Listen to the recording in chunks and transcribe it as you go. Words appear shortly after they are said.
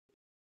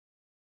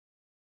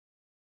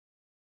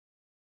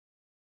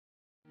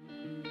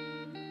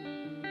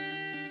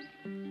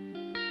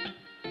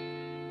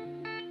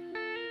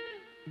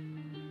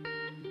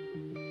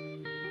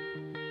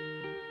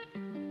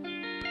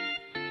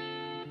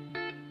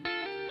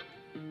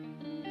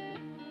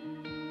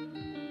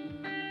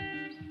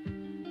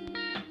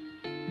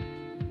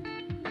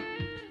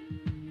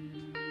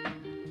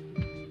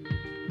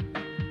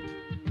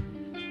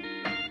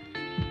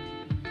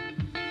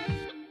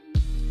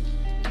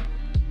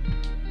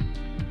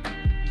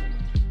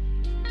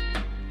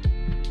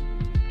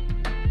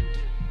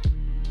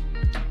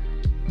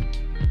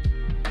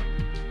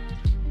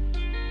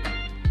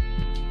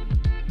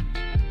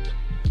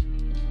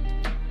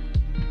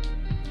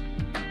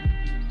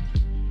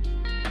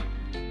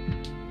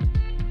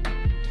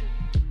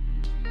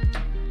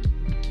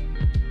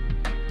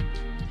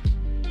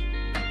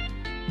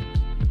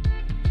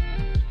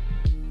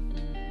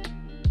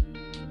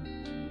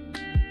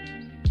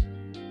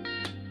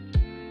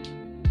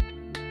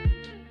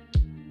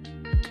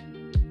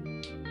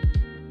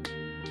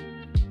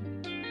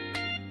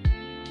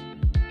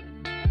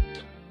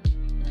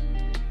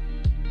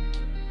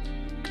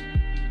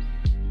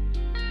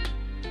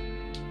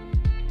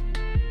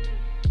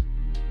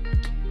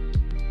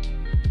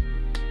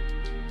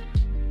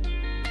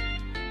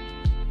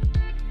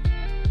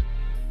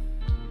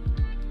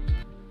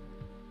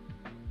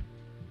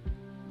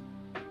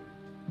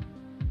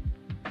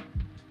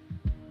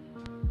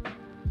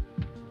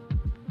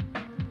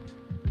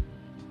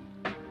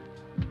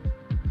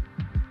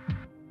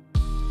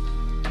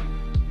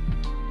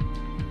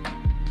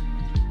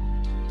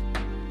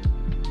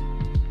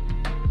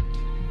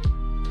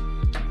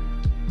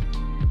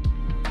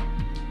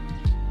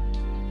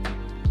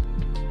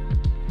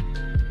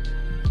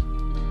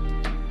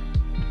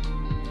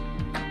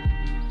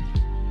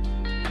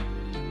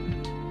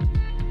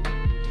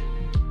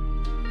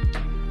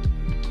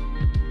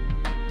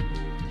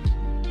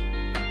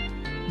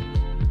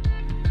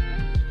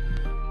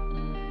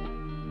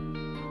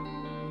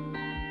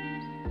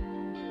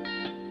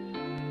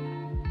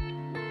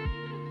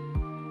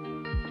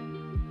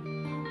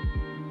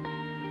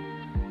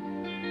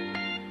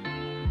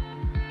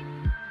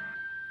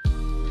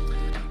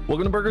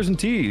Welcome to Burgers and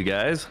Tea, you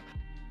guys.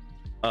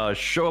 A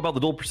show about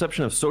the dual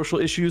perception of social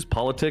issues,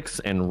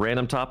 politics, and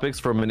random topics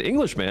from an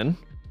Englishman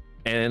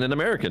and an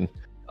American.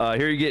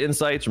 Here you get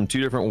insights from two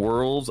different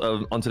worlds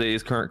on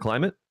today's current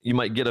climate. You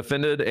might get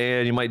offended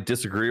and you might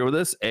disagree with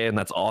this, and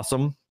that's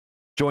awesome.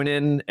 Join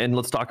in and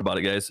let's talk about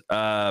it, guys.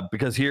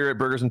 Because here at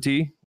Burgers and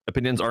Tea,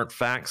 opinions aren't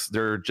facts;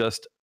 they're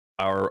just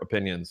our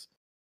opinions.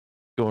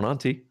 Going on,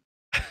 T?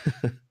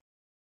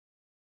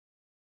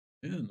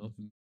 Yeah,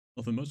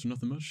 nothing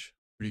much.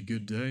 Pretty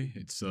good day.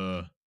 It's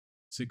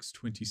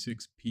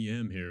 6:26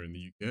 p.m. here in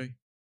the UK.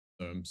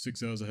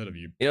 6 hours ahead of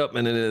you. Yep,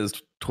 and it is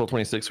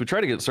 12:26. We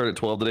tried to get started at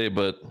 12 today,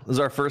 but this is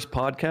our first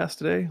podcast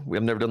today. We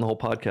have never done the whole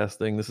podcast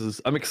thing.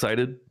 I'm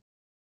excited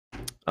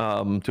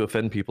to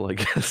offend people, I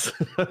guess.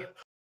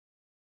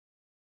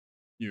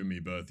 You and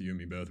me both.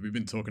 We've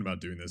been talking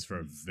about doing this for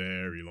a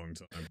very long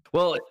time.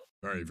 Well,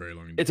 very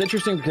long time. It's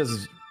interesting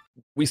because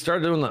we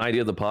started doing the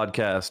idea of the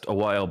podcast a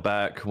while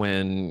back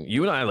when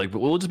you and I,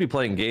 we'll just be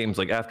playing games.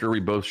 Like after we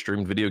both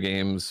streamed video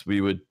games,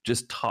 we would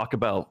just talk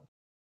about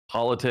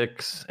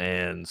politics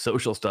and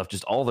social stuff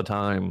just all the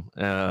time.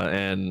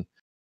 And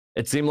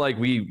it seemed like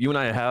you and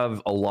I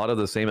have a lot of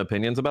the same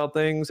opinions about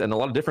things and a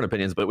lot of different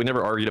opinions, but we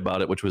never argued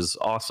about it, which was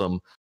awesome.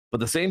 But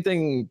the same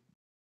thing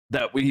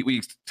that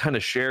we kind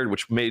of shared,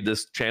 which made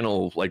this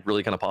channel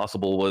really kind of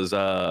possible, was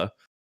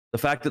the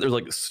fact that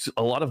there's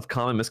a lot of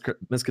common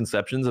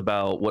misconceptions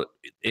about what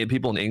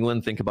people in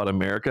England think about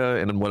America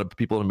and what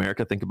people in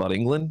America think about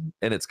England,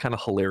 and it's kind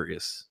of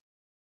hilarious.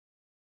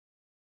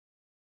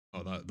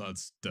 Oh,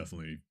 that's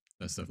definitely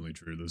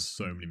true. There's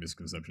so many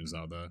misconceptions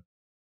out there.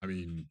 I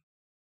mean,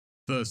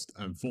 first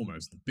and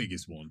foremost, the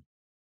biggest one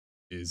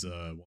is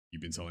what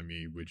you've been telling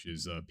me, which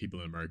is people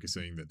in America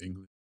saying that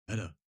England is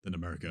better than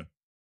America.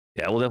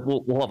 Yeah, we'll have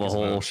a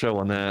whole show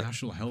on that.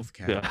 National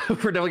healthcare. Yeah, we're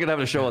definitely gonna have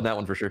a show on that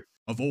one for sure.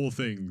 Of all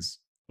things,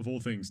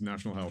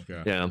 national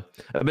healthcare. Yeah,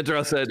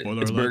 Minterell said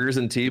it's burgers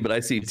and tea, but I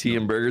see tea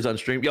and burgers on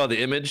stream. Yo,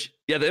 the image.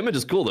 Yeah, the image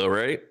is cool though,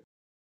 right?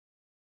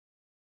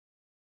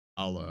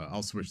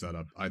 I'll switch that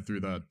up. I threw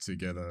that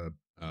together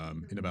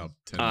in about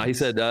 10 minutes. He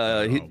said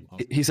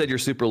he said you're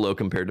super low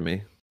compared to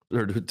me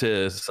or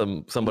to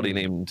somebody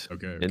named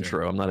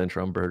Intro. I'm not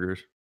Intro. I'm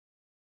Burgers.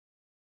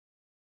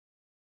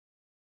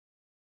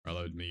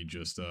 Let me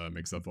just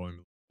mix that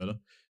volume better.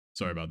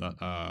 Sorry about that.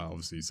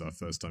 Obviously, it's our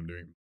first time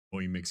doing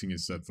volume mixing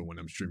is set for when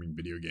I'm streaming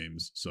video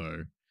games,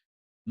 so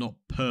not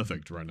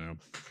perfect right now.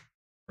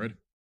 Right?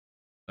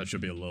 That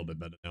should be a little bit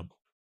better now.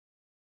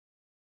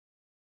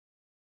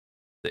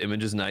 The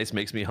image is nice,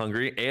 makes me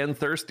hungry and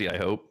thirsty, I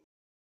hope.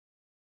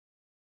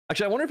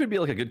 Actually, I wonder if it'd be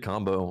a good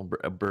combo,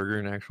 a burger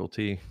and actual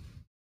tea.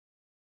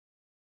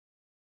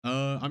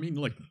 I mean,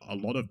 a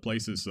lot of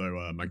places,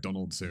 so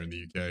McDonald's here in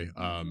the UK,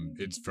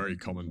 it's very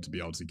common to be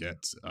able to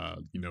get,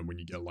 when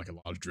you get a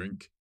large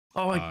drink,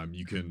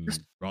 you can,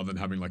 rather than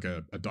having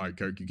a Diet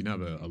Coke, you can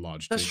have a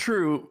large tea. That's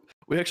true.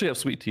 We actually have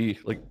sweet tea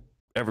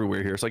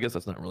everywhere here, so I guess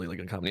that's not really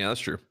a common. Yeah, that's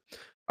true.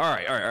 All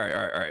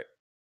right.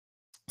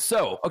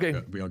 So,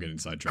 okay. We all get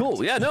inside tracks.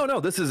 Cool. Yeah, no,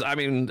 that's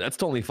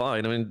totally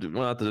fine. I mean, we don't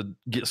have to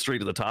get straight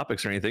to the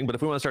topics or anything, but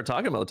if we want to start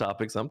talking about the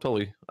topics, I'm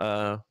totally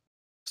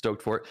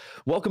stoked for it.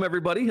 Welcome,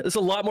 everybody. There's a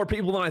lot more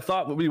people than I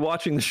thought would be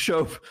watching the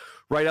show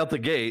right out the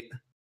gate.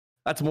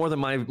 That's more than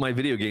my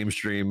video game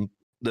stream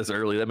this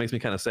early. That makes me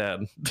kind of sad.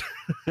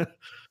 I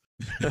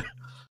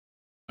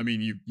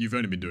mean, you've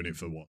only been doing it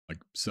for what,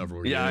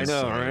 several years? Yeah, I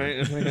know,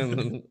 right?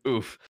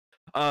 Oof.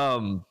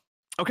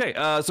 Okay,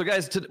 so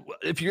guys,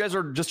 if you guys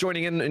are just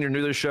joining in and you're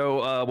new to the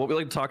show, what we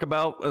like to talk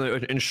about,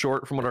 in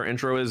short, from what our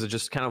intro is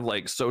just kind of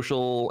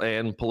social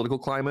and political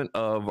climate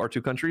of our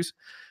two countries.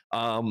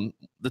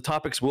 The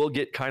topics will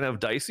get kind of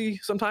dicey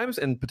sometimes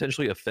and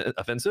potentially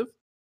offensive.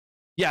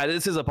 Yeah,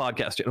 this is a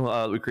podcast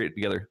channel we created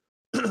together.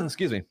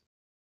 Excuse me.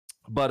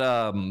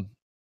 But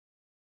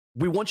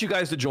we want you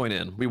guys to join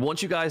in. We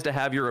want you guys to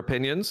have your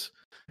opinions,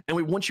 and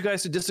we want you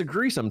guys to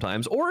disagree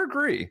sometimes or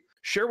agree.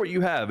 Share what you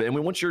have, and we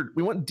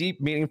want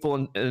deep, meaningful,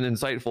 and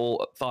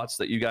insightful thoughts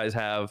that you guys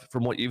have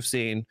from what you've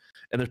seen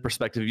and the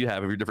perspective you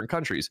have of your different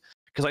countries.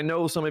 Because I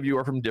know some of you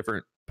are from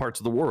different parts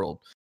of the world.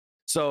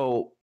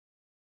 So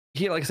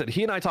like I said,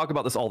 he and I talk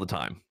about this all the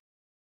time.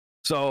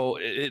 So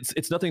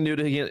it's nothing new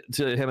to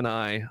him and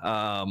I.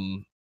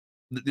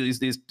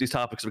 These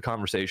topics of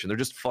conversation, they're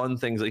just fun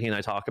things that he and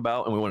I talk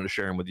about, and we wanted to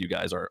share them with you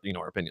guys, our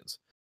opinions.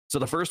 So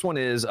the first one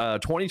is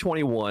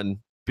 2021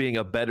 being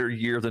a better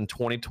year than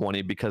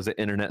 2020 because the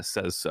internet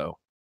says so.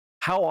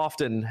 How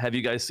often have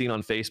you guys seen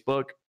on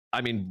Facebook?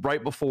 I mean,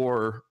 right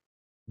before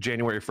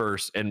January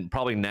 1st and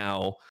probably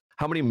now,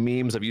 how many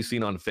memes have you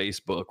seen on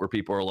Facebook where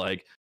people are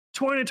like,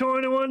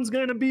 2021 is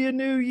going to be a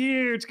new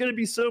year. It's going to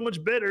be so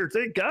much better.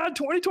 Thank God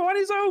 2020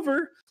 is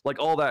over.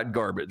 All that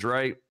garbage,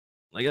 right?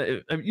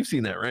 You've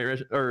seen that, right?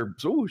 Or,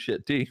 oh,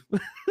 shit, T.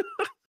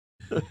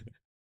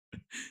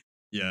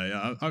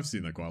 Yeah, I've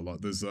seen that quite a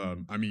lot. There's,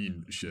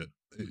 shit.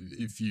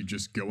 If you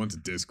just go onto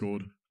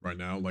Discord right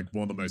now, one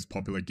of the most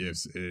popular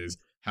gifs is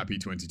happy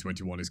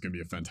 2021 is going to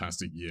be a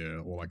fantastic year,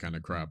 all that kind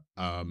of crap.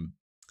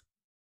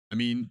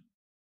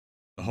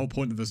 The the whole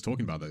point of us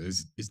talking about that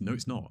is no,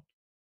 it's not.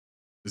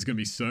 There's going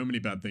to be so many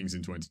bad things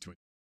in 2020,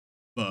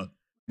 but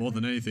more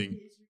than anything,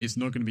 it's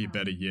not going to be a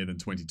better year than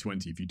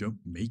 2020 if you don't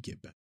make it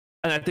better.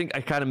 And I think I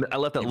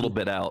left that little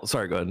bit out.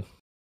 Sorry, go ahead.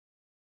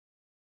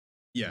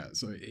 Yeah,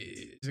 so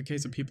it's a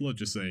case of people are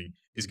just saying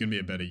it's going to be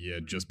a better year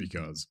just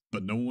because,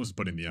 but no one wants to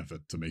put in the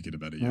effort to make it a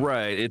better year.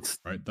 Right. It's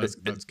right.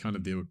 That's kind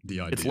of the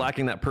idea. It's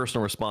lacking that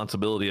personal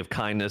responsibility of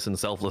kindness and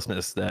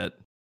selflessness. That's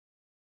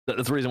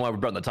the reason why we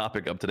brought the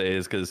topic up today,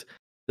 is because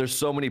there's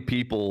so many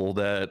people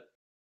that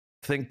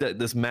think that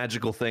this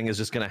magical thing is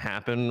just going to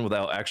happen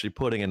without actually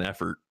putting in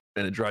effort,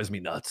 and it drives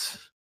me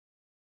nuts.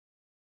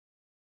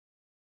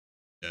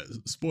 Yeah,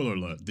 spoiler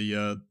alert: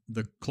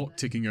 the clock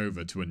ticking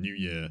over to a new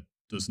year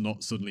does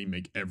not suddenly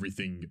make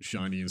everything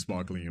shiny and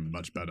sparkling and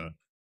much better.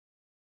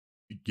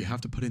 You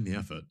have to put in the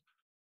effort.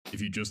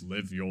 If you just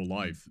live your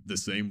life the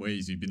same way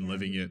as you've been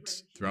living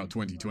it throughout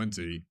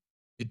 2020,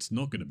 it's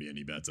not going to be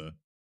any better.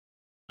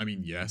 I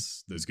mean,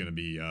 yes, there's going to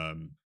be,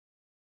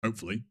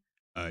 hopefully,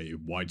 a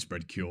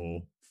widespread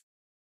cure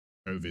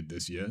for COVID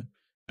this year,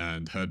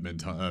 and herd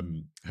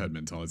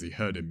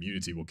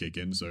immunity will kick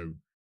in, so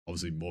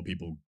obviously more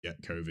people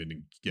get COVID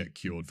and get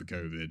cured for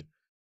COVID,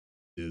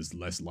 is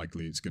less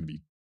likely it's going to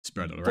be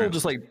spread around. Well,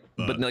 just like,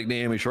 but like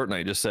Naomi Short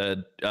Knight just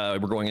said, we're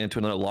going into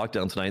another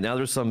lockdown tonight. Now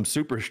there's some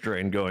super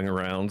strain going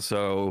around,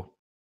 so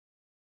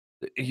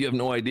you have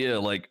no idea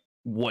like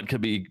what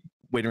could be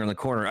waiting around the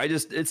corner.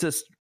 It's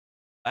just,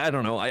 I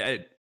don't know.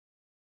 I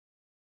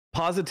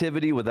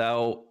positivity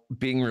without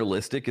being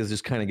realistic is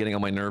just kind of getting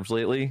on my nerves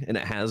lately, and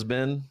it has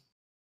been.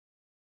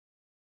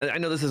 I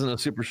know this isn't a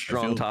super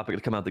strong topic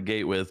to come out the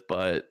gate with,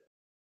 but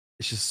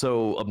it's just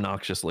so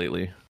obnoxious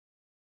lately.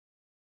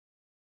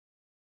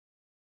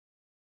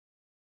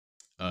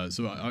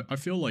 So I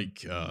feel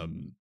like not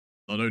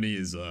only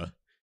is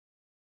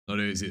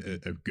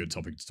it a good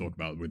topic to talk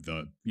about with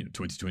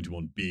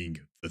 2021 being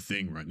the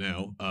thing right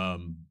now,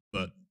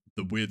 but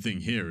the weird thing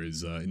here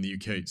is in the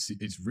UK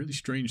it's really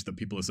strange that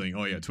people are saying,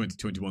 oh yeah,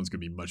 2021 is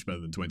going to be much better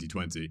than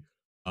 2020.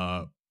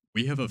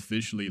 We have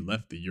officially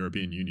left the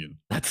European Union.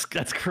 That's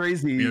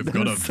crazy.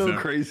 That's so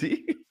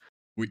crazy.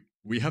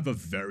 We have a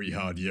very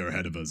hard year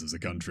ahead of us as a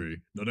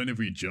country. Not only have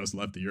we just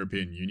left the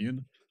European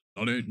Union,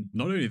 not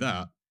only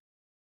that.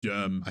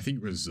 I think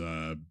it was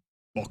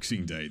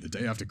Boxing Day, the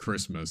day after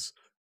Christmas,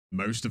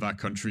 most of our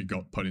country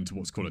got put into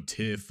what's called a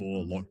Tier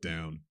 4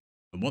 lockdown.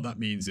 And what that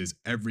means is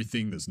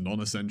everything that's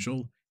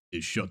non-essential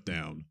is shut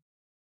down.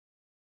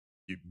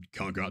 You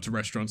can't go out to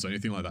restaurants or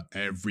anything like that.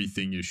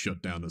 Everything is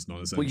shut down that's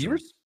non-essential.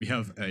 We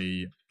have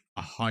a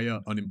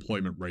higher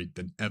unemployment rate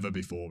than ever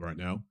before right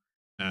now.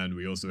 And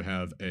we also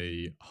have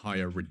a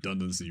higher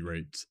redundancy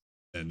rate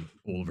than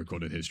all of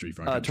recorded history.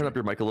 For turn up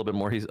your mic a little bit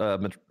more. He's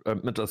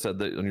Minta said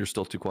that you're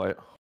still too quiet.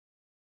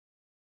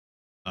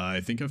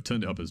 I think I've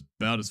turned it up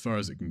about as far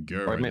as it can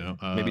go right now.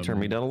 Maybe turn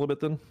me down a little bit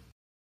then.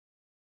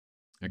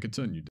 I could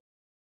turn you down.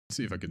 Let's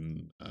see if I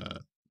can.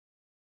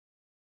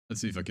 Let's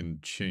see if I can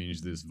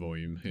change this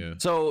volume here.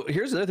 So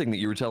here's the other thing that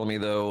you were telling me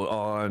though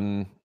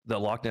on the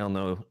lockdown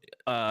though.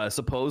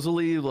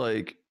 Supposedly,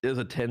 like, is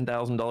a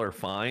 $10,000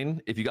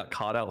 fine if you got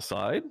caught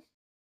outside.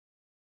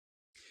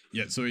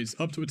 Yeah, so it's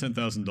up to a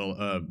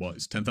 $10,000. Well,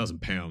 it's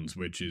 £10,000,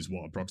 which is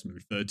what,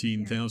 approximately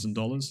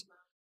 $13,000.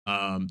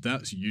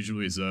 That's usually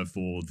reserved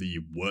for the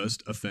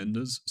worst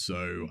offenders.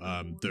 So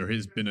there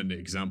has been an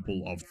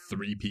example of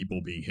 3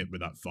 people being hit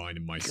with that fine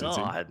in my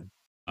city.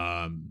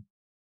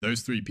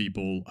 Those 3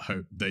 people,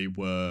 they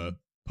were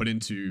put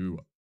into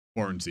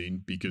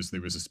quarantine because they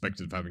were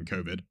suspected of having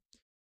COVID,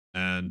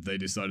 and they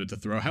decided to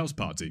throw a house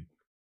party.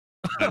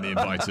 And they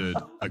invited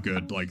a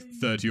good like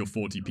 30 or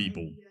 40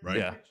 people, right?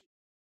 Yeah.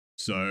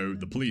 So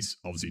the police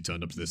obviously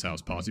turned up to this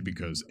house party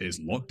because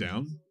it's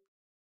lockdown.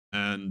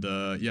 And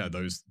yeah,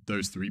 those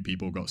 3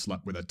 people got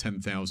slapped with a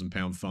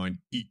 £10,000 fine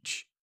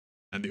each.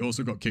 And they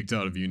also got kicked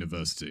out of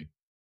university.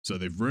 So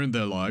they've ruined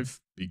their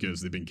life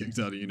because they've been kicked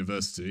out of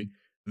university.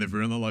 And they've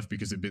ruined their life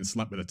because they've been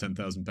slapped with a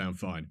 £10,000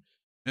 fine.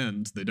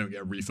 And they don't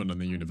get a refund on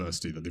the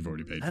university that they've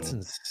already paid for. That's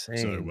insane.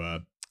 So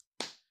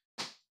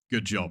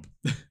good job.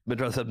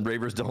 Midra said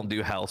ravers don't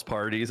do house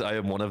parties. I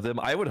am one of them.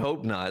 I would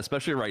hope not,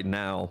 especially right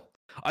now.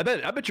 I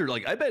bet I bet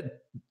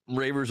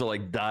ravers are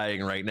like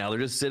dying right now. They're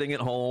just sitting at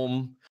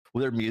home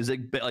with their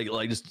music,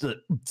 like just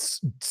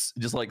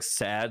like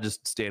sad,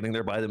 just standing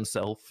there by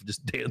themselves,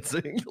 just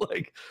dancing.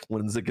 Like,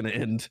 when's it gonna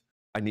end?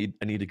 I need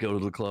to go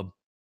to the club.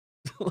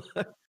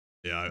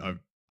 Yeah,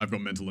 I've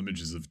got mental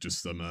images of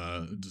just them,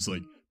 just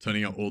like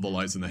turning out all the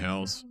lights in the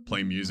house,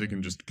 playing music,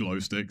 and just glow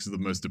sticks. The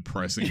most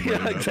depressing.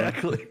 Yeah,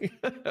 exactly.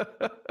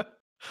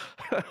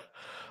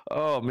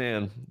 Oh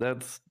man,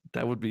 that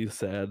would be a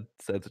sad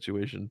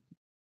situation.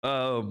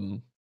 Yeah,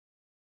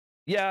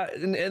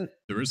 and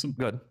there is some.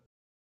 Go ahead.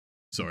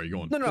 Sorry,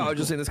 go on. No, I was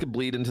just saying this could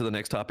bleed into the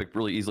next topic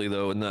really easily,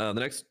 though. And the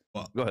next,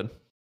 go ahead.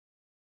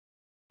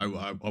 I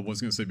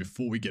was going to say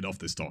before we get off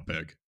this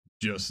topic,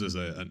 just as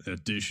an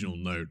additional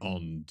note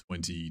on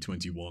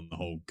 2021, the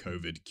whole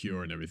COVID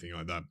cure and everything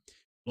like that,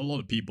 what a lot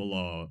of people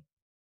are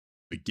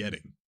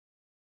forgetting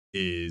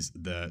is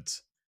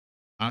that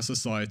our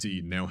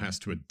society now has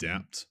to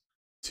adapt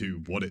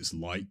to what it's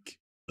like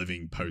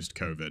living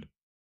post-COVID.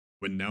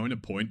 We're now in a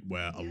point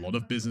where a lot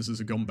of businesses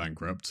have gone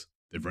bankrupt.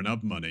 They've run out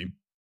of money.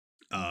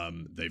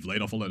 They've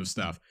laid off a lot of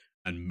staff,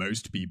 and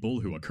most people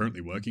who are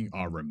currently working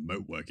are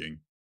remote working.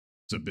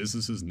 So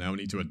businesses now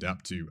need to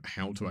adapt to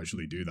how to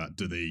actually do that.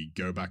 Do they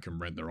go back and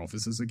rent their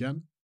offices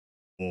again?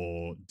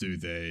 Or do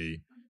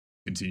they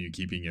continue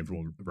keeping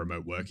everyone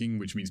remote working,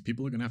 which means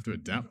people are going to have to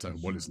adapt to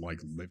what it's like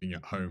living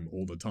at home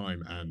all the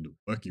time and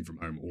working from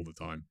home all the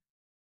time.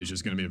 It's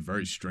just going to be a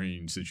very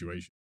strange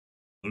situation.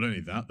 Not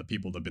only that, the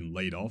people that have been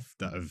laid off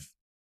that have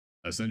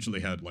essentially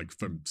had, like,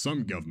 from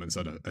some governments,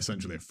 had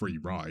essentially a free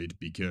ride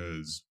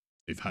because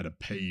they've had a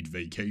paid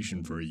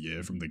vacation for a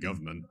year from the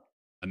government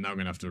and now going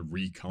to have to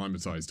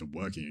reclimatize to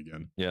working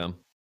again. Yeah.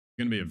 It's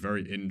going to be a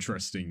very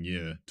interesting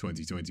year,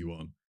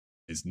 2021.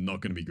 It's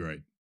not going to be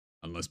great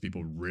unless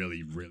people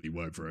really, really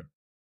work for it.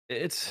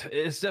 It's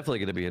definitely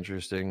going to be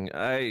interesting.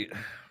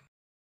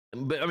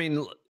 But I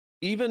mean,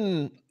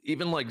 even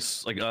like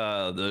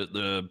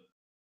the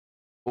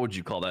what would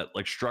you call that?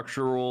 Like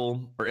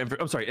structural or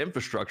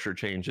infrastructure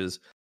changes.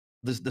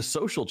 The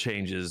social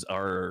changes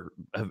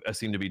have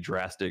seem to be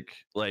drastic.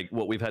 Like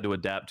what we've had to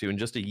adapt to in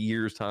just a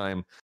year's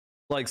time.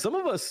 Like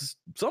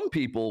some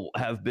people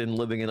have been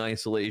living in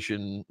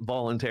isolation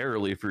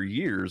voluntarily for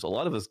years. A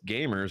lot of us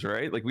gamers,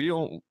 right? Like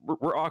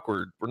we're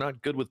awkward. We're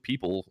not good with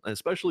people,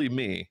 especially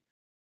me.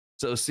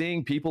 So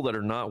seeing people that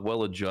are not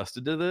well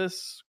adjusted to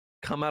this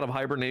come out of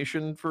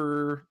hibernation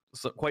for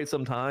quite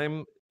some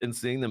time and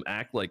seeing them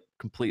act like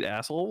complete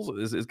assholes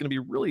is going to be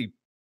really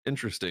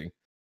interesting.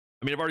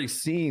 I mean, I've already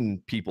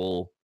seen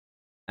people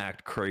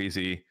act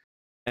crazy,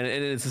 and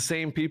it's the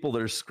same people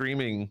that are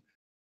screaming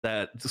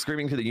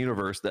to the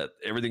universe that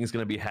everything's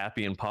going to be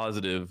happy and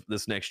positive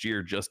this next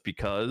year just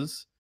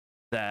because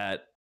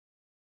that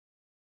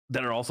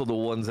are also the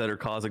ones that are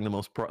causing the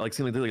most seem like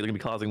they're going to be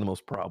causing the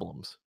most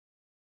problems.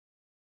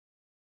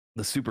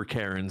 The super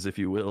Karens, if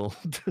you will.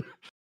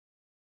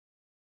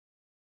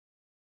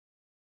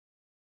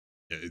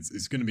 Yeah,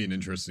 it's going to be an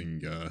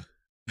interesting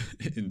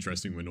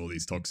interesting when all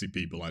these toxic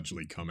people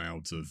actually come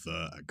out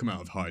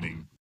of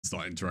hiding,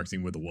 start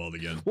interacting with the world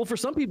again. Well, for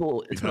some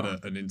people, we've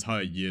had an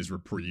entire year's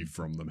reprieve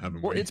from them,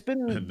 haven't we? Well, it's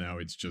been, and now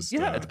it's just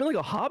it's been like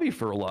a hobby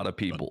for a lot of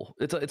people.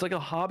 It's like a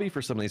hobby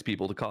for some of these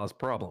people to cause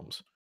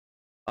problems.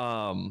 But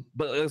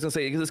I was gonna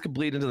say, this could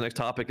bleed into the next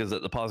topic, is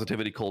that the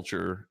positivity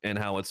culture and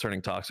how it's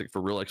turning toxic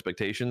for real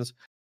expectations.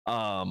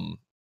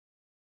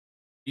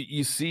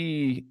 You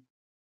see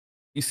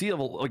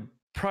like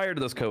prior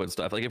to this COVID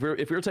stuff, like if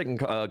you're taking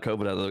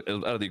COVID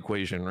out of the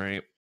equation,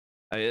 right?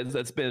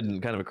 It's been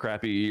kind of a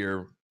crappy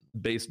year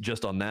based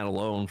just on that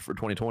alone for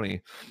 2020.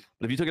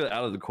 But if you took it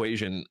out of the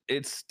equation,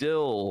 it's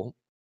still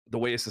the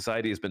way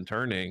society has been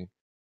turning.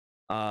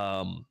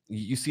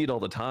 You see it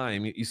all the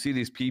time. You see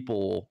these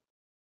people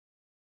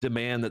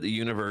demand that the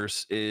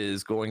universe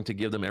is going to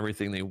give them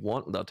everything they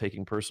want without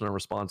taking personal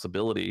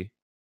responsibility.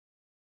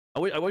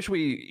 I wish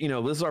we,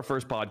 this is our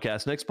first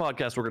podcast. Next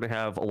podcast, we're going to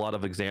have a lot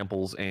of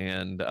examples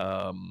and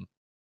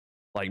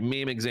like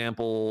meme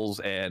examples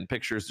and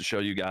pictures to show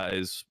you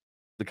guys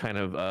the kind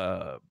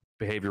of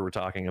behavior we're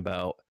talking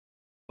about.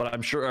 But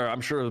I'm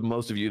sure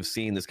most of you have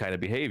seen this kind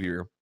of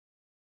behavior.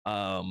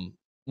 One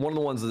of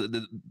the ones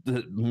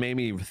that made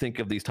me think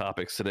of these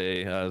topics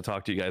today to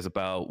talk to you guys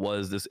about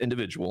was this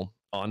individual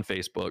on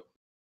Facebook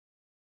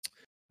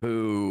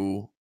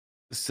who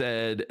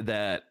said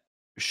that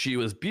she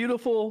was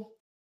beautiful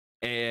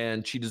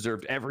and she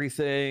deserved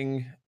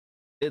everything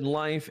in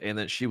life and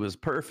that she was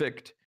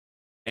perfect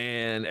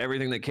and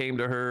everything that came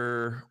to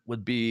her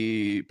would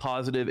be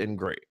positive and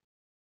great.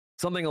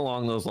 Something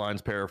along those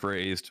lines,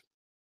 paraphrased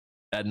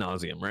ad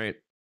nauseum, right?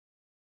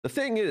 The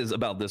thing is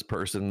about this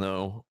person,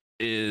 though,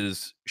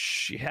 is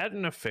she had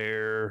an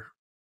affair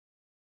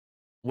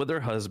with her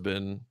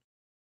husband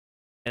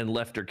and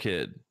left her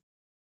kid.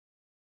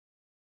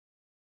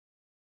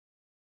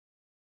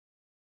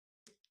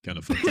 Kind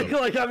of fucked up.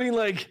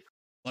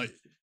 Like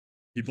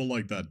people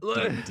like that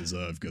don't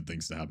deserve good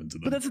things to happen to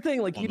them. But that's the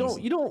thing. Like,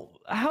 honestly. you don't.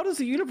 How does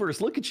the universe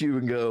look at you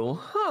and go,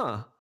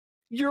 "Huh,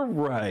 you're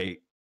right.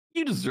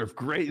 You deserve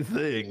great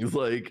things."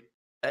 Like,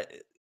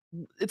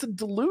 it's a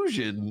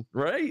delusion,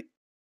 right?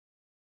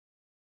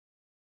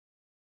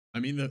 I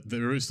mean,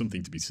 there is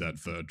something to be said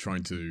for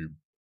trying to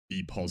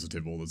be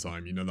positive all the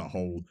time. You know, that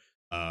whole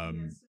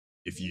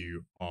if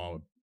you are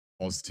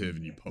positive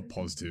and you put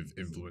positive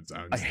influence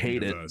out into the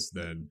universe,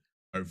 then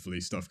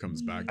hopefully stuff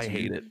comes back to you. I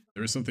hate it.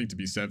 There is something to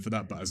be said for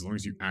that, but as long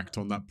as you act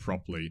on that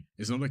properly,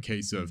 it's not a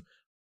case of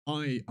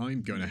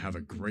I'm going to have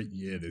a great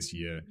year this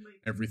year.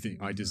 Everything,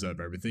 I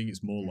deserve everything.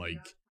 It's more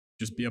like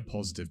just be a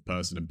positive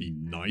person and be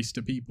nice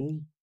to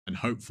people, and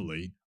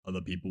hopefully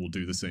other people will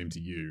do the same to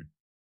you.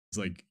 It's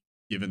like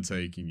give and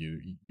take, and you're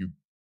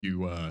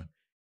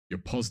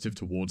positive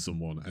towards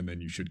someone, and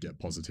then you should get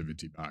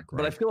positivity back,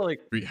 right? But I feel like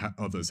treat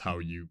others how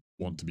you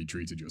want to be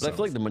treated yourself. But I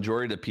feel like the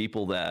majority of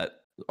people that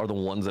are the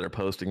ones that are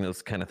posting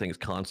those kind of things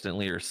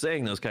constantly or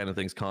saying those kind of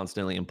things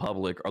constantly in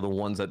public are the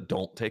ones that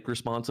don't take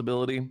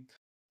responsibility.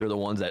 they're the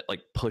ones that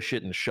like push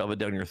it and shove it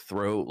down your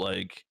throat.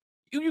 Like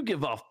you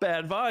give off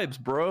bad vibes,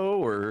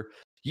 bro, or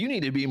you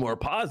need to be more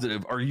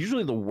positive, are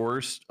usually the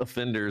worst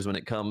offenders when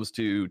it comes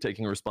to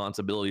taking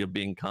responsibility of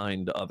being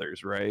kind to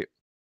others, right?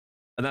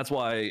 And that's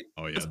why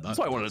Oh yeah, that's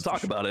why I wanted to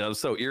talk about it. I was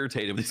so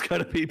irritated with these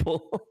kind of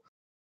people.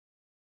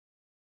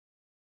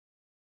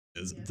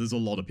 There's a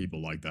lot of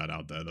people like that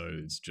out there though.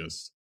 It's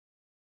just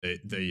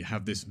they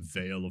have this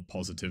veil of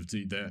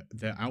positivity.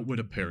 Their outward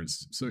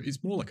appearance, so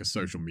it's more like a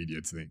social media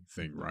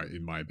thing, right?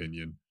 In my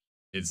opinion,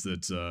 it's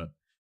that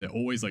they're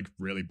always like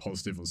really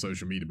positive on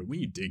social media, but when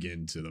you dig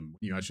into them,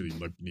 when you actually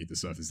look beneath the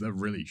surface, they're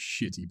really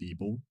shitty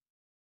people.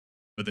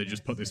 But they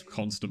just put this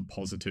constant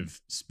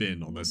positive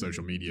spin on their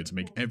social media to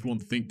make everyone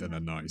think that they're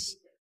nice,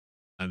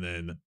 and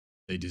then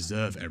they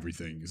deserve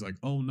everything. It's like,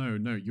 oh no,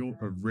 no, you're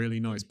a really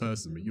nice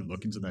person, but you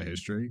look into their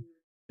history,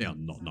 they are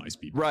not nice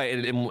people. Right,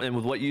 and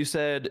with what you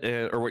said,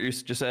 or what you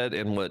just said,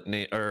 and what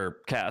Nate or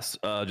Cass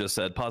just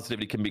said,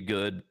 positivity can be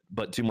good,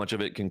 but too much of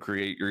it can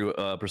create your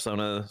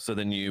persona. So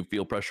then you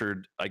feel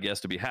pressured, I guess,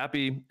 to be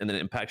happy, and then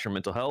it impacts your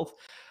mental health.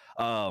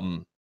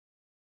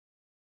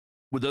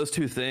 With those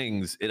two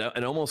things,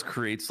 it almost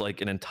creates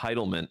like an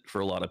entitlement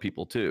for a lot of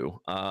people too.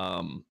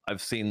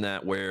 I've seen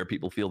that where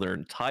people feel they're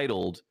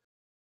entitled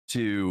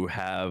to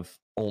have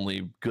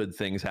only good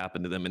things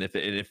happen to them, and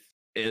if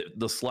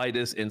the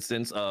slightest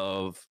instance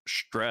of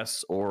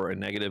stress or a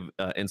negative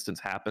instance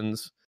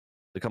happens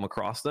to come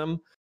across them,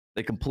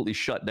 they completely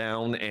shut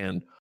down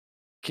and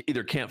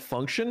either can't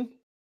function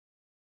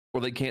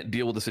or they can't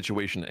deal with the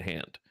situation at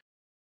hand.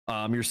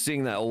 You're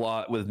seeing that a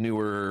lot with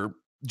newer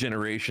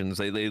generations.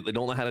 They don't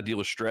know how to deal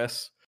with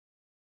stress.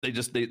 They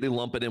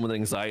lump it in with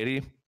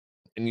anxiety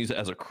and use it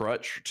as a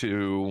crutch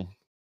to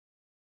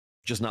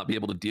just not be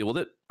able to deal with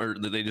it, or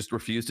they just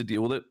refuse to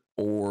deal with it,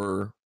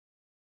 or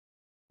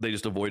they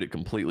just avoid it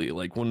completely.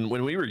 Like when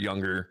we were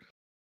younger,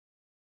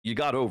 you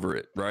got over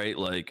it, right?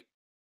 Like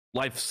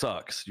life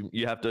sucks.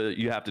 You have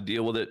to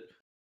deal with it.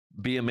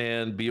 Be a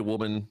man, be a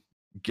woman,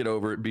 get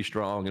over it, be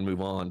strong, and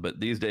move on. But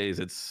these days,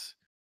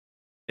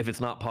 if it's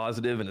not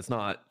positive and it's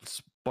not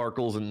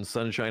sparkles and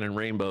sunshine and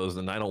rainbows,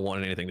 then I don't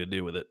want anything to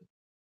do with it.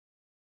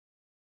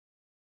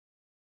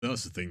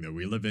 That's the thing, though.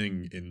 We're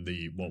living in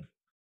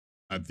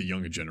at the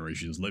younger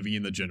generations, living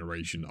in the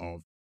generation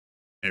of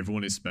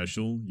everyone is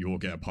special. You all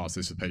get a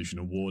participation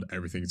award.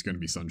 Everything's going to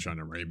be sunshine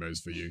and rainbows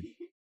for you.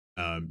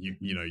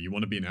 You know, you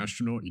want to be an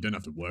astronaut. You don't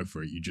have to work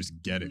for it. You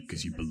just get it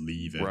because you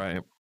believe it.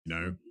 Right. You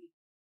know.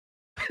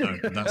 No,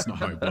 that's not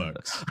how it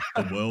works.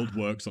 The world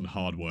works on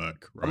hard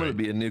work, right? I'm going to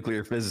be a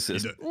nuclear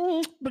physicist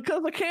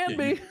because I can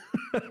be.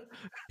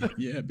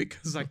 Yeah,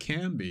 because I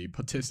can be.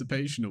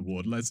 Participation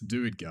award. Let's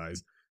do it,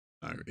 guys.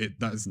 No,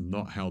 that is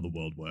not how the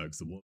world works.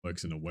 The world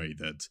works in a way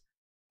that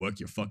work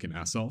your fucking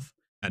ass off,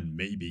 and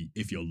maybe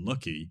if you're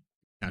lucky,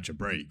 catch a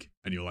break,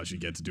 and you'll actually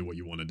get to do what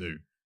you want to do.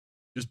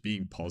 Just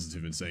being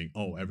positive and saying,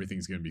 "Oh,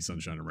 everything's going to be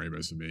sunshine and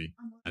rainbows for me,"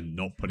 and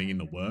not putting in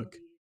the work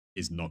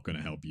is not going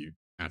to help you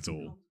at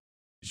all.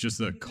 It's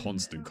just a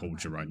constant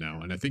culture right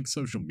now, and I think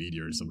social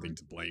media is something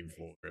to blame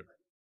for it.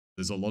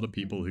 There's a lot of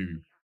people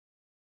who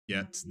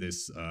get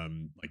this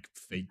like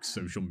fake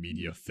social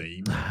media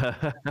fame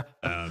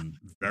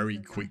very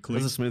quickly.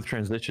 That was a smooth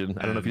transition.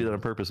 I don't know if you did that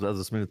on purpose, but that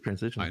was a smooth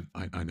transition.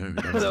 I know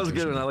that was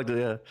good, and I liked it.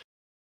 Yeah,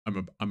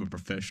 I'm a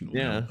professional.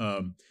 Yeah.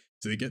 Now.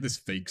 So they get this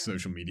fake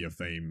social media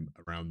fame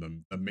around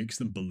them that makes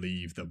them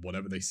believe that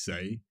whatever they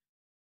say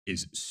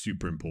is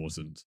super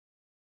important,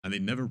 and they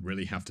never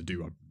really have to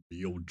do a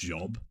real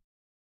job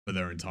for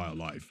their entire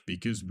life,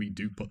 because we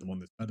do put them on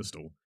this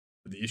pedestal.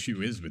 But the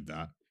issue is with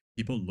that,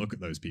 people look at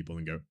those people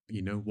and go,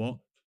 you know what?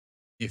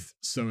 If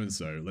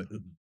so-and-so,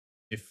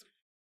 if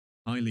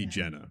Kylie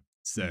Jenner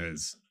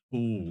says,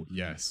 oh,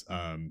 yes,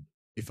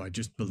 if I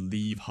just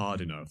believe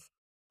hard enough,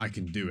 I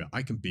can do it.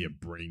 I can be a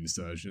brain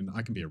surgeon.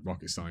 I can be a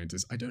rocket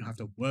scientist. I don't have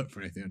to work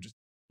for anything. I just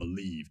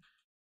believe.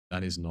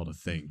 That is not a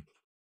thing.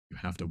 You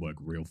have to work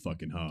real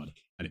fucking hard,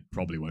 and it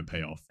probably won't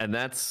pay off. And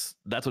that's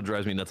what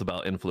drives me nuts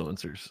about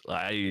influencers.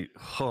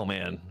 Oh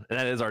man,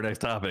 that is our next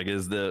topic,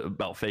 is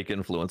about fake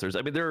influencers.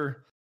 I mean,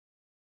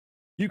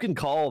 you can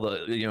call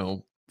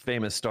the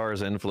famous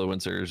stars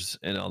influencers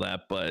and all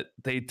that, but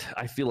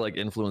I feel like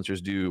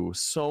influencers do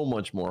so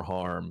much more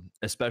harm,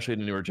 especially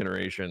to newer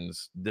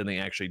generations, than they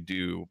actually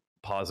do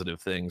positive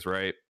things,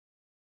 right?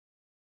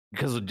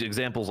 Because of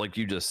examples like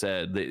you just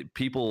said, these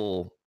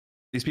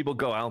people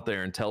go out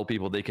there and tell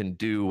people they can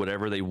do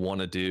whatever they want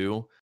to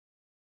do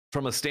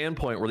from a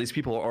standpoint where these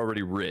people are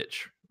already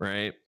rich,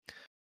 right?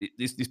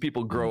 These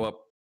people grow up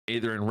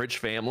either in rich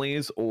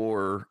families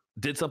or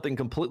did something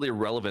completely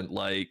irrelevant,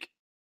 like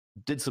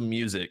did some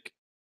music,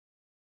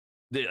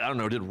 did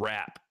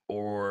rap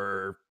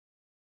or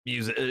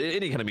music,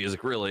 any kind of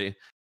music really,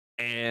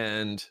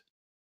 and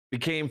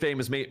became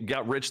famous,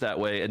 got rich that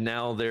way, and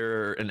now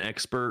they're an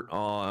expert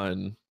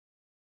on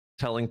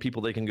telling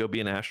people they can go be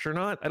an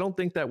astronaut. I don't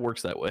think that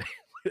works that way.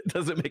 It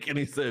doesn't make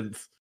any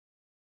sense.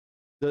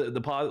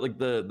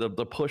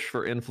 The push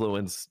for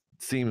influence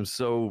seems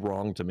so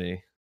wrong to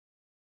me.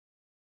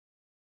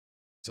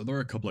 So there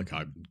are a couple of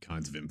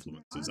kinds of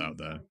influencers out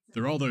there.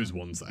 There are those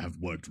ones that have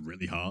worked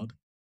really hard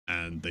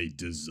and they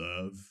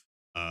deserve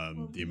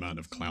the amount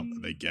of clout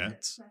that they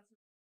get.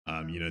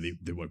 You know,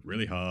 they work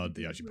really hard,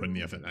 they actually put in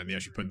the effort, and they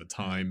actually put in the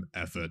time,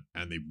 effort,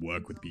 and they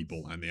work with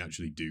people, and they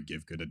actually do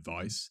give good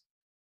advice.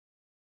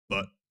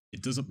 But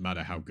it doesn't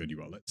matter how good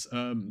you are. Let's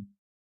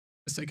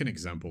take an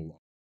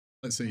example.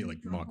 Let's say like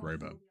Mark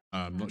Rober.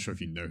 I'm not sure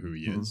if you know who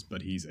he Mhm. is,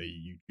 but he's a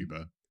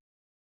YouTuber,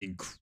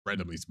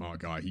 incredibly smart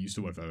guy. He used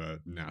to work for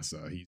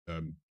NASA. He's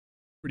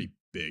pretty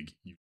big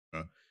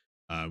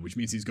YouTuber, which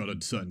means he's got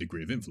a certain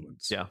degree of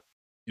influence. Yeah.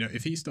 You know,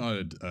 if he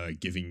started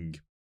giving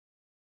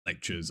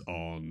lectures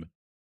on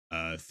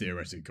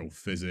theoretical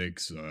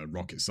physics,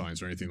 rocket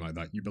science, or anything like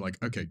that, you'd be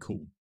like, okay,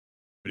 cool.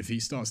 But if he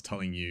starts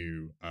telling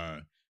you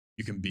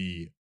you can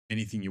be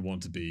anything you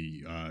want to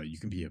be, you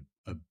can be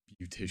a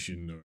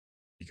beautician or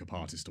makeup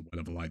artist or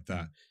whatever like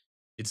that,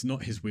 it's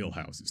not his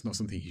wheelhouse. It's not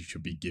something he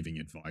should be giving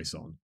advice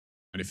on.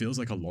 And it feels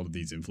like a lot of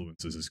these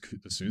influencers, as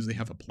soon as they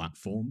have a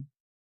platform,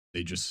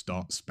 they just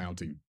start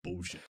spouting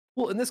bullshit.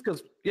 Well, and this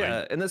goes, Like,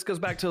 yeah, and this goes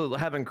back to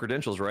having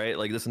credentials, right?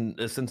 Like this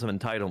sense of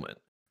entitlement.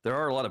 There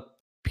are a lot of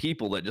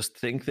people that just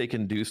think they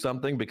can do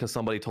something because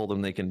somebody told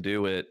them they can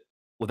do it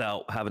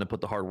without having to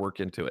put the hard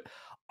work into it.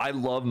 I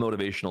love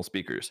motivational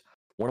speakers.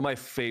 One of my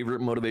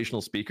favorite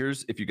motivational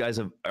speakers, if you guys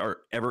are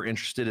ever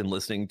interested in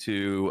listening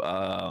to,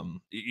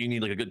 you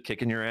need like a good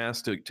kick in your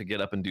ass to get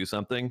up and do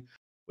something,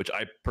 which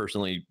I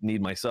personally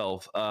need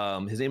myself.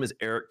 His name is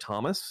Eric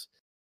Thomas.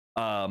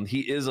 He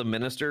is a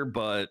minister,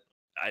 but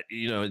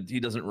he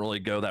doesn't really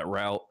go that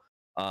route.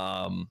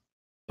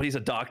 But he's a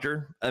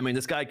doctor. I mean,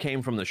 this guy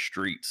came from the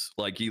streets.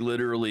 Like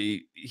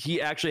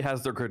he actually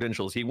has the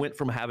credentials. He went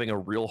from having a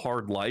real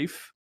hard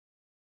life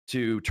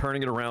to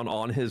turning it around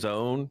on his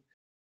own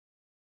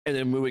and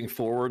then moving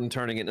forward and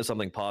turning it into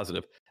something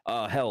positive.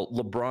 Hell,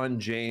 LeBron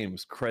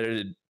James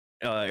credited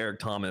Eric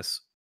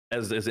Thomas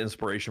as his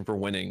inspiration for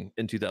winning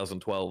in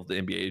 2012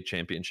 the NBA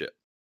championship.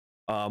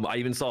 I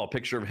even saw a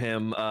picture of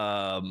him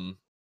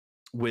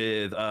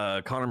with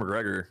Conor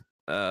McGregor.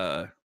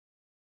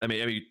 I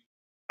mean,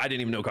 I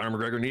didn't even know Conor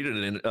McGregor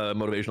needed a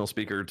motivational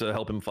speaker to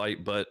help him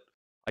fight, but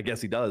I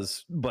guess he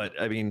does. But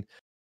I mean,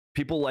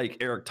 people like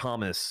Eric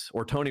Thomas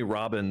or Tony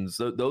Robbins,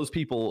 those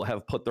people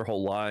have put their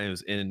whole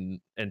lives and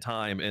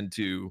time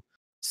into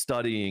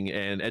studying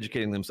and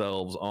educating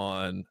themselves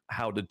on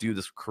how to do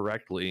this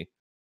correctly.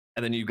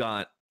 And then you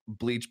got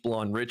bleach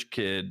blonde rich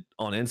kid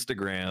on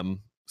Instagram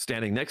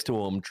standing next to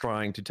him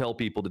trying to tell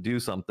people to do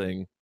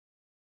something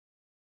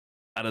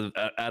out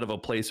of a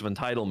place of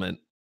entitlement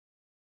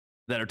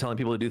that are telling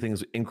people to do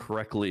things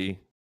incorrectly,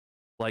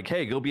 like,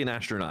 hey, go be an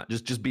astronaut,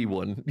 just be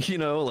one.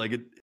 Like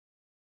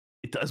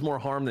it does more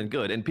harm than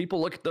good. And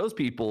people look at those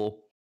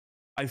people,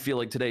 I feel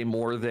like today,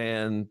 more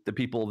than the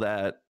people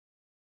that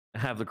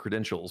have the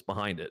credentials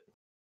behind it.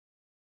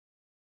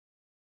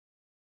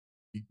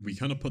 we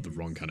kind of put the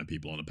wrong kind of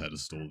people on a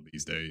pedestal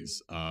these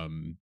days. I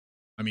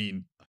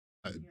mean,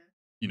 uh,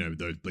 you know,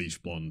 those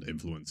bleach blonde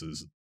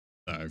influencers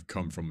that have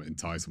come from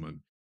entitlement.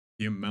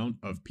 The amount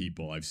of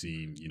people I've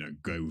seen, you know,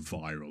 go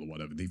viral or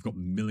whatever, they've got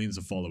millions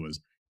of followers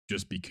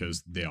just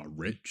because they are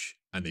rich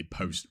and they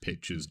post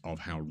pictures of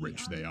how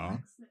rich they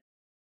are.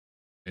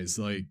 It's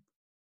like,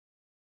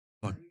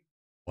 fuck,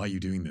 why are you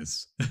doing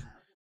this?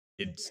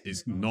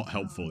 It's not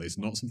helpful. It's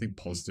not something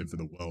positive for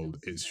the world.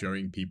 It's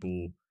showing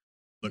people,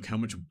 look how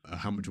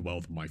much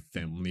wealth my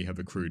family have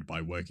accrued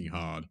by working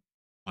hard.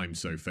 I'm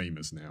so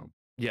famous now.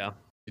 Yeah.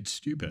 It's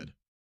stupid.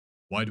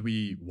 Why do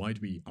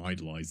we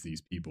idolize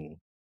these people?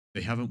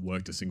 They haven't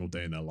worked a single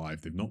day in their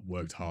life. They've not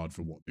worked hard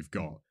for what they've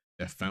got.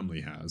 Their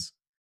family has,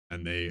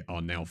 and they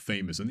are now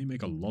famous, and they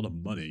make a lot of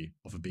money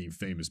off of being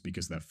famous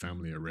because their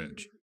family are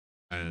rich.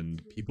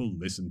 And people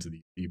listen to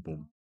these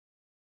people,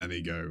 and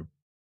they go,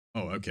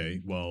 "Oh, okay,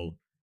 well,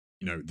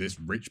 you know, this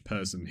rich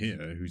person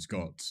here who's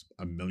got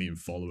 1 million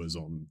followers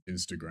on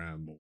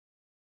Instagram or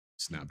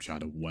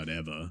Snapchat or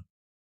whatever,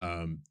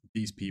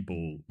 these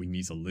people, we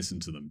need to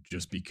listen to them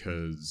just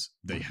because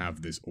they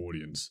have this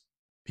audience.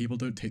 People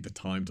don't take the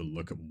time to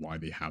look at why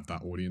they have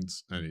that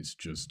audience, and it's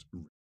just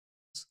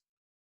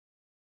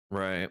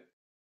Right.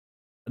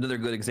 Another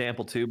good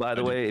example too, by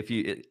the I did.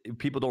 way, if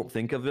people don't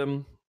think of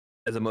him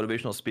as a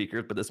motivational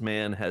speaker, but this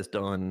man has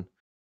done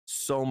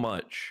so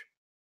much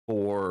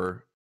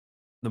for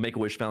the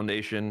Make-A-Wish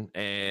Foundation,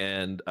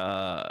 and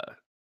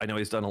I know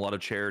he's done a lot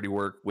of charity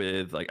work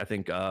with, like, I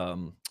think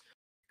God,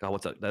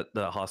 what's that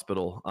the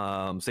hospital,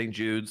 St.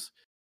 Jude's,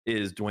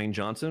 is Dwayne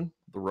Johnson,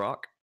 The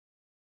Rock.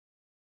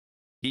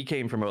 He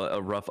came from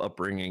a rough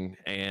upbringing,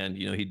 and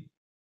he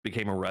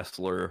became a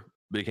wrestler,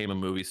 became a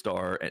movie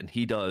star, and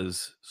he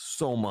does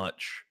so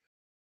much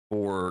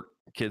for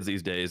kids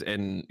these days.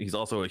 And he's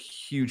also a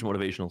huge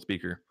motivational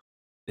speaker.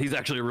 He's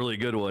actually a really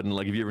good one.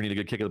 Like, if you ever need a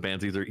good kick of the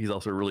pants, he's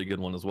also a really good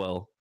one as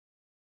well.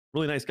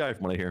 Really nice guy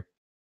from what I hear.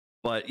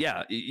 But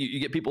yeah, you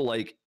get people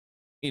like,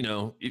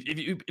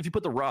 if you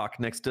put The Rock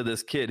next to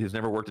this kid who's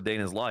never worked a day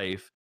in his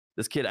life,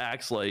 this kid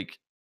acts like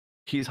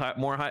he's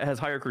has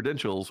higher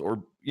credentials,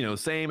 or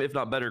same if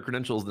not better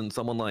credentials than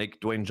someone like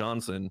Dwayne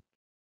Johnson.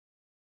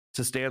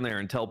 to stand there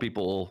and tell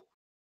people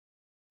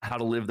how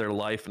to live their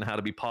life and how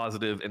to be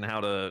positive and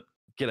how to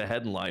get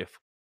ahead in life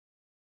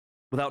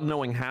without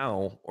knowing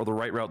how or the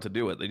right route to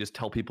do it. They just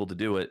tell people to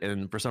do it.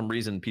 And for some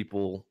reason,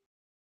 people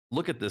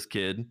look at this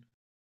kid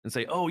and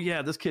say, oh,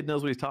 yeah, this kid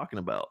knows what he's talking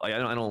about. I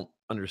don't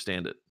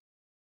understand it.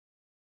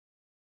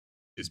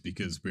 It's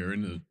because we're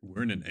in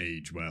an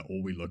age where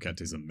all we look at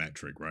is a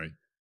metric, right?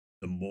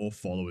 The more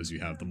followers you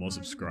have, the more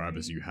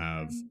subscribers you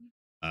have,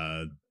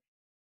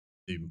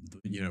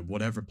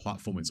 whatever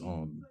platform it's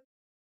on,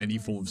 any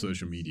form of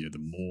social media, the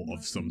more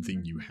of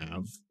something you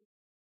have,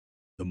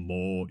 the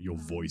more your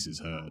voice is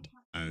heard,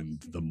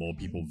 and the more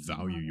people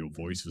value your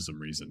voice for some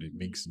reason. It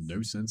makes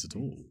no sense at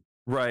all.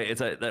 Right,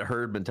 it's that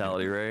herd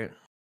mentality, right?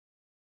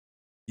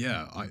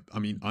 Yeah, I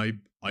mean, I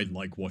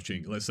like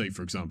watching, let's say,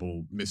 for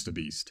example, Mr.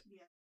 Beast.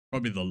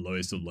 Probably the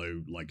lowest of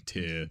low, like,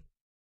 tier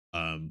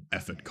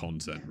effort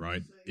content,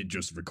 right? It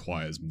just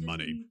requires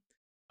money.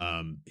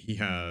 He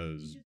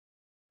has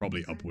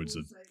probably upwards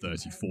of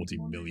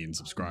 30-40 million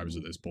subscribers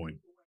at this point.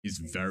 He's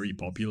very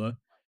popular,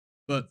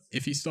 but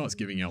if he starts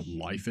giving out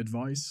life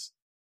advice,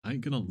 I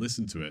ain't gonna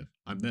listen to it.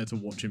 I'm there to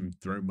watch him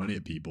throw money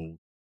at people,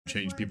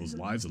 change people's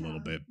lives a little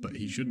bit, but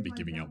he shouldn't be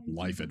giving out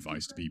life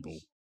advice to people.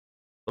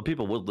 But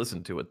people will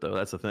listen to it, though.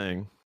 That's the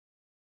thing.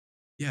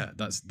 Yeah,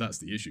 that's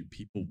the issue.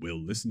 People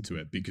will listen to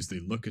it because they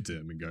look at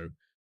him and go,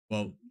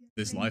 well,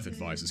 this life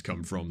advice has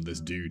come from this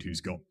dude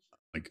who's got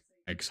like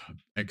X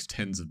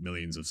tens of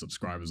millions of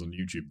subscribers on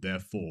YouTube.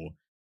 Therefore,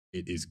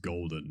 it is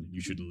golden.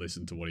 You should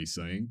listen to what he's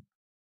saying.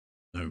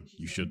 No,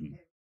 you shouldn't.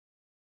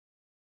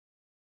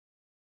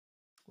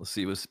 Let's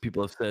see what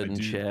people have said in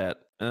chat.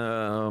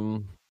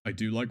 I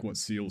do like what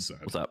Seal said.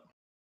 What's up?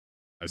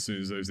 As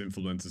soon as those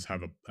influencers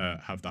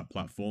have that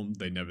platform,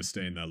 they never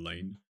stay in their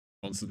lane,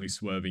 constantly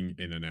swerving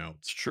in and out.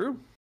 It's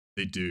true.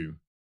 They do.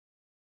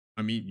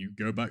 I mean, you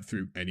go back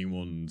through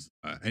anyone's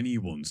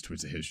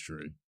Twitter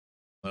history,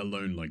 let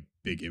alone like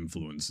big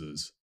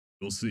influencers,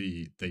 you'll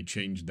see they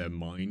change their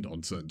mind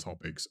on certain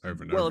topics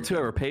over and over. Well, it's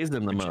whoever pays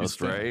them the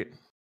most, right?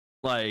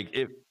 Like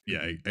if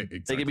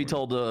exactly. They can be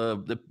told to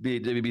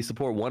be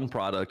support one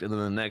product, and then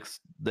the next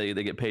they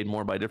get paid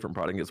more by a different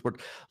product. It's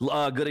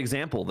good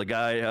example. The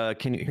guy,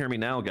 Can You Hear Me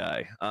Now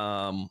guy,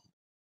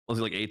 was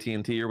he like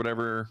AT&T or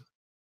whatever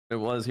it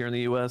was here in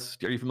the US?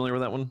 Are you familiar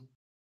with that one?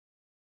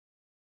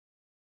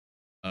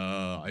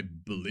 I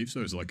believe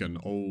so. It's like an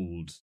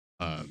old,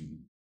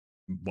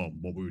 what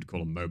we would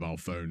call a mobile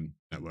phone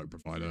network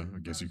provider. I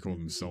guess you call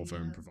them cell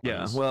phone providers.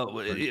 Yeah, well,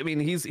 right? I mean,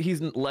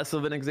 he's less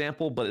of an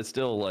example, but it's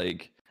still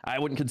like, I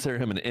wouldn't consider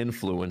him an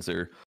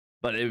influencer,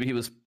 but he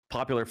was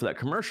popular for that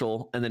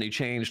commercial, and then he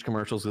changed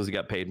commercials because he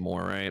got paid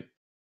more, right?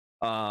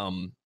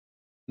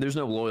 There's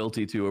no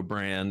loyalty to a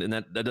brand, and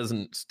that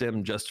doesn't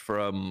stem just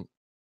from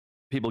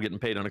people getting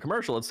paid on a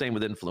commercial. It's same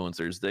with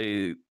influencers.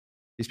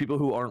 These people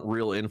who aren't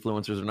real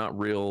influencers are not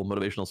real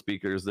motivational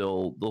speakers.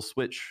 They'll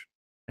switch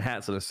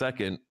hats in a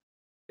second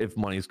if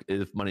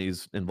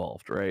money's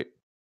involved, right?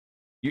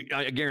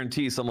 I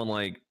guarantee someone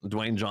like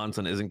Dwayne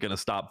Johnson isn't going to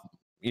stop,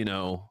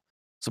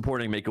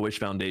 supporting Make-A-Wish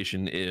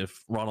Foundation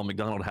if Ronald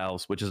McDonald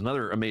House, which is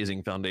another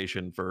amazing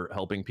foundation for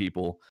helping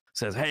people,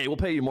 says, "Hey, we'll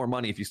pay you more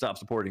money if you stop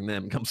supporting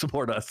them. Come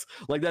support us."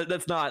 Like that.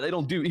 That's not.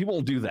 He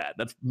won't do that.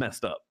 That's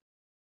messed up.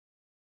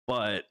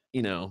 But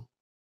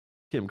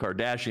Kim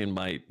Kardashian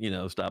might,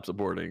 stop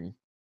supporting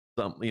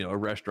a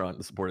restaurant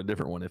and support a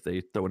different one if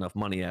they throw enough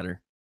money at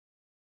her.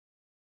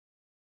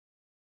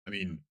 I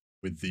mean,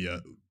 with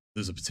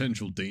there's a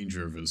potential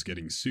danger of us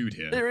getting sued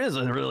here. There's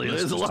a really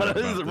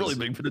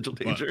big potential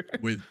danger.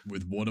 But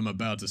with what I'm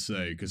about to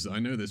say, because I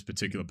know this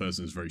particular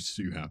person is very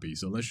sue happy.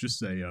 So let's just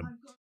say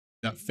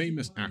that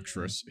famous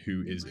actress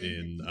who is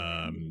in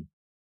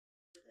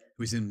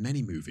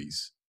many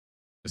movies,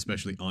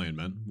 especially Iron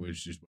Man,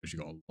 which is where she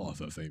got a lot of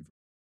her fame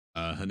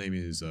from. Her name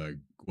is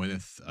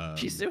Gwyneth.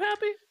 She's sue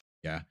happy?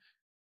 Yeah.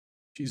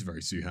 She's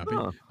very sue happy.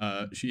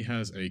 Huh. She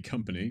has a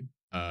company.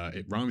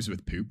 It rhymes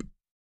with poop.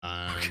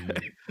 And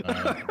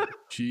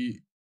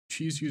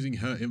she's using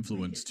her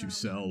influence to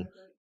sell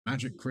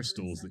magic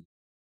crystals that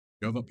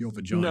shove up your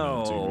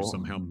vagina to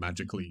somehow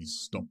magically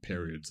stop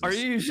periods. Are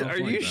you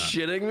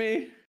shitting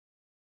me?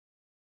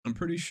 I'm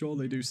pretty sure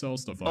they do sell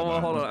stuff like that.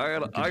 Oh, hold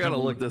on. I gotta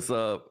look this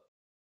up.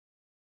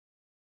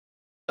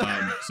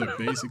 So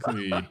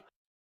basically,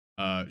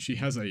 she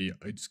has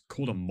it's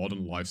called a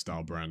modern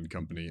lifestyle brand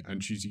company,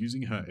 and she's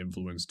using her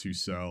influence to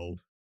sell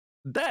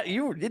that.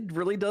 It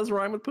really does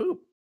rhyme with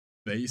poop.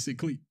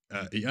 Basically,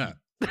 yeah,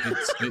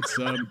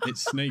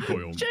 it's snake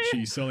oil.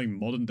 She's selling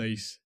modern day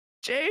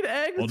jade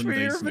eggs for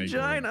your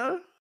vagina. Oil.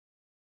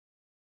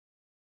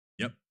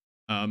 Yep.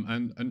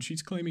 And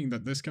she's claiming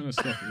that this kind of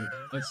stuff.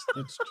 let's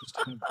just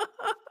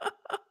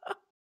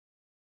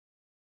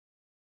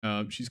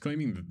have. She's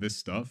claiming that this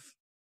stuff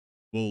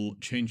will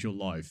change your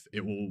life.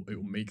 It will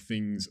make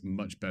things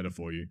much better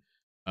for you.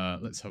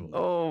 Let's have a look.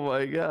 Oh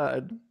my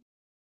god.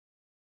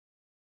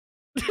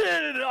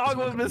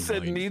 Aquaman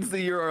said needs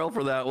the URL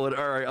for that one.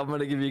 All right, I'm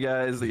gonna give you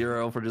guys the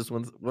URL for just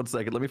one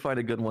second. Let me find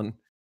a good one.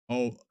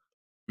 Oh,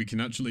 we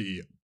can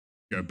actually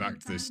go back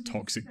to this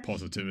toxic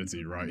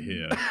positivity right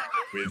here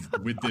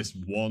with this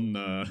one.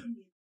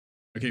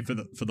 Okay, for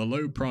the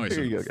low price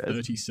Here of you go,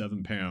 guys.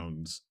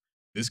 £37,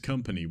 this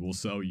company will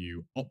sell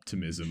you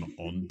optimism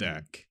on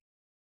deck,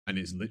 and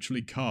it's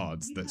literally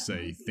cards that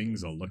say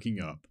things are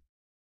looking up.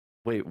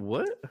 Wait,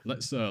 what?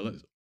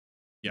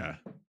 Yeah.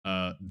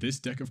 This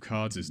deck of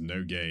cards is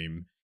no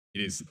game.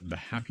 It is the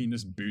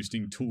happiness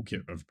boosting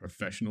toolkit of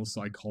professional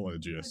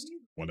psychologist,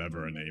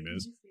 whatever her name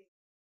is,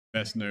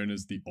 best known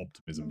as the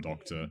Optimism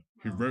Doctor,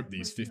 who wrote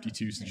these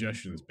 52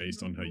 suggestions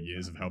based on her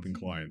years of helping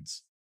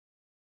clients.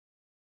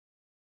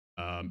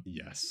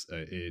 Yes,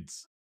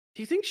 it's...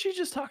 Do you think she's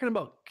just talking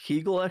about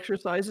Kegel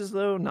exercises,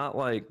 though? Not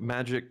like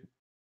magic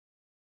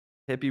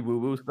hippie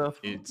woo-woo stuff?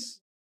 It's...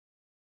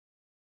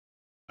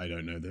 I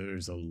don't know.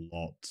 There's a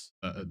lot.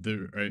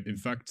 In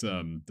fact,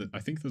 I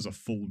think there's a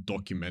full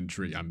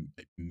documentary,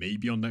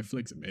 maybe on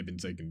Netflix. It may have been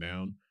taken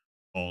down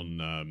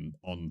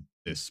on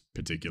this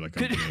particular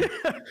company.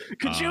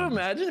 Could you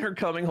imagine her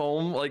coming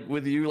home like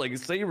with you? Like,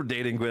 say you were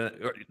dating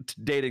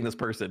this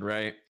person,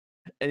 right?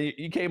 And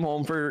you came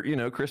home for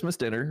Christmas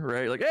dinner,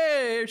 right? Like,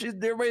 hey,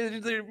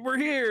 we're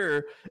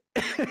here,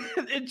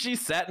 and she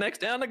sat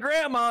next down to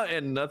grandma,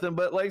 and nothing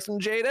but like some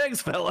jade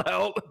eggs fell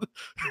out.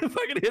 If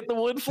I could hit the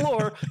wood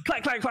floor,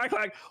 clack clack clack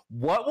clack.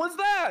 What was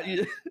that?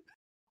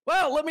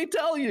 Well, let me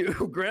tell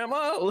you,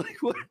 grandma. Like,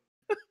 what?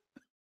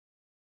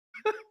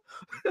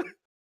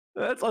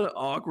 That's an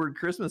awkward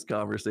Christmas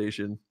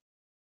conversation.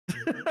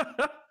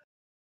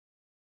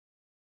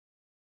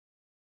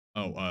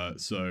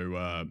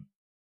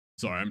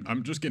 Sorry,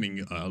 I'm just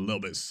getting a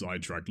little bit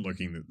sidetracked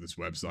looking at this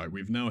website.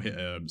 We've now hit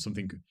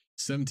something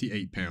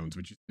 £78,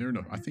 which is near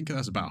enough. I think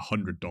that's about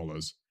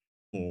 $100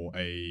 for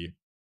a,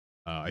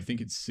 I think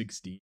it's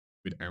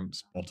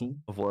 16-ounce bottle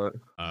Of what?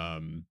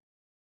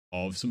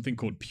 Of something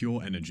called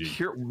Pure Energy.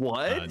 Pure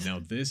what? Now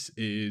this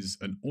is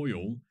an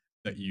oil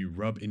that you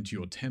rub into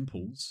your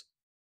temples,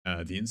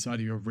 the inside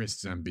of your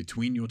wrists, and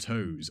between your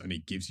toes, and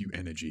it gives you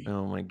energy.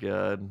 Oh my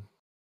god!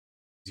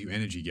 Gives you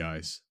energy,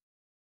 guys.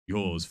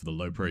 Yours for the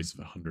low price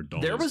of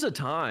 $100. There was a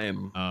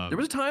time.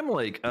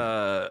 Like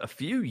a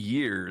few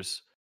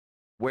years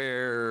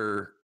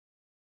where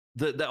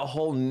that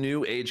whole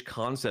new age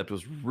concept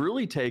was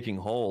really taking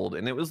hold,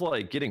 and it was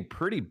like getting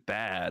pretty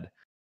bad.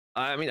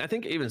 I mean, I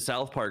think even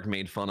South Park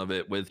made fun of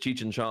it with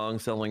Cheech and Chong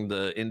selling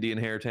the Indian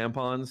hair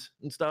tampons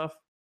and stuff.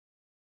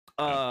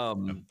 I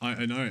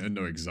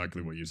know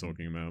exactly what you're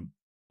talking about.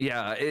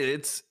 Yeah,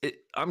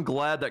 I'm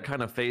glad that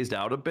kind of phased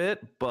out a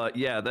bit, but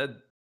yeah,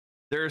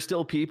 there are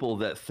still people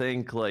that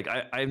think like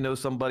I know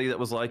somebody that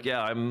was like,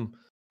 yeah, I'm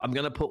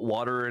gonna put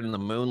water in the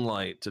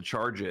moonlight to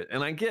charge it.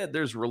 And I get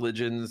there's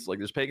religions, like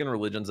there's pagan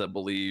religions that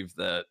believe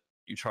that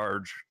you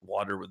charge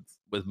water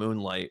with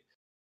moonlight.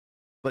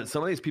 But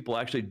some of these people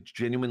actually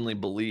genuinely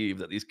believe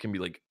that these can be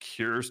like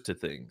cures to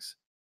things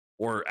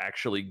or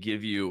actually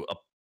give you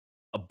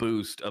a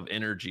boost of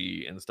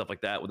energy and stuff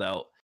like that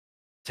without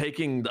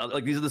taking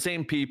like these are the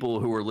same people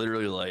who are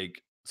literally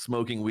like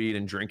smoking weed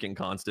and drinking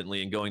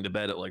constantly and going to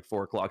bed at like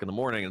 4 o'clock in the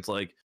morning. It's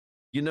like,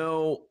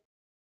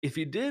 if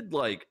you did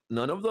like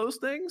none of those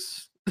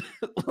things,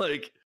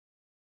 like,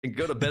 and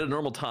go to bed at a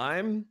normal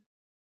time,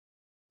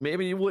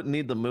 maybe you wouldn't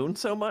need the moon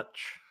so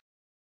much.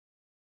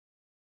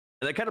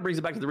 And that kind of brings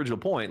it back to the original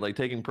point, like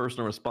taking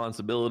personal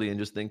responsibility and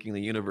just thinking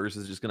the universe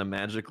is just going to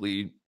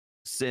magically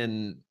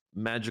send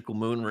magical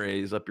moon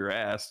rays up your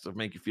ass to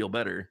make you feel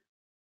better.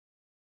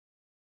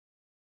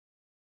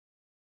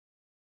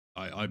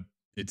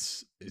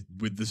 It's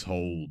with this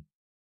whole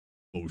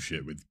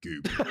bullshit with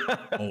Goop.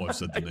 Oh, I've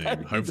said the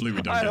name. Hopefully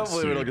we don't get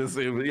Hopefully sued. we don't get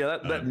sued. But yeah,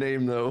 that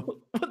name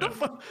though. What the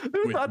fuck?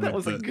 Who thought that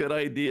was a good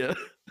idea?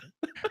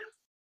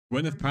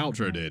 Gwyneth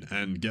Paltrow did,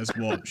 and guess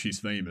what? She's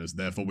famous,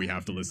 therefore we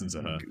have to listen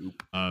to her.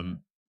 Goop.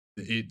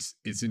 It's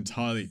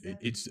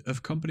a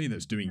company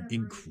that's doing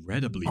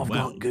incredibly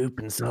well. Goop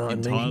inside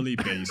entirely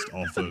based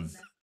off of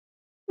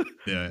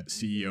their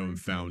CEO and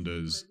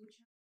founders'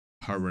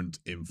 current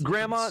influence.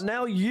 Grandma,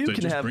 now you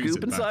can have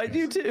Goop inside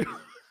you too.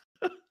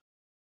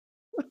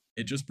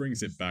 It just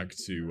brings it back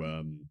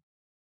to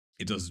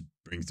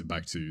brings it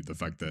back to the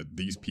fact that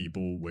these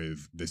people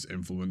with this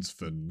influence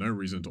for no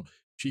reason at all.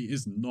 She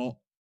is not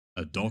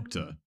a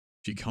doctor.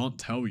 She can't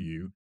tell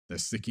you that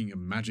sticking a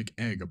magic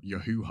egg up your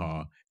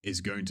hoo-ha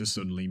is going to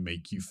suddenly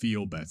make you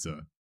feel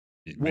better.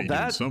 It may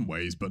in some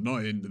ways, but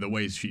not in the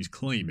ways she's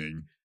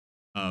claiming.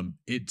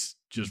 It's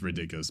just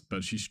ridiculous,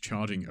 but she's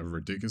charging a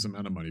ridiculous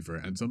amount of money for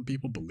it, and some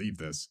people believe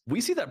this.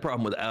 We see that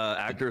problem with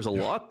actors a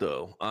lot,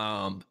 though.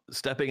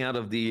 Stepping out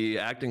of the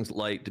acting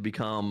light to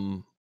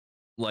become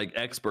like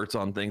experts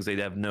on things they'd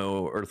have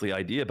no earthly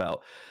idea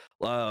about.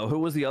 Who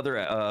was the other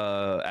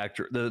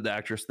actor? The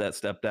actress that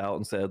stepped out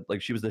and said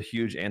like she was the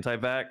huge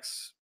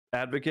anti-vax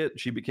advocate.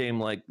 She became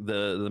like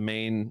the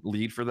main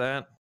lead for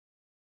that.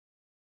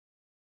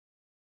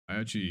 I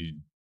actually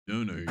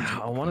don't know.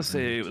 I want to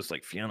say it was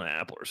like Fiona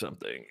Apple or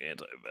something.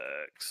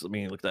 Anti-vax. Let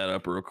me look that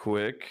up real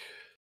quick.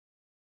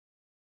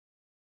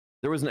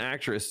 There was an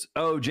actress.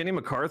 Oh, Jenny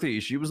McCarthy.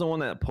 She was the one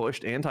that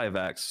pushed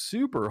anti-vax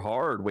super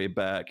hard way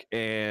back,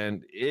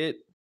 and it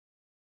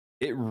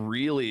it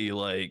really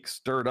like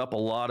stirred up a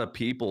lot of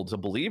people to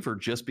believe her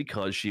just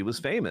because she was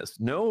famous.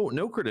 No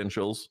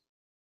credentials.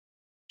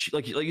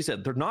 Like you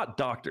said, they're not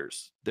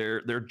doctors.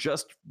 They're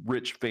just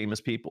rich, famous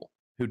people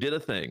who did a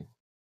thing.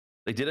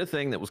 They did a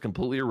thing that was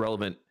completely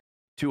irrelevant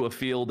to a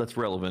field that's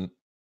relevant.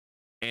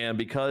 And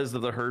because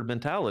of the herd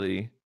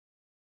mentality,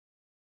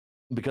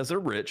 because they're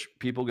rich,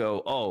 people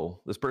go,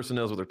 "Oh, this person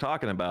knows what they're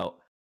talking about,"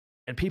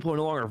 and people are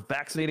no longer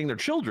vaccinating their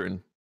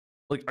children.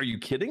 Like, are you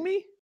kidding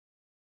me?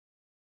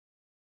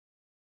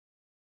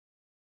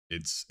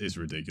 It's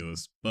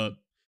ridiculous, but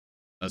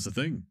that's the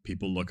thing.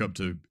 People look up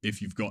to,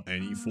 if you've got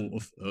any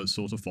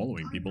sort of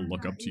following, people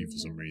look up to you for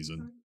some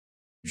reason.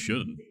 You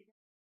shouldn't.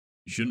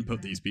 You shouldn't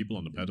put these people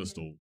on the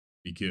pedestal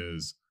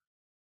because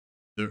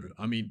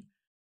I mean,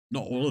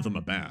 not all of them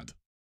are bad,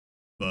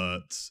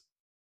 but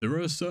there are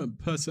a certain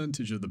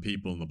percentage of the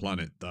people on the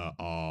planet that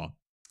are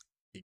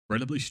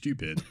incredibly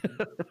stupid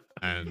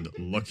and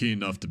lucky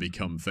enough to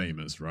become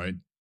famous, right?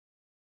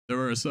 There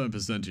are a certain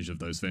percentage of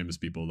those famous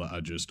people that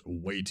are just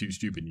way too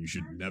stupid. You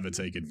should never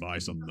take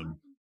advice on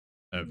them.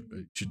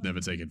 Should never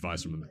take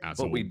advice from them at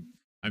all.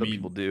 I mean,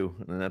 people do,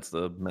 and that's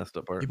the messed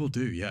up part. People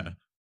do, yeah.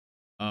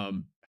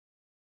 Have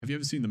you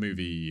ever seen the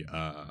movie?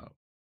 Oh,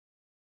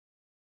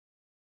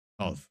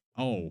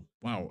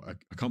 wow!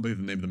 I can't believe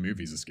the name of the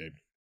movie's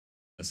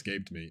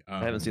escaped me.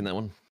 I haven't seen that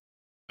one.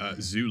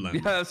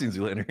 Zoolander. Yeah, I've seen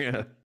Zoolander.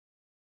 Yeah.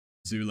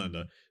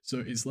 Zoolander.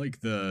 So it's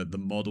like the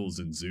models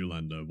in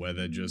Zoolander where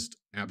they're just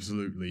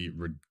absolutely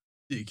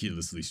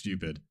ridiculously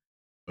stupid,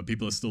 but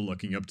people are still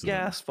looking up to them.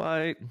 Gas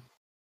fight.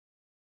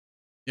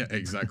 Yeah,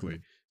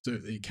 exactly. So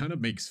it kind of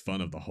makes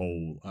fun of the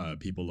whole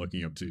people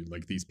looking up to,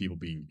 like, these people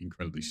being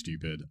incredibly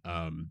stupid,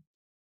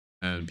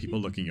 and people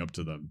looking up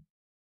to them.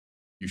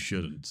 You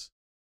shouldn't,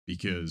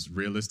 because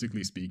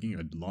realistically speaking,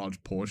 a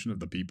large portion of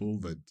the people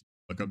that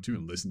look up to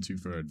and listen to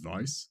for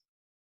advice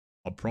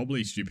are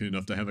probably stupid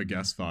enough to have a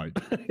gas fight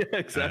Yeah,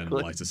 exactly. and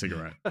light a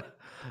cigarette.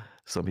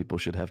 Some people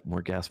should have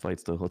more gas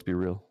fights, though. Let's be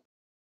real.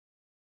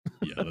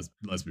 Yeah,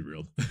 let's be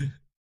real.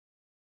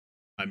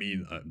 I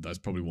mean, that's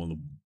probably one of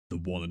the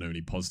one and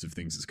only positive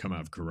things that's come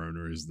out of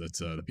Corona is that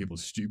the people are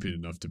stupid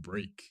enough to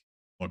break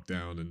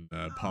lockdown and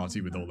party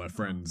with all their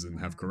friends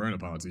and have Corona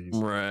parties.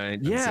 Right.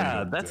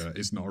 Yeah, that's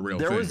it's not a real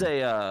there thing. Was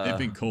a they've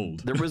been called.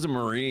 There was a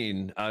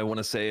Marine, I want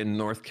to say, in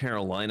North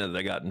Carolina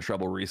that got in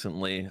trouble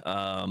recently.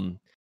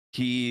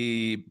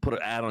 He put an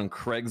ad on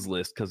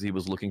Craigslist because he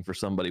was looking for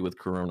somebody with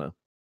Corona.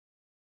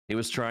 He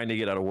was trying to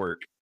get out of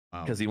work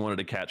because he wanted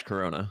to catch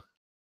Corona.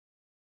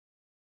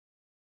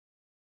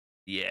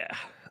 Yeah,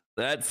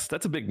 that's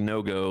a big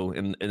no-go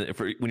when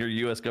you're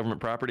U.S. government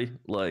property.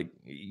 Like,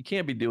 you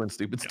can't be doing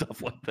stupid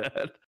stuff like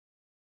that.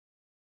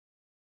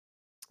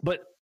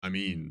 But I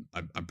mean,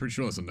 I'm pretty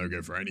sure that's a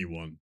no-go for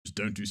anyone. Just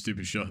don't do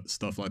stupid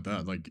stuff like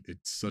that. Like,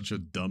 it's such a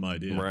dumb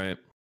idea. Right.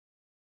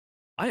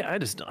 I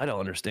don't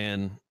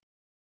understand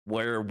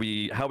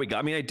how we got.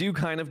 I mean, I do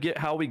kind of get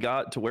how we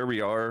got to where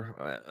we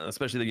are,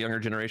 especially the younger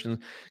generation,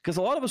 because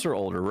a lot of us are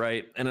older,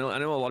 right? And I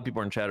know a lot of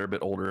people in chat are a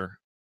bit older,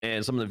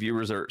 and some of the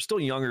viewers are still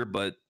younger,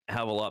 but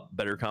have a lot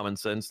better common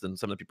sense than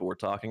some of the people we're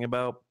talking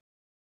about.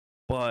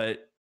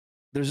 But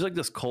there's like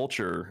this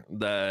culture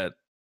that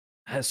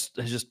has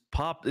just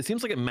popped. It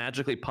seems like it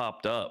magically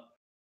popped up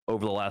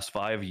over the last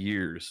 5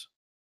 years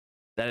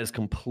that is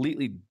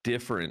completely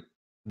different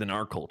than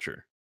our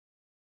culture.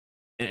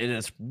 And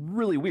it's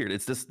really weird.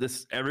 It's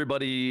this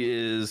everybody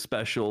is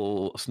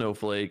special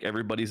snowflake.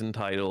 Everybody's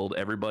entitled.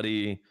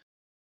 Everybody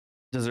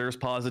deserves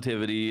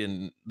positivity,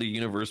 and the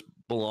universe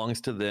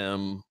belongs to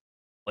them.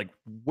 Like,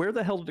 where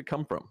the hell did it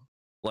come from?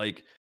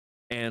 Like,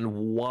 and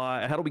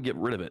why? How do we get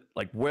rid of it?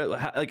 Like,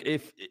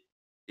 if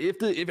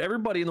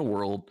everybody in the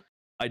world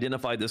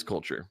identified this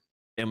culture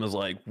and was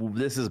like, well,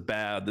 this is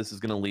bad, this is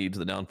going to lead to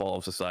the downfall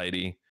of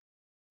society,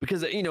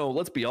 because, you know,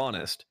 let's be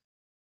honest.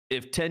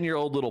 If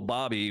 10-year-old little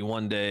Bobby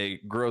one day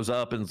grows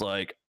up and is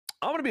like,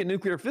 I'm going to be a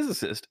nuclear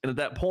physicist, and at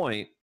that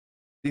point,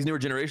 these newer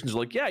generations are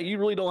like, yeah, you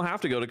really don't have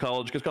to go to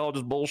college because college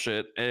is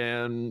bullshit,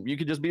 and you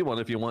could just be one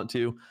if you want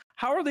to.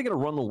 How are they going to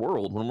run the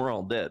world when we're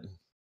all dead?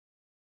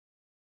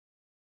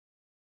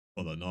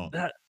 Well, they're not.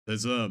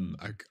 There's I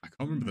can't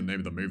remember the name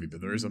of the movie,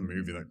 but there is a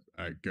movie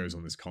that goes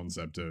on this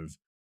concept of,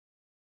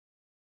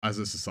 as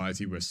a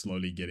society, we're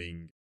slowly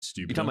getting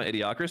stupid. You talking about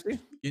Idiocracy?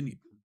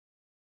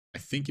 I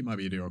think it might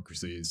be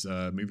Idiocracy. It's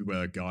a movie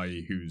where a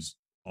guy who's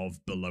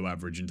of below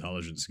average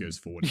intelligence goes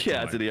forward.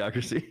 Yeah, it's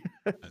Idiocracy.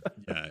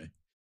 Yeah.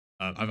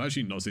 I've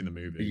actually not seen the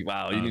movie.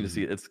 Wow, you need to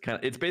see it.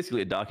 It's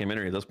basically a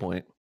documentary at this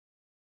point.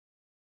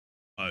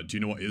 Do you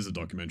know what is a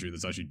documentary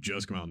that's actually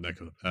just come out on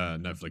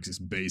Netflix? It's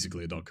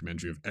basically a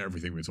documentary of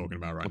everything we're talking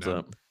about right now.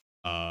 What's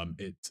up?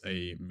 It's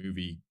a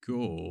movie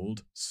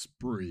called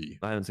Spree.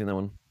 I haven't seen that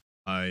one.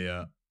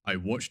 I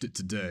watched it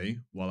today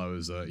while I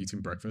was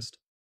eating breakfast.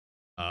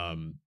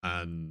 And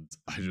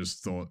I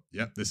just thought,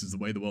 yep, this is the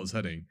way the world's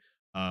heading.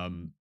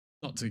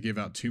 Not to give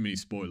out too many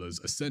spoilers,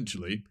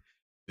 essentially,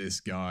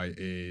 this guy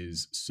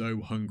is so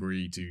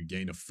hungry to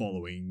gain a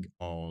following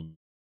on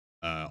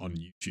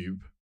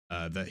YouTube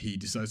that he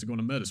decides to go on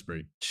a murder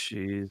spree.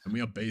 Jeez. And we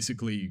are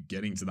basically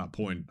getting to that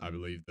point, I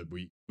believe, that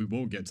we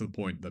will get to the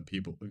point that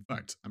people, in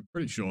fact, I'm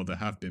pretty sure there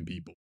have been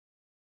people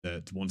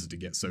that wanted to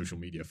get social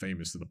media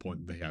famous to the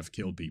point that they have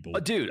killed people.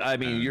 Dude, I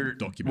mean, we're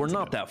documented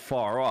not it. that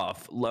far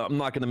off. I'm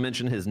not going to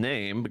mention his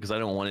name because I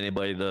don't want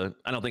anybody to.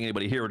 I don't think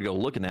anybody here would go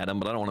looking at him,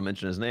 but I don't want to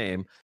mention his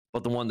name.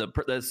 But the one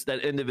that's that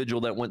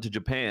individual that went to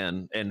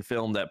Japan and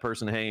filmed that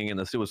person hanging in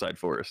the suicide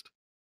forest.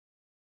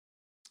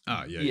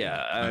 Ah, yeah.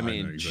 Yeah, I know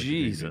mean, exactly who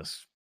you mean.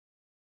 Jesus,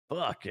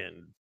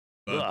 fucking.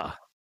 But Ugh.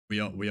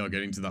 we are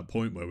getting to that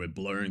point where we're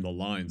blurring the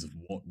lines of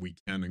what we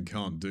can and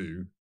can't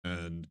do,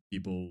 and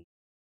people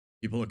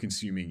are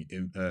consuming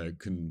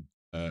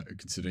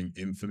considering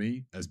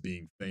infamy as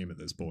being fame at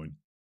this point.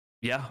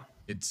 Yeah,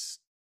 it's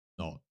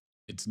not.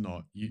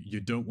 You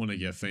don't want to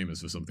get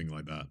famous for something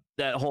like that.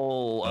 that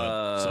whole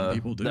some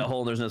people do. that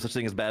whole there's no such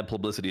thing as bad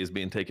publicity is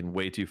being taken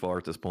way too far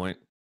at this point.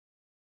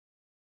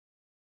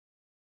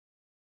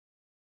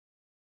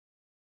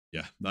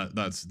 Yeah,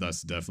 that's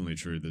definitely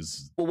true.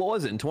 There's Well, what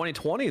was it in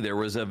 2020? There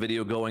was a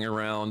video going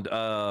around.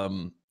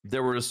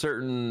 There were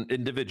certain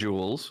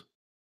individuals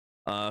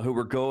who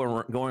were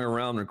going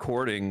around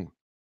recording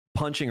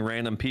punching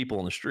random people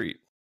in the street.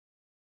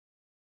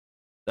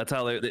 That's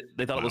how they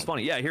thought it was Wow.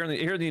 funny. Yeah, here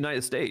in the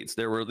United States,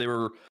 they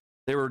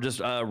were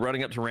just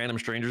running up to random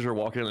strangers who were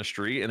walking on the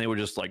street, and they would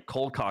just like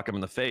cold cock them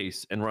in the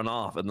face and run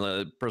off, and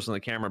the person on the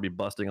camera would be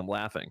busting them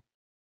laughing.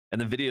 And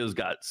the videos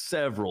got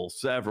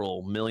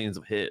several millions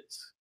of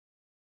hits.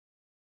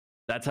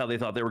 That's how they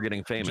thought they were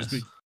getting famous.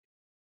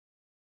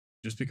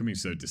 just becoming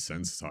so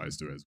desensitized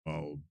to it as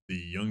well. The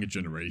younger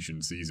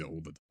generation sees it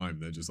all the time.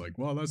 They're just like,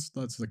 well, that's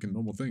like a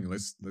normal thing.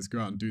 Let's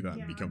go out and do that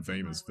and become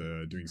famous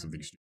for doing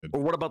something stupid.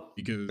 Or what about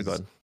Because go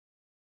ahead.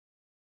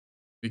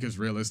 because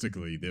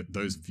realistically,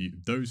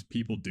 those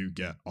people do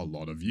get a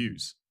lot of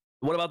views.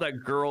 What about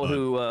that girl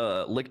who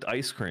licked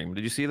ice cream?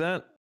 Did you see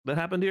that? That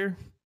happened here?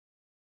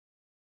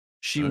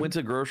 She went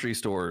to grocery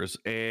stores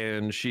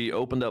and she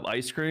opened up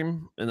ice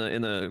cream in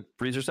the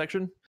freezer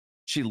section.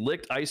 She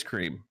licked ice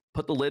cream,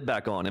 put the lid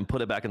back on, and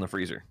put it back in the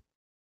freezer.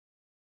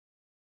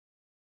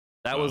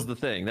 That was the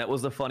thing. That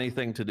was the funny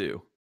thing to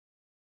do.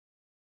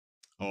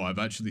 Oh, I've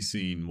actually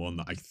seen one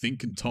that I think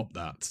can top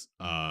that.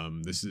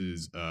 This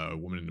is a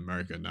woman in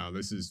America. Now,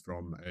 this is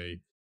from a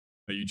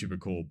YouTuber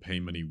called Pay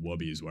Money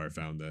Wubby is where I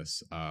found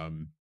this.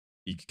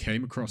 He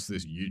came across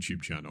this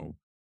YouTube channel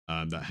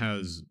that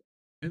has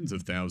tens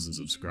of thousands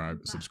of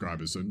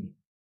subscribers. So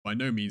by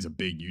no means a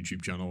big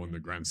YouTube channel in the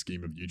grand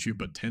scheme of YouTube,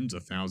 but tens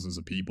of thousands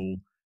of people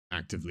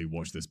actively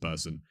watch this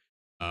person.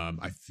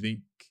 I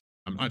think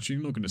I'm actually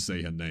not going to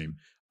say her name.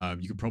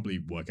 You could probably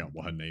work out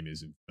what her name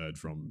is inferred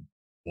from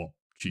what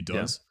she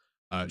does.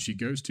 Yeah. She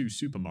goes to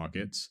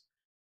supermarkets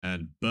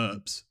and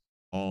burps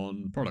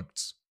on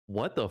products.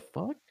 What the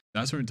fuck?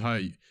 That's her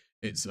entire.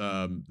 It's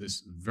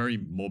this very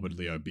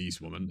morbidly obese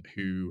woman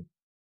who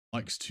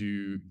likes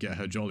to get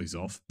her jollies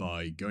off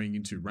by going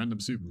into random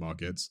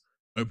supermarkets,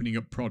 opening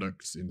up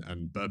products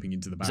and burping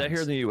into the bags. Is that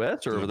here in the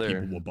U.S. or over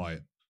there? People will buy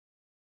it.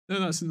 No,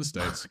 that's in the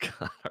States.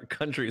 God, our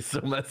country is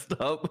so messed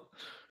up.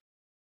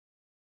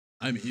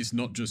 I mean, it's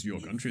not just your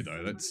country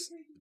though.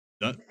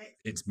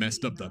 It's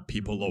messed up that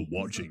people are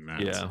watching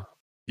that. Yeah.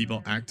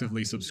 People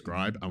actively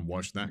subscribe and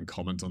watch that and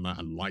comment on that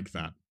and like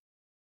that.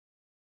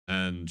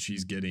 And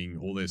she's getting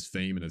all this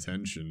fame and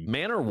attention.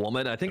 Man or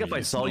woman, I think if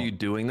I saw you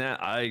doing that,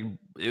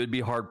 it would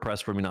be hard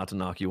pressed for me not to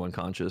knock you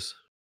unconscious.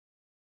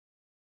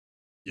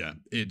 Yeah,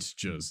 it's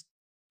just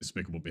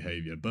despicable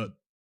behavior. But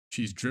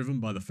she's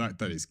driven by the fact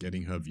that it's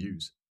getting her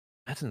views.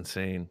 That's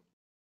insane.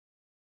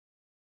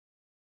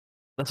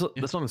 That's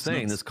what I'm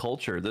saying. This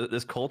culture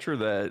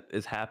that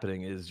is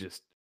happening is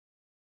just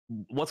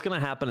what's going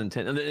to happen in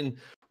 10 and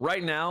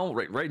right now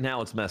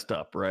it's messed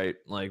up, right?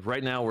 Like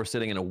right now we're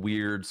sitting in a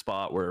weird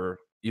spot where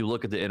you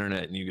look at the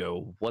internet and you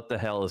go, what the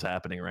hell is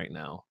happening right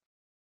now?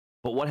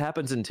 But what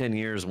happens in 10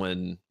 years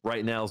when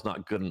right now is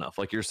not good enough?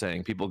 Like you're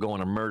saying, people go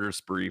on a murder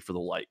spree for the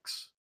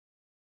likes.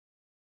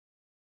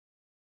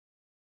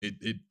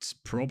 It's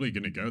probably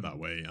going to go that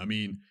way. I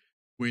mean,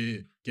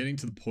 we're getting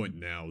to the point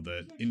now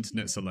that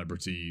internet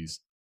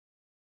celebrities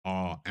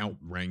are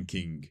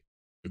outranking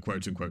the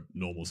quote-unquote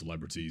normal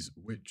celebrities,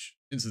 which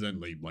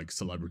incidentally, like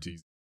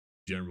celebrities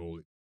in general,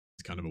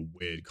 is kind of a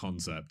weird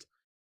concept.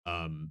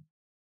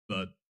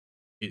 But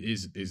it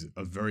is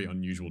a very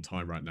unusual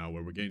time right now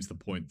where we're getting to the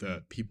point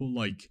that people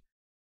like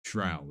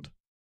Shroud,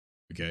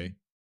 okay,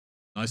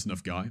 nice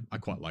enough guy. I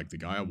quite like the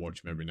guy. I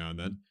watch him every now and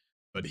then,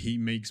 but he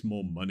makes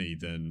more money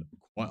than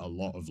quite a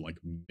lot of like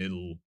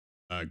middle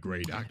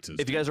grade actors.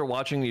 If you guys are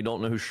watching and you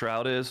don't know who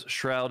Shroud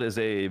is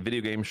a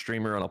video game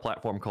streamer on a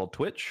platform called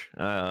Twitch.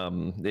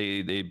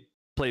 They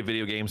play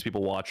video games,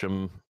 people watch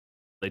them,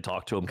 they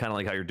talk to them, kind of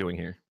like how you're doing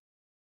here.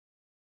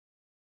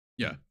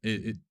 Yeah,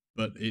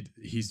 but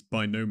he's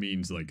by no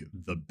means like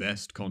the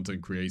best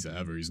content creator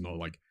ever. He's not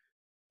like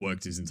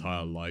worked his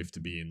entire life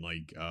to be in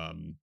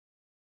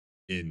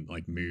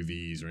like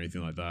movies or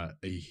anything like that.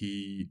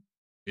 He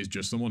is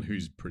just someone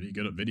who's pretty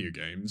good at video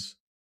games.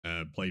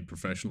 Played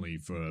professionally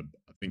for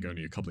I think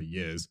only a couple of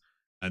years,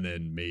 and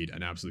then made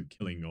an absolute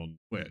killing on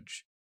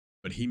Twitch.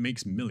 But he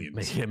makes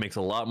millions. It makes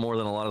a lot more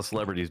than a lot of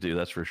celebrities do.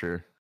 That's for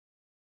sure.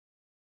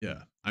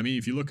 Yeah, I mean,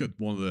 if you look at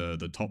one of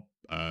the top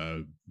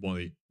one of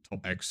the top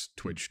ex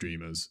Twitch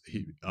streamers,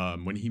 he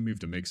when he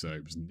moved to Mixer,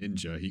 it was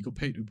Ninja. He got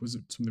paid. Was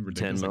it something 10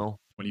 ridiculous? Like mil.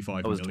 25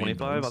 Oh, it was million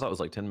 25. I dollars? thought it was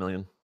like 10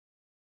 million.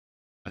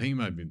 I think it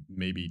might have been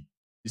maybe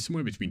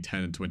somewhere between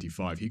 10 and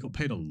 25. He got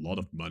paid a lot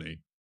of money,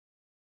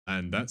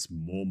 and that's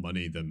more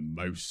money than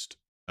most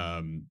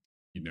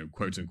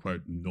quote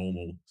unquote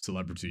normal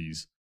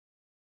celebrities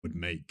would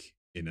make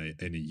in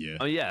a year.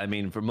 Oh yeah, I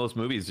mean, for most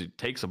movies, it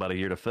takes about a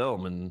year to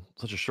film, and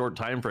such a short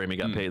time frame, he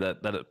got paid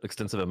that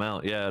extensive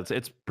amount. Yeah,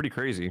 it's pretty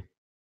crazy.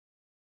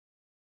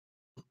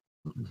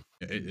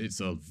 It's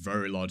a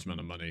very large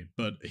amount of money,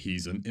 but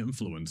he's an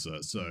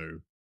influencer, so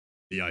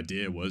the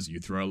idea was you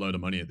throw a load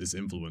of money at this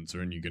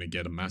influencer and you're going to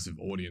get a massive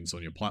audience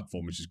on your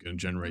platform, which is going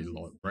to generate a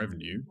lot of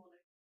revenue.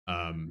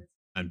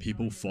 And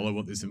people follow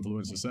what this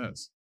influencer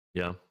says.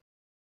 Yeah.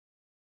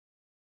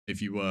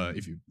 If you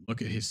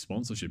look at his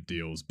sponsorship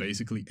deals,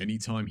 basically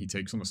anytime he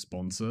takes on a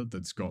sponsor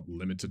that's got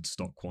limited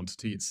stock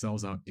quantity, it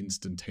sells out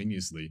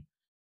instantaneously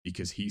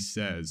because he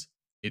says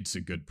it's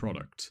a good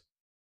product.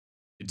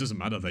 It doesn't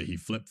matter that he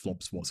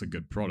flip-flops what's a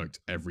good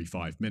product every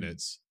 5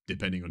 minutes,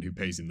 depending on who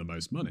pays him the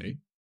most money.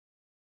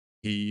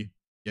 He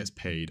gets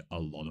paid a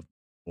lot of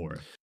for it.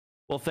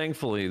 Well,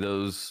 thankfully,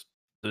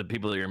 the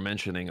people that you're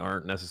mentioning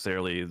aren't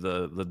necessarily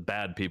the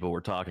bad people we're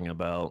talking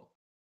about.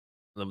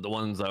 The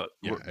ones that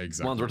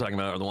ones we're talking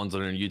about are the ones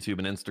that are on YouTube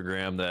and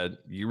Instagram that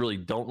you really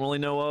don't really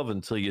know of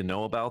until you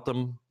know about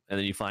them, and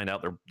then you find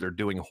out they're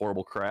doing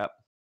horrible crap.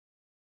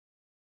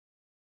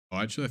 Oh,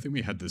 actually, I think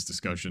we had this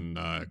discussion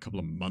a couple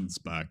of months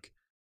back.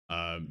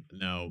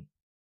 Now,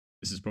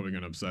 this is probably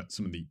going to upset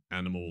some of the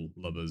animal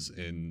lovers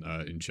in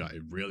chat.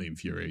 It really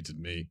infuriated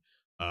me.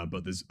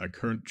 But there's a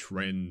current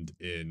trend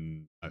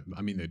in,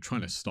 I mean, they're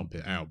trying to stomp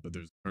it out, but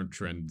there's a current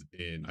trend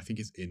in, I think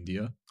it's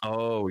India.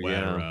 Oh,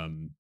 where,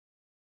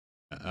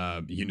 yeah.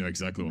 You know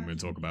exactly what I'm going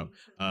to talk about.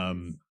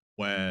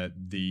 Where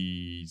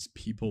these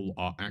people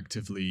are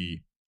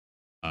actively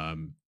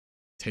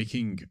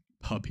taking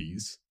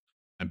puppies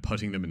and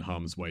putting them in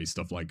harm's way.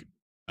 Stuff like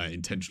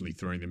intentionally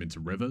throwing them into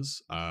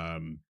rivers,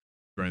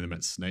 throwing them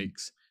at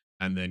snakes,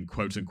 and then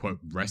quote unquote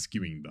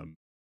rescuing them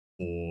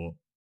for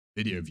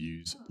video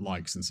views,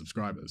 likes, and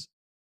subscribers.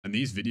 And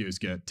these videos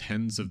get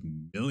tens of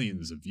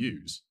millions of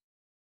views,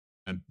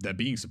 and they're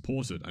being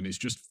supported, and it's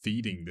just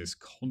feeding this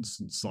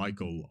constant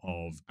cycle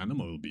of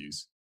animal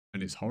abuse,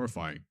 and it's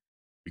horrifying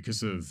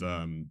because of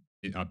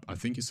I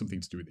think it's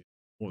something to do with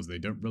it. They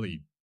don't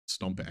really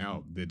stomp it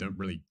out. They don't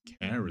really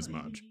care as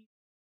much.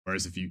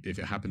 Whereas if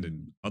it happened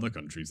in other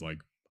countries, like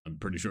I'm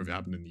pretty sure if it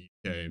happened in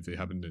the UK, if it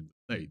happened in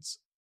the States,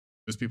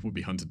 those people would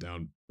be hunted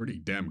down pretty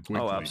damn quickly.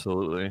 Oh,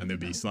 absolutely. And they'd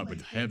be slapped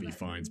with heavy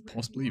fines,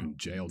 possibly even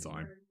jail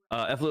time.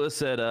 F. Lewis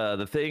said,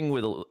 the thing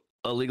with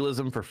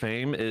illegalism for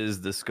fame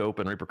is the scope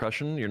and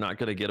repercussion. You're not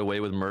going to get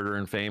away with murder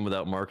and fame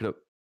without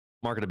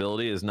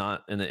marketability is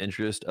not in the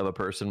interest of a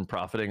person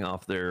profiting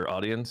off their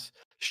audience.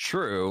 It's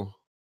true,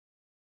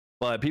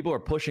 but people are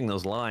pushing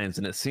those lines,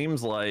 and it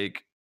seems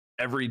like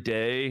every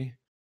day,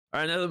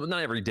 or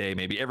not every day,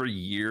 maybe every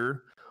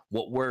year,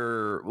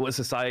 what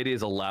society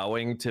is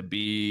allowing to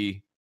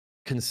be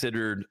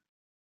considered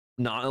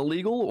not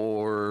illegal,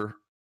 or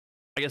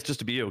I guess just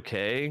to be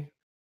okay,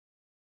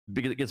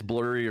 because it gets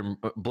blurrier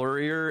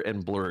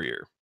and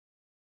blurrier.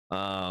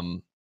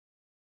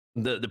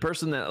 The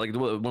person that, like,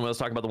 when I was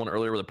talking about the one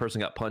earlier where the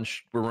person got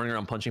punched, we're running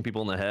around punching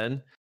people in the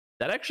head,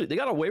 that actually they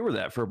got away with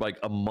that for like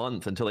a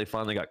month until they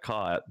finally got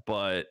caught.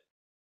 But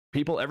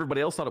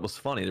everybody else thought it was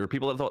funny. There were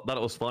people that thought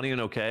it was funny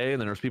and okay,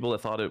 and then there's people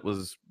that thought it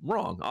was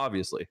wrong,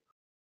 obviously.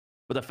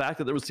 But the fact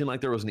that seemed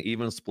like there was an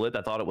even split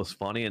that thought it was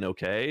funny and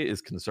okay is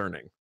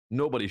concerning.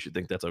 Nobody should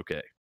think that's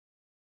okay.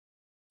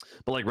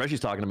 But like Reggie's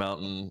talking about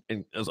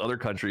in those other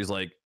countries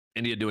like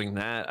India doing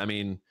that, I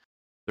mean,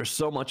 there's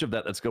so much of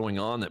that that's going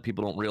on that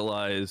people don't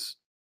realize,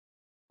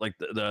 like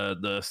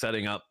the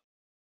setting up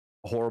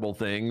horrible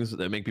things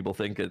that make people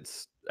think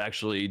it's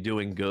actually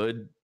doing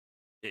good.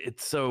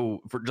 It's so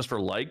for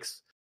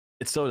likes.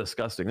 It's so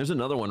disgusting. There's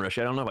another one,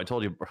 Rishi. I don't know if I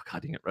told you.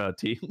 God dang it,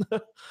 T.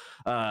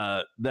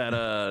 that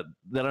I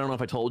don't know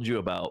if I told you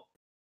about.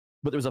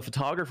 But there was a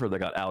photographer that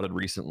got outed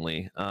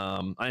recently.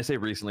 I say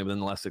recently, within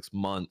the last 6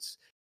 months.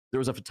 There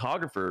was a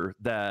photographer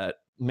that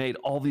made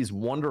all these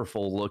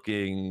wonderful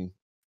looking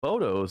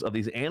photos of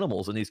these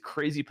animals in these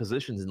crazy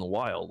positions in the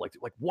wild. Like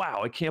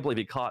wow, I can't believe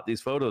he caught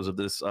these photos of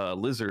this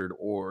lizard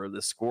or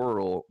this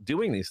squirrel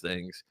doing these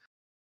things.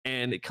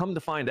 And it come to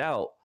find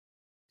out,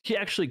 he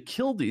actually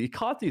he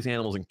caught these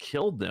animals and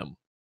killed them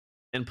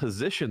and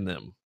positioned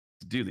them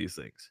to do these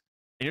things.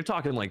 And you're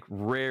talking like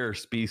rare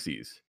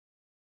species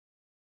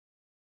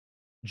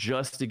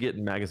just to get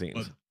in magazines.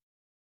 But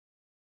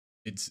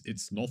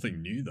it's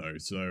nothing new though.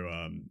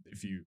 So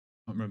if you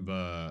can't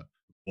remember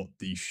what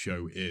the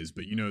show is,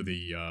 but you know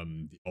the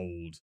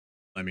old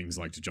lemmings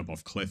like to jump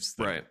off cliffs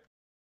thing. Right.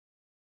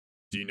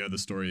 Do you know the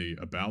story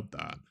about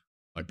that?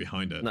 Like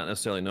behind it? Not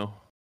necessarily, no.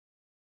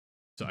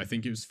 So I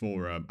think it was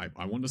for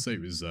I want to say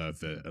it was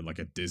for like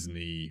a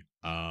Disney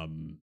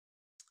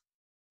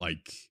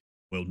like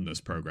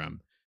wilderness program.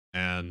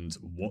 And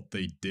what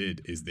they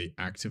did is they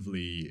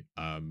actively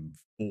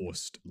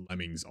forced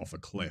lemmings off a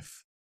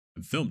cliff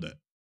and filmed it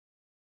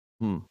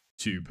Hmm.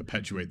 to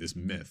perpetuate this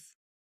myth.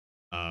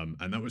 And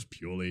that was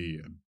purely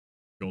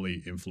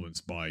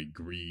influenced by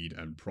greed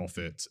and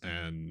profit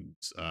and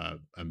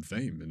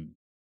fame.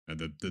 And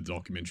the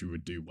documentary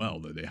would do well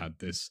that they had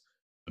this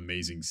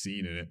amazing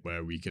scene in it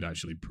where we could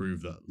actually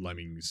prove that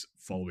lemmings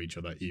follow each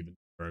other even to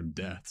their own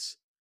deaths.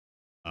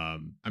 I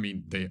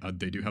mean, they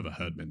do have a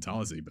herd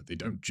mentality, but they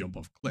don't jump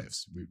off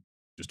cliffs. We're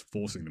just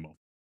forcing them off.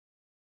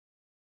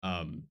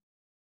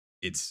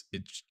 It's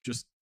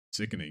just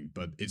sickening,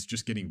 but it's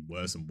just getting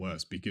worse and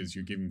worse because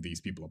you're giving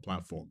these people a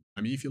platform.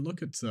 I mean, if you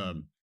look at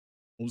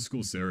old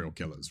school serial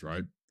killers,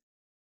 right?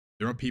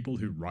 There are people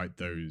who write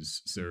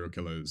those serial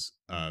killers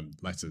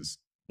letters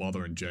while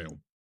they're in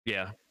jail,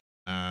 Yeah.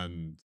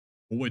 and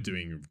all we're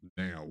doing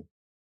now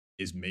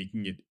is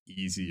making it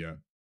easier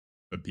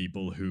for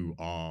people who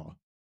are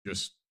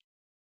just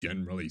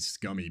generally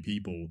scummy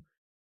people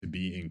to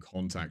be in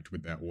contact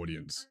with their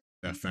audience,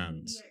 their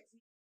fans.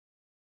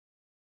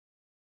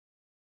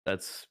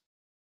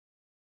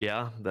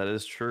 Yeah, that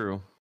is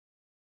true.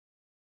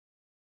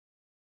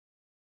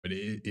 But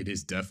it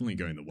is definitely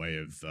going the way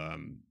of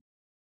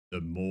the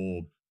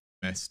more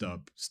messed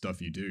up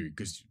stuff you do,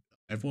 because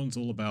everyone's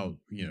all about,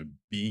 you know,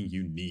 being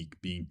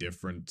unique, being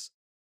different.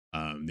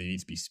 They need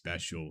to be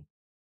special.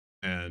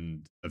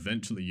 And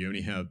eventually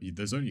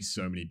there's only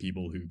so many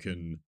people who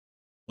can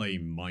play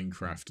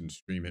Minecraft and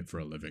stream it for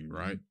a living,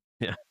 right?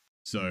 Yeah.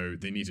 So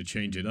they need to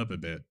change it up a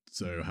bit.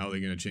 So how are they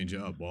going to change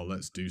it up? Well,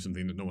 let's do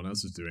something that no one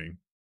else is doing.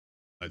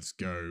 Let's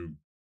go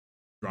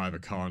drive a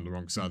car on the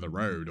wrong side of the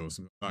road or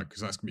something like that,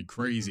 because that's going to be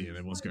crazy and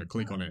everyone's going to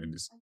click on it and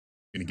it's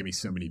going to give me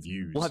so many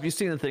views. Well, have you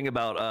seen the thing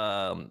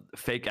about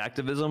fake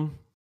activism?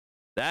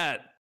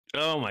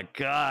 Oh my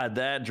God,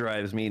 that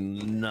drives me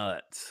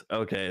nuts.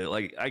 Okay,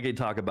 like I could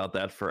talk about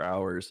that for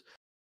hours.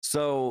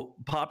 So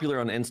popular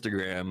on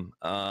Instagram,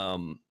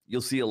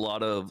 you'll see a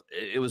lot of,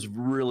 it was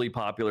really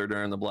popular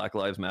during the Black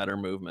Lives Matter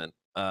movement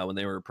when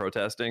they were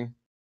protesting.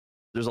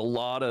 There's a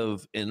lot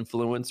of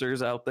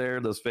influencers out there,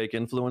 those fake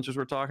influencers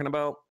we're talking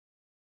about,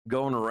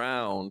 going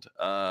around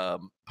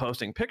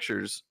posting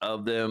pictures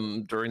of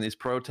them during these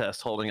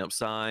protests, holding up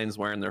signs,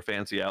 wearing their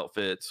fancy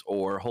outfits,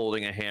 or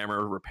holding a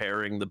hammer,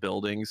 repairing the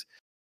buildings.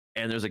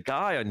 And there's a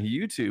guy on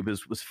YouTube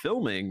was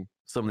filming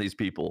some of these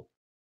people.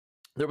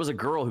 There was a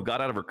girl who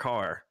got out of her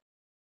car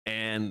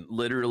and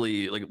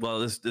literally, like, well,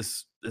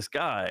 this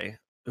guy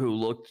who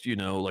looked, you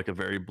know, like a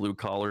very blue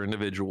collar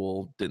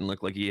individual, didn't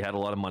look like he had a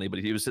lot of money, but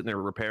he was sitting there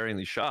repairing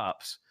these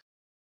shops.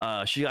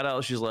 She got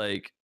out. She's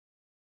like,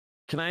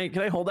 can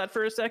I hold that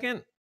for a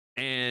second?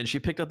 And she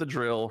picked up the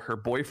drill. Her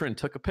boyfriend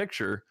took a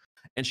picture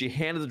and she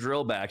handed the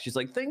drill back. She's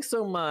like, thanks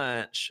so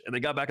much. And they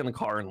got back in the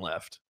car and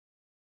left,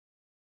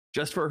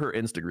 just for her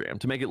Instagram,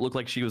 to make it look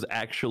like she was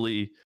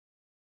actually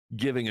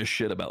giving a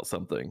shit about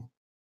something.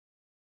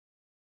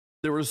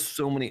 There was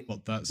so many.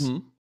 Well, that's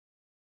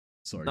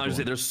sorry. No, I was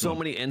saying there's so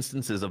many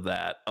instances of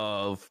that,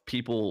 of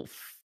people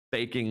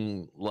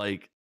faking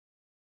like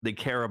they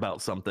care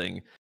about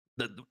something.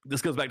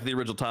 This goes back to the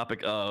original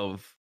topic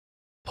of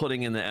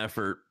putting in the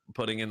effort,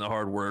 putting in the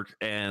hard work,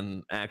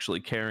 and actually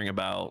caring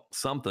about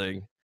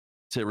something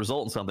to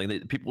result in something.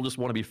 That people just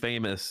want to be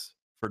famous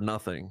for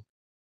nothing.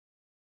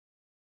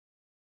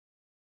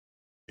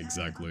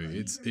 Exactly.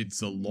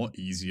 It's a lot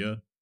easier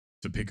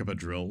to pick up a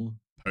drill,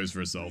 pose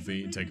for a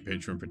selfie, take a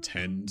picture, and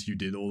pretend you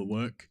did all the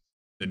work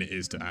than it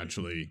is to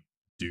actually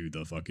do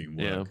the fucking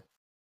work.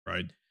 Yeah.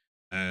 Right?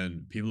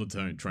 And people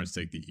are trying to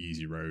take the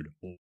easy road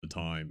all the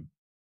time,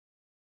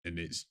 and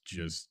it's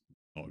just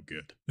not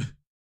good.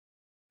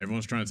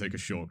 Everyone's trying to take a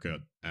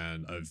shortcut,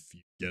 and if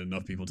you get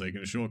enough people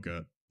taking a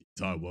shortcut,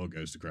 the entire world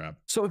goes to crap.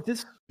 So if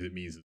this, it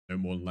means there's no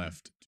more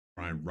left to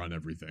try and run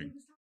everything.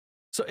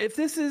 So if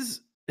this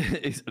is,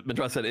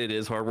 Mintra said it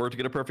is hard work to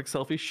get a perfect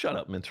selfie. Shut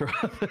up, Mintra.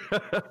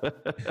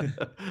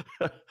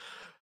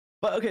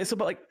 But okay, so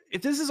but like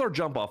if this is our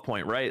jump off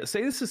point, right?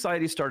 Say the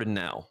society started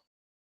now.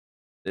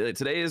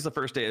 Today is the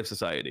first day of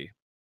society,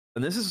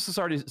 and this is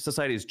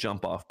society's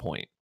jump off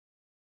point.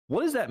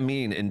 What does that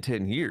mean in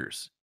 10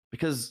 years?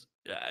 Because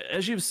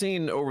as you've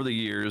seen over the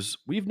years,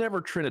 we've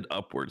never trended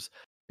upwards.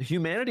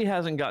 Humanity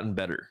hasn't gotten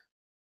better.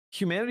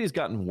 Humanity has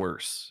gotten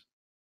worse,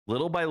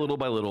 little by little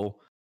by little.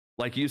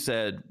 Like you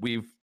said,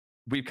 we've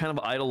kind of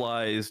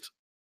idolized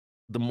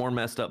the more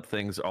messed up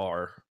things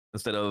are,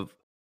 instead of,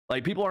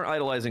 like, people aren't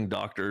idolizing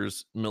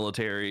doctors,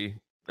 military,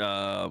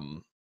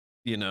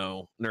 you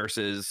know,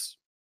 nurses,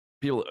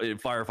 people,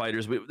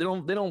 firefighters.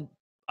 They don't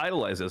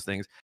idolize those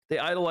things. They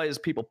idolize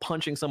people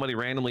punching somebody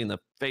randomly in the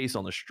face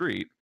on the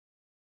street.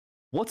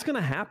 What's going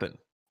to happen?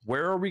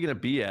 Where are we going to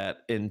be at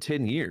in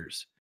 10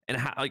 years? And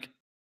how, like,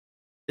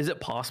 is it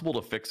possible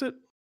to fix it?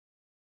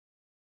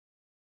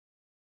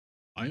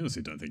 I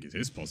honestly don't think it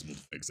is possible to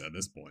fix it at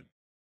this point.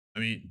 I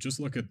mean, just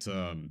look at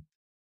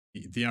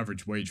the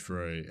average wage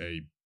for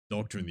a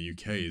doctor in the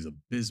UK is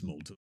abysmal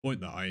to the point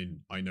that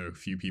I know a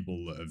few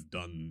people that have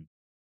done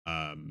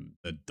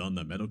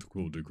their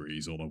medical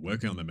degrees or they're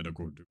working on their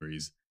medical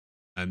degrees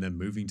and then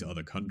moving to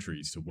other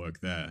countries to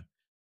work there.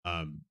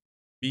 Um,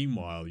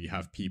 Meanwhile, you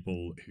have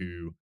people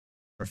who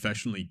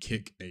professionally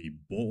kick a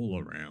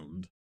ball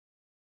around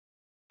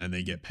and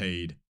they get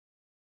paid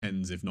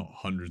tens, if not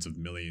hundreds of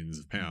millions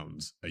of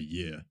pounds a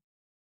year.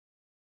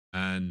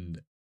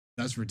 And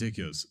that's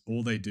ridiculous.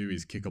 All they do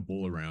is kick a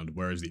ball around,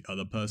 whereas the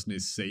other person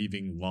is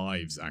saving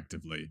lives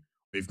actively.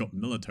 We've got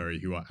military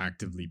who are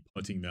actively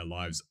putting their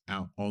lives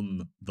out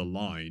on the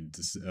line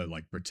to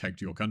like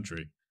protect your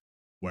country,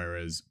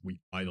 whereas we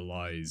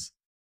idolize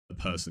the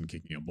person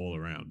kicking a ball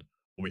around,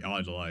 or we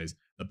idolize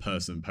the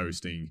person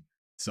posting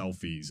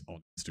selfies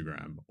on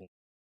Instagram, or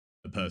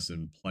the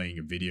person playing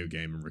a video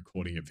game and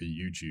recording it for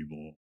YouTube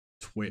or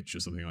Twitch or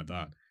something like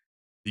that.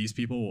 These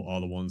people are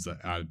the ones that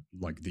add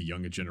like the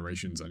younger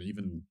generations and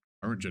even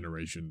current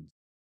generations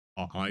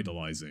are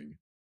idolizing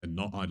and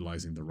not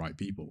idolizing the right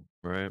people.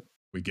 Right.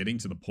 We're getting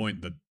to the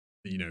point that,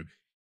 you know,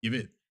 give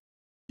it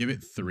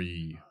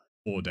 3-4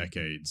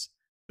 decades,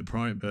 the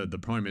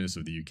prime minister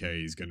of the UK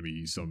is going to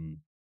be some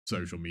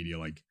social media,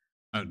 like,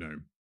 I don't know,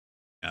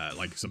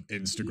 like some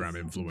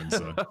Instagram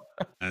influencer,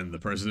 and the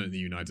president of the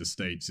United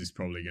States is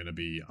probably going to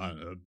be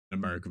an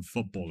American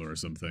footballer or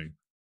something.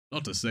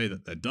 Not to say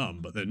that they're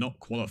dumb, but they're not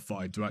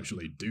qualified to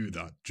actually do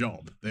that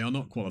job. They are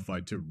not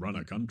qualified to run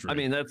a country. I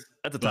mean, that's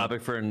a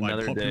topic for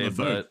another day.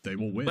 But they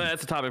will win. But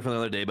that's a topic for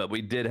another day. But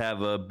we did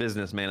have a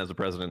businessman as a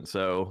president,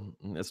 so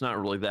it's not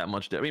really that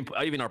much. I mean,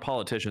 even our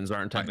politicians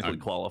aren't technically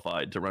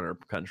qualified to run our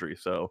country.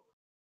 So,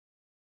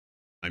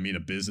 I mean, a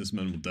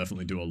businessman will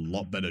definitely do a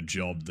lot better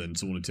job than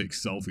someone who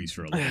takes selfies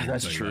for a living.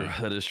 That's true.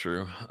 That is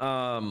true.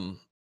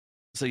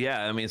 So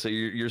yeah, I mean, so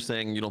you're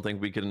saying you don't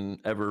think we can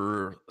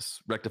ever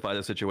rectify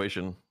the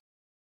situation?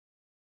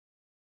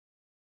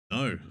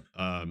 No,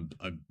 I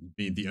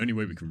mean the only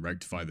way we can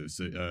rectify the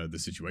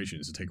situation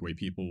is to take away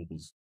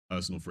people's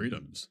personal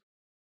freedoms.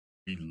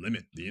 We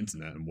limit the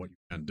internet and what you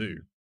can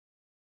do.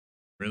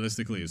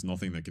 Realistically, it's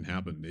nothing that can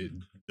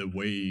happen. The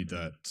way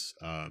that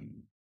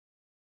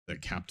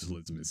that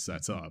capitalism is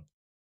set up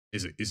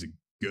is a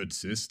good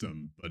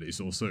system, but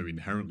it's also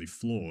inherently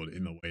flawed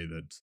in the way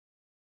that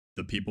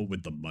the people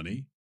with the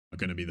money are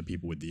going to be the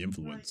people with the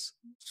influence.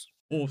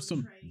 Or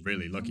some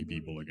really lucky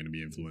people are going to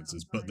be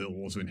influencers, but they'll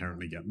also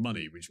inherently get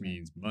money, which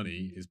means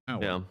money is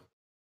power. Yeah.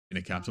 In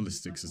a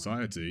capitalistic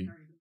society,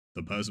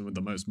 the person with the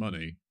most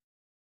money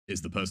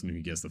is the person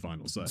who gets the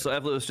final say. So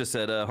Ev Lewis just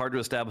said, hard to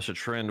establish a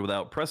trend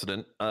without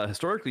precedent.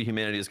 Historically,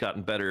 humanity has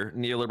gotten better.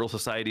 Neoliberal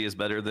society is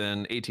better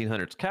than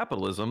 1800s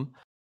capitalism,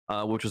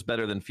 which was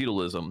better than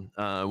feudalism,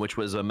 which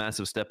was a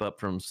massive step up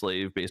from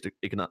slave-based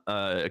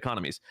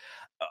economies.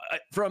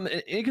 From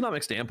an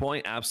economic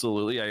standpoint,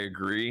 absolutely, I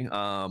agree.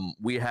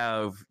 We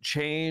have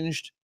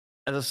changed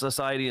as a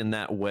society in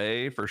that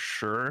way, for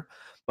sure.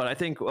 But I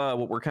think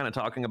what we're kind of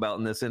talking about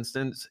in this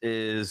instance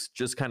is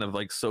just kind of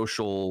like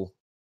social,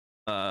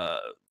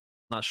 not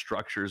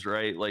structures,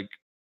 right? Like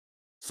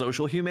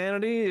social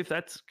humanity, if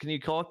that's, can you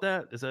call it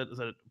that? Is that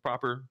a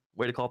proper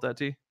way to call it that,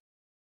 T?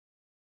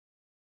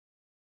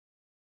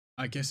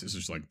 I guess it's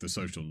just like the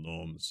social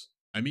norms.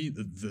 I mean,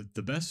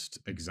 the best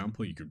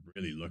example you could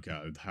really look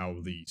at of how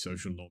the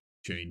social norm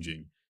is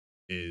changing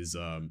is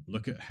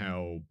look at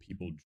how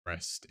people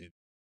dressed in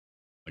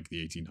like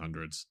the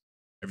 1800s.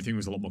 Everything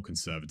was a lot more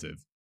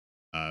conservative.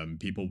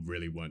 People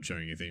really weren't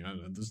showing anything.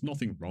 And there's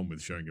nothing wrong with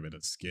showing a bit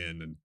of skin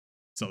and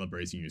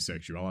celebrating your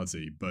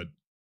sexuality, but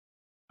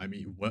I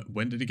mean,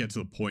 when did it get to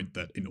the point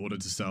that in order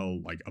to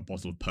sell like a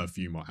bottle of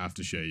perfume or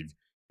aftershave,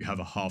 you have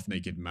a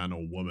half-naked man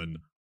or woman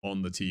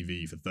on the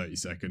TV for 30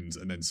 seconds,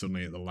 and then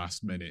suddenly at the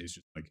last minute it's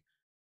just like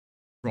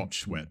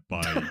crotch sweat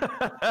by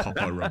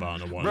Coco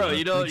Rabanne or whatever. Bro,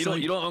 you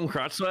don't own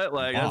crotch sweat?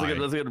 Like that's a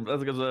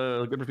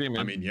good perfume,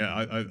 man. I mean,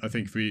 yeah, I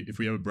think if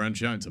we ever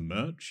branch out into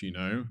merch, you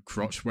know,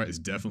 crotch sweat is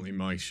definitely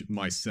my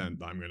scent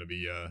that I'm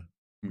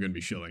gonna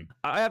be shilling.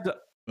 I have to,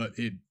 but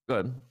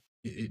good.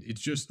 It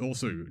just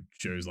also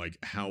shows like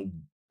how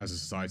as a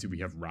society we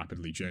have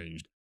rapidly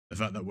changed. The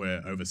fact that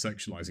we're over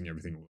sexualizing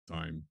everything all the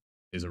time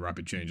is a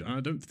rapid change, and I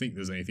don't think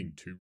there's anything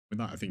to with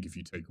that. I think if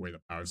you take away the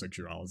power of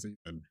sexuality,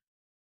 then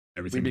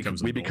everything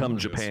becomes. We become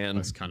Japan.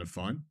 That's kind of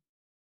fine.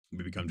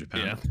 We become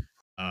Japan,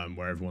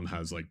 where everyone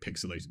has like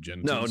pixelated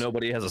genitals. No,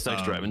 nobody has a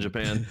sex drive in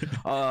Japan.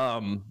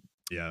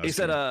 Yeah, he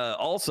said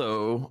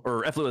also,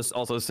 or F. Lewis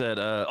also said,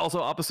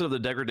 also opposite of the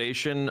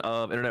degradation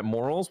of internet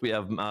morals, we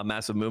have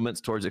massive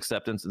movements towards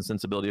acceptance and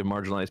sensibility of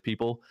marginalized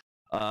people.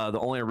 The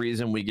only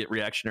reason we get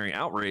reactionary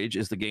outrage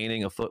is the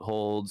gaining of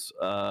footholds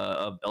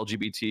of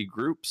LGBT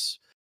groups.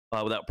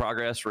 Without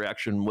progress,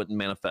 reaction wouldn't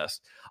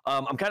manifest.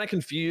 I'm kind of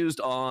confused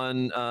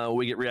on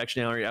we get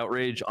reactionary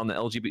outrage on the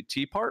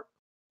LGBT part.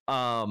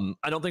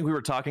 I don't think we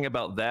were talking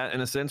about that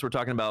in a sense. We're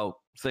talking about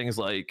things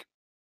like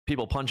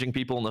people punching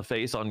people in the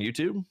face on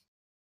YouTube.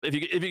 If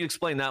you could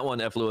explain that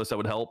one, F. Lewis, that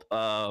would help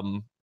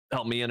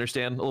me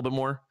understand a little bit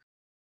more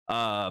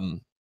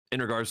in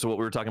regards to what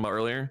we were talking about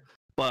earlier.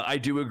 But I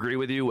do agree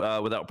with you.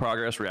 Without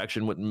progress,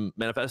 reaction wouldn't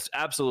manifest.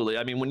 Absolutely.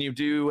 I mean, when you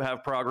do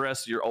have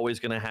progress, you're always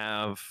going to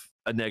have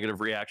a negative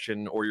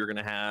reaction, or you're going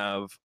to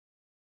have,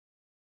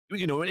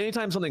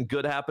 anytime something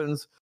good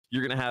happens,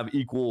 you're going to have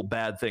equal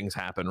bad things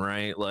happen,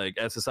 right? Like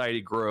as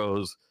society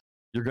grows,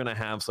 you're going to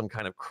have some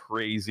kind of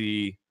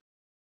crazy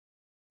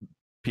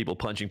people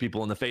punching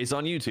people in the face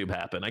on YouTube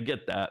happen. I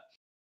get that.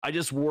 I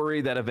just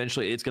worry that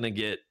eventually it's going to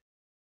get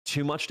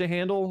too much to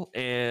handle.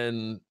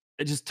 And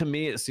it just, to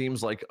me, it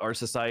seems like our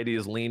society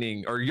is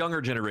leaning, our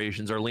younger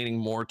generations are leaning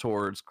more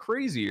towards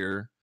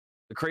crazier.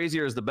 The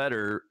crazier is the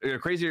better,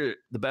 crazier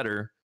the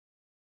better,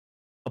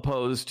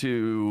 opposed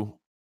to,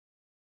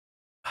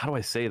 how do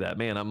I say that?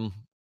 Man,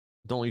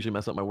 don't usually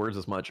mess up my words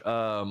as much.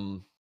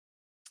 The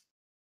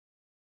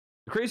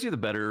crazier the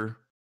better,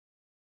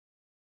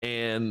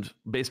 and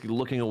basically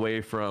looking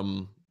away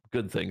from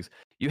good things.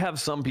 You have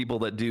some people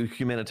that do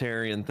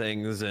humanitarian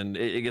things and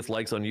it gets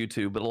likes on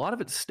YouTube, but a lot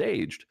of it's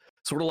staged.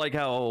 Sort of like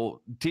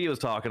how Tia was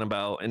talking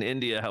about in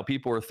India, how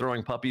people are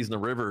throwing puppies in the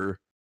river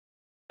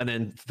and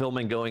then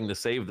filming going to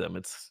save them.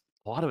 It's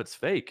a lot of it's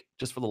fake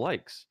just for the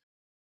likes.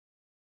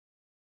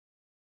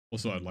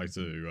 Also, I'd like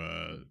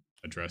to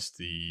address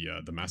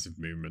the massive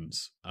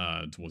movements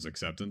towards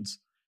acceptance.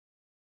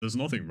 There's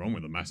nothing wrong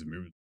with the massive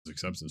movement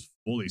towards acceptance.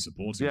 Fully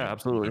supporting it.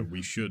 Absolutely.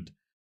 We should.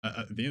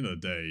 At the end of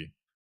the day,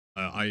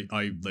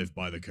 I live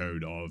by the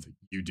code of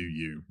you do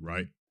you,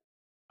 right?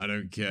 I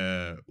don't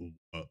care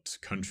what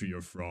country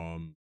you're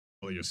from,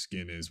 what your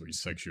skin is, what your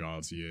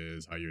sexuality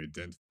is, how you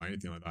identify,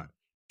 anything like that.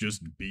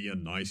 Just be a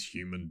nice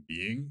human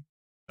being.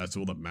 That's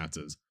all that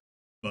matters.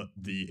 But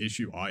the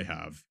issue I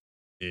have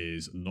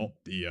is not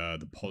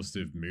the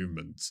positive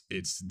movements.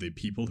 It's the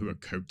people who are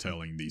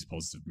coattailing these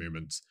positive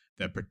movements.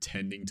 They're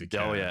pretending to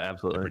care. Oh yeah,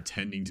 absolutely. They're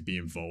pretending to be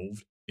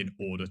involved in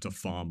order to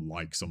farm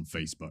likes on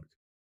Facebook.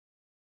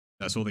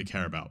 That's all they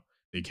care about.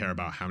 They care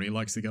about how many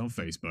likes they get on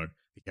Facebook.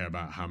 They care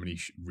about how many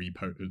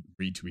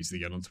retweets they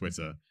get on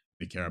Twitter.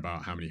 They care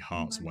about how many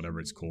hearts, whatever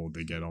it's called,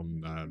 they get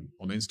on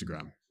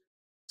Instagram.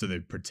 So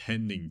they're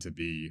pretending to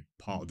be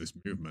part of this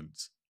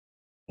movement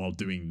while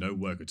doing no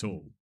work at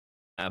all.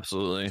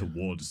 Absolutely.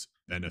 Towards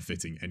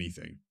benefiting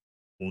anything.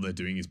 All they're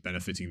doing is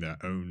benefiting their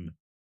own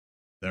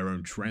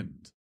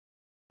trend.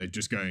 They're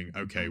just going,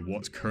 okay,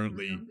 what's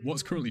currently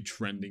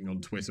trending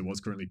on Twitter?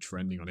 What's currently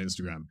trending on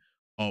Instagram?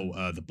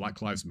 Oh, the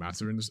Black Lives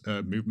Matter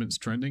movement's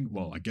trending.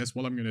 Well, I guess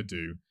what I'm going to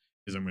do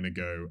is I'm going to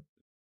go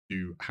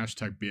do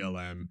hashtag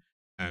BLM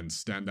and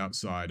stand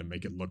outside and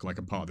make it look like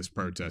I'm part of this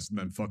protest, and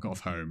then fuck off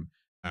home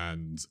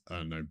and I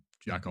don't know,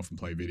 jack off and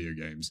play video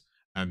games.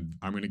 And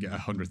I'm going to get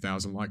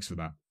 100,000 likes for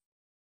that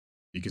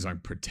because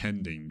I'm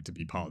pretending to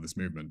be part of this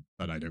movement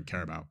that I don't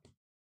care about.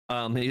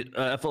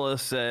 FLS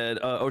said,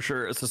 "Oh,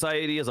 sure.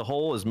 Society as a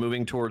whole is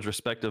moving towards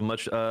respect of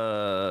much.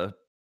 I'm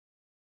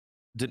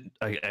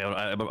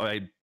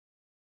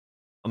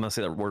gonna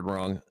say that word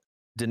wrong.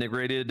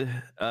 Denigrated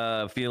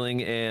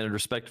feeling and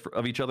respect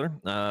of each other.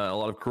 A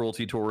lot of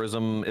cruelty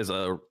tourism is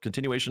a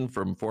continuation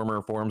from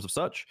former forms of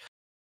such.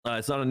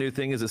 It's not a new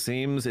thing as it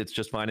seems. It's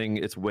just finding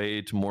its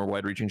way to more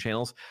wide-reaching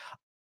channels."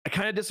 I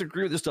kind of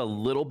disagree with just a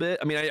little bit.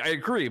 I mean, I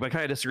agree, but I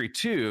kind of disagree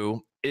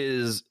too.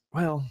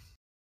 Well,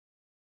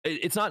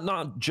 it's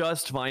not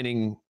just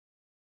finding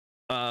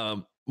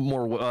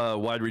more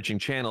wide-reaching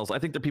channels. I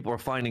think that people are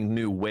finding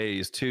new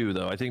ways too,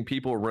 though. I think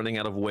people are running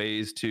out of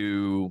ways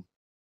to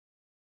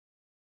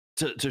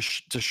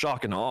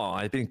shock and awe.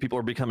 I think people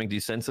are becoming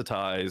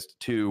desensitized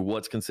to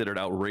what's considered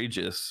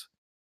outrageous.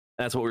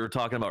 That's what we were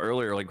talking about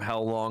earlier. Like,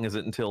 how long is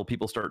it until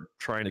people start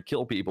trying to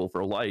kill people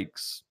for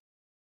likes?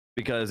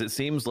 Because it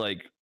seems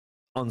like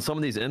on some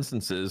of these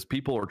instances,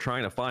 people are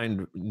trying to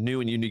find new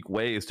and unique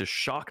ways to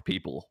shock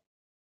people.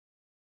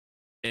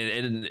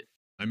 And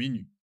I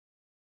mean,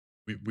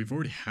 we've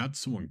already had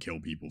someone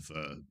kill people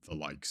for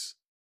likes.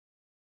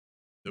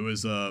 There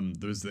was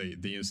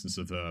the instance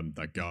of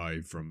that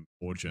guy from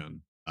 4chan,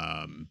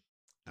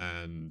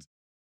 and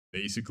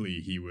basically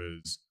he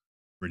was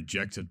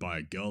rejected by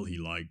a girl he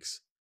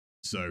likes,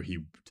 so he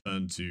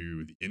turned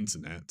to the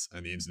internet,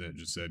 and the internet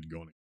just said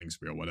go on a killing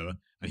spree or whatever,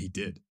 and he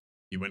did.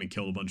 He went and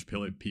killed a bunch of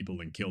people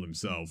and killed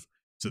himself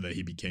so that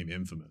he became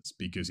infamous,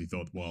 because he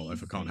thought, well,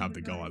 if I can't have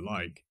the girl I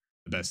like,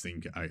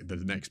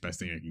 the next best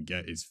thing I can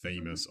get is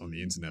famous on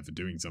the internet for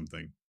doing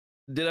something.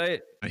 And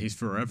he's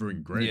forever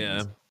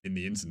engraved in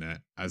the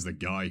internet as the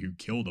guy who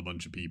killed a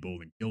bunch of people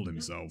and killed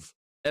himself.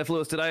 F.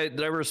 Lewis, did I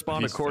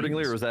respond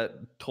accordingly, or was that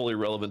totally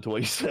relevant to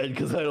what you said?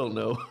 Because I don't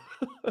know.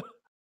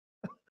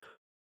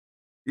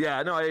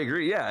 Yeah, no, I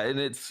agree. Yeah, and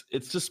it's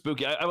just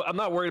spooky. I'm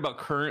not worried about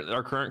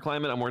our current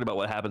climate. I'm worried about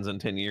what happens in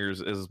 10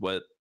 years is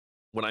what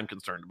I'm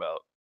concerned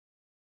about.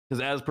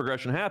 Because as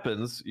progression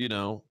happens,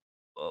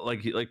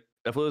 like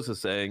F. Lewis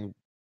is saying,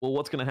 well,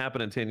 what's going to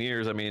happen in 10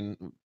 years? I mean,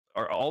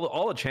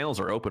 all the channels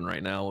are open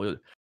right now.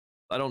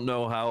 I don't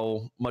know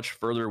how much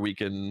further we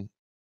can,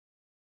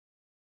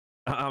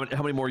 how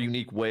many more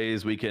unique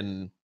ways we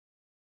can,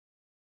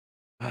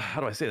 how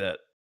do I say that?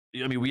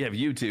 I mean, we have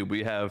YouTube,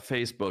 we have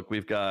Facebook,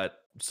 we've got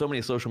so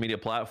many social media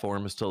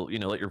platforms to,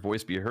 let your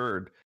voice be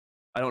heard.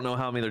 I don't know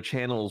how many other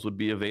channels would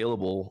be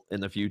available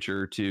in the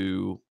future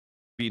to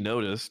be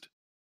noticed.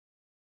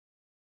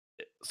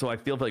 So I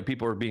feel like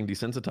people are being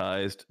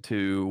desensitized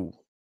to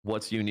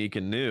what's unique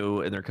and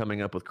new, and they're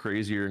coming up with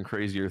crazier and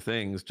crazier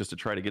things just to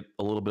try to get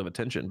a little bit of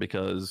attention,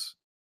 because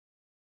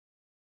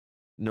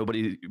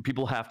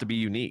people have to be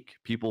unique.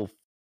 People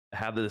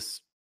have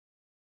this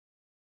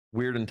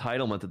weird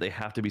entitlement that they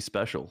have to be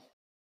special.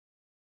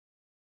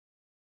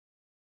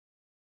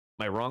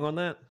 Am I wrong on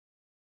that?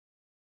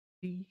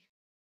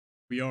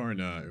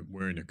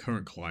 We're in a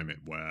current climate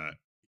where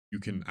you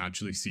can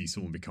actually see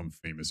someone become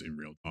famous in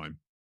real time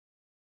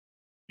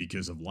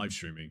because of live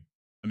streaming.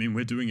 I mean,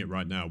 we're doing it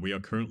right now. We are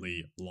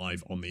currently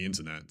live on the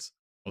internet.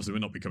 Obviously, we're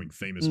not becoming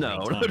famous in No,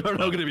 real time. we're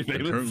not going to be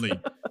famous.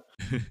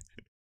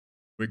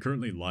 We're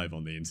currently live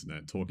on the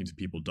internet, talking to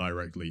people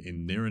directly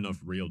in near enough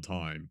real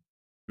time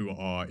who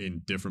are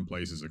in different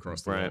places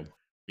across the world.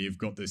 We've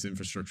got this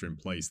infrastructure in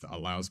place that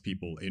allows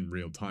people in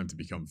real time to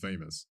become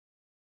famous.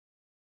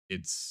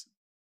 It's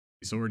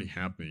already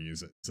happening.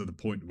 Is to the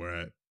point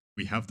where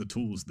we have the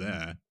tools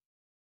there.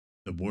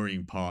 The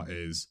worrying part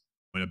is,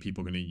 when are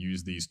people going to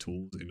use these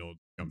tools in order to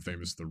become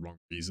famous for the wrong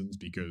reasons?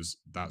 Because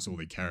that's all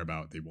they care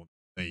about. They want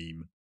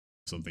fame,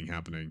 something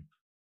happening.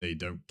 They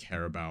don't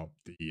care about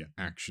the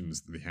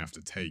actions that they have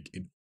to take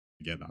in order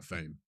to get that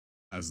fame,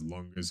 as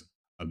long as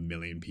 1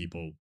 million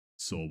people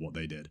saw what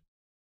they did.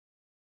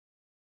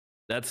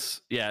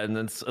 And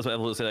that's what I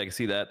will say. I can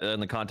see that in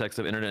the context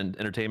of internet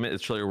entertainment,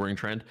 it's truly a worrying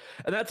trend,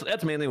 and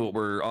that's mainly what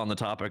we're on the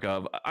topic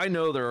of. I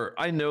know there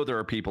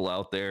are people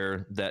out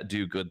there that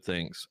do good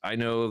things. I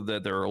know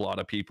that there are a lot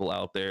of people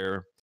out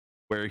there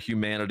where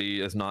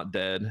humanity is not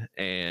dead,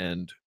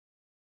 and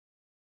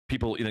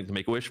people, the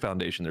Make-A-Wish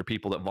Foundation. There are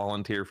people that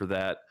volunteer for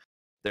that.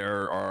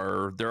 There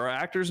are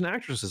actors and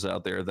actresses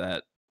out there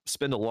that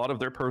spend a lot of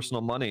their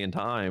personal money and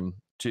time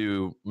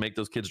to make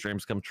those kids'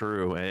 dreams come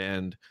true.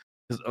 And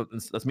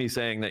that's me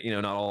saying that,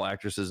 not all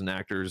actresses and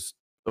actors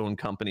own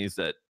companies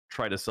that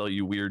try to sell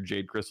you weird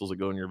jade crystals that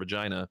go in your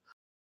vagina,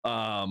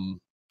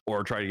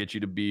 or try to get you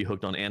to be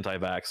hooked on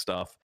anti-vax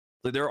stuff.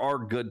 Like, there are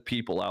good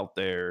people out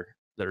there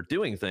that are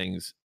doing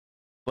things,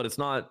 but it's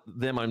not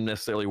them I'm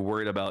necessarily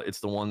worried about. It's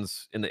the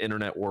ones in the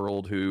internet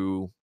world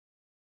who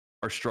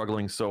are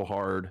struggling so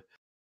hard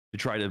to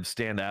try to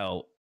stand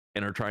out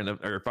and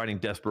are finding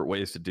desperate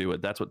ways to do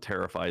it. That's what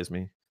terrifies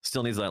me.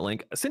 Still needs that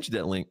link. I sent you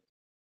that link.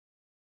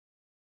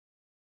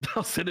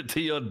 I'll send it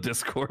to you on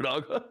Discord.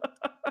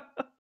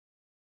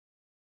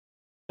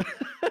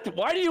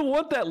 Why do you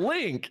want that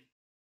link?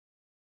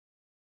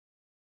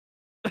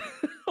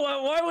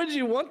 Why would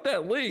you want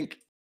that link?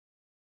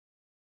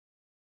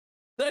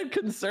 That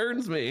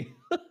concerns me.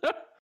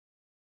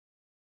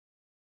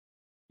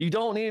 You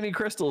don't need any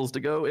crystals to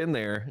go in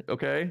there,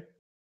 okay?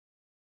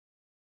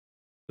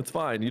 It's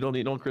fine. You don't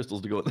need no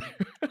crystals to go in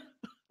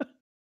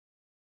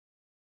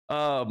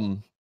there.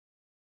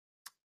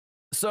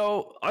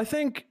 So I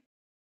think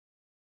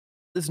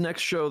this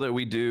next show that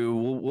we do,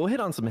 we'll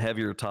hit on some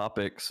heavier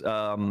topics.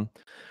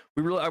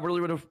 We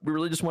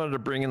really just wanted to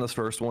bring in this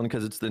first one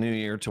because it's the new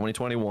year,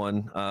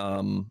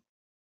 2021.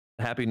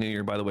 Happy New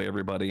Year, by the way,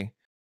 everybody.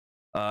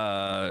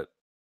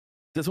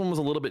 This one was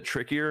a little bit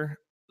trickier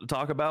to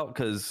talk about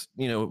because,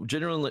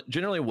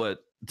 generally what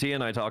Tia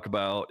and I talk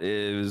about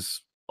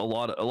is a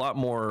lot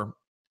more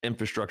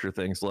infrastructure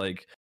things,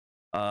 like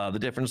the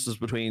differences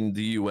between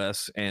the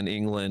US and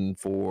England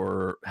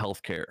for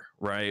healthcare,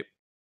 right?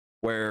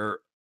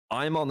 Where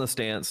I'm on the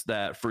stance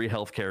that free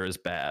healthcare is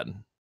bad.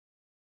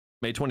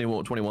 May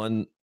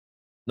 2021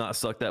 not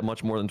suck that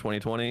much more than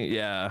 2020.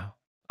 Yeah,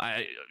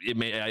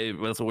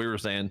 that's what we were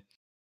saying.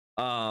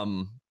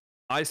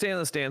 I stand on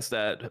the stance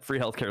that free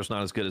healthcare is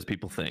not as good as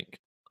people think.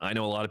 I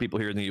know a lot of people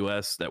here in the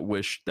US that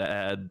wish that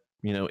had,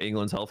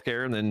 England's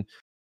healthcare, and then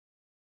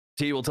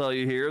T will tell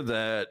you here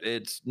that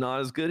it's not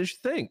as good as you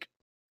think.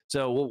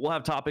 So we'll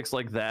have topics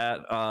like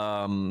that.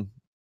 God,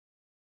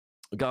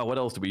 what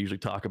else do we usually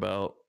talk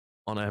about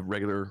on a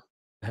regular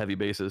heavy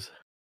basis?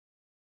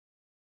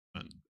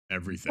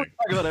 Everything.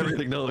 Talk about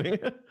everything, don't we?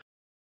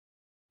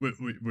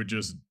 We're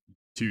just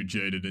two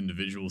jaded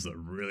individuals that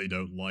really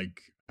don't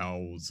like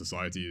how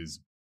society is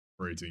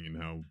operating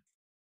and how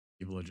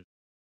people are just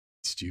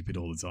stupid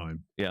all the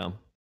time. Yeah,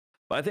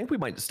 but I think we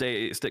might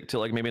stick to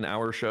like maybe an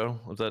hour show.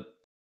 Does that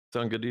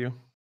sound good to you?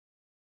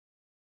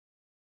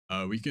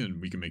 We can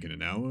make it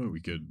an hour. We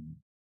could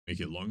make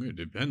it longer. It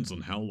depends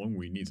on how long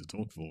we need to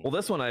talk for. Well,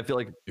 this one I feel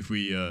like if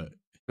we go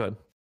ahead.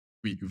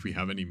 If we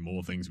have any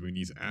more things we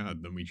need to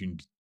add, then we can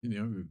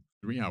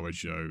 3-hour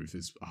show. If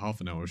it's a half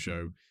an hour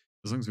show,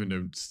 as long as we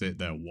don't sit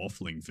there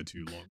waffling for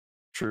too long.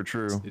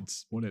 True.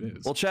 It's what it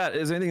is. Well, chat,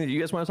 is there anything that you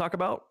guys want to talk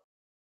about?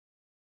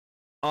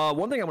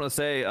 One thing I want to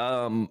say,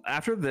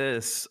 after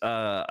this,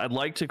 I'd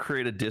like to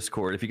create a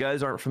Discord. If you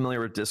guys aren't familiar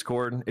with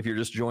Discord, if you're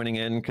just joining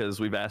in because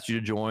we've asked you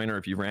to join, or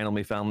if you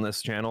randomly found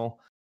this channel,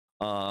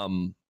 I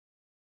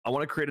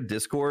want to create a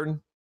Discord,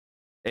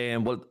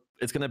 and what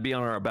it's going to be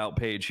on our About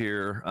page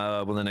here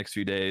within the next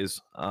few days.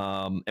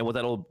 And what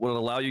it'll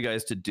allow you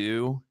guys to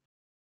do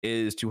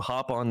is to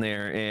hop on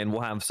there, and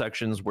we'll have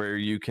sections where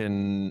you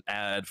can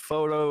add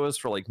photos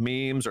for like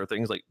memes or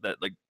things like that,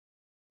 like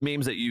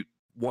memes that you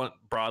want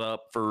brought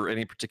up for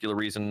any particular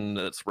reason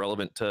that's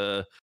relevant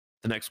to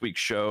the next week's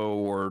show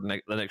or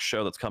the next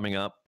show that's coming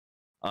up.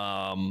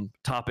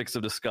 Topics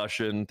of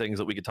discussion, things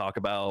that we could talk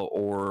about,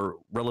 or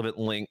relevant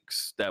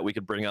links that we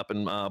could bring up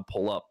and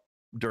pull up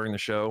during the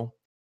show.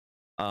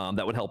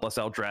 That would help us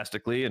out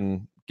drastically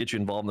and get you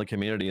involved in the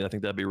community. I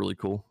think that'd be really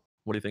cool.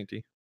 What do you think,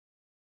 T?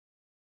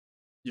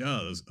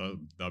 Yeah,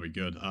 that'd be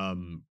good.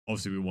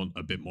 Obviously, we want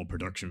a bit more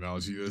production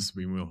value to this.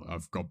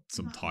 I've got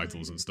some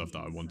titles and stuff that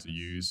I want to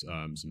use,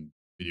 some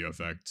video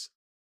effects,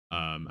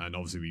 and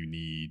obviously we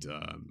need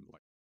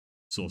like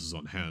sources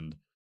on hand.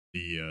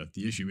 The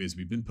issue is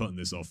we've been putting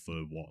this off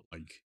for what,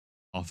 like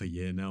half a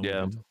year now.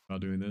 Yeah.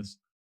 About doing this.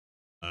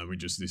 We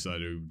just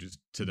decided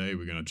today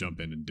we're gonna jump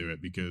in and do it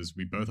because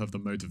we both have the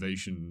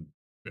motivation.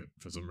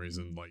 For some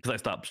reason, like because I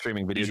stopped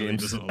streaming video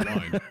games, doesn't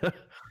align.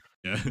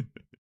 Yeah.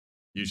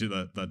 Usually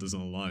that doesn't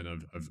align.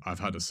 I've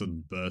had a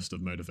sudden burst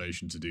of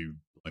motivation to do,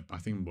 like, I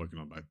think I'm working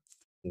on like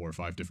 4 or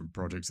 5 different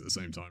projects at the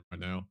same time right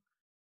now,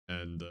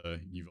 and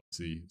you've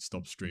obviously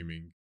stopped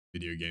streaming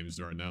video games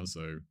right now,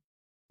 so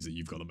is that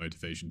you've got the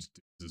motivation to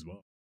do this as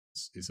well.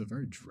 It's a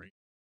very draining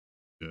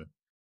to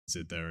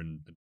sit there and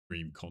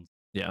stream content.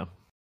 Yeah.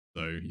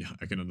 So yeah,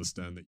 I can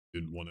understand that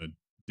you didn't want to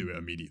do it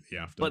immediately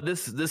after. But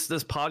this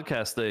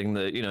podcast thing,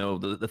 that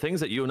the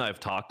things that you and I have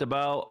talked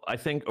about, I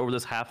think over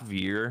this half of a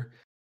year,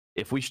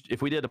 if we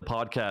did a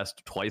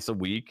podcast twice a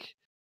week,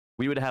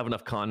 we would have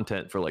enough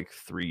content for like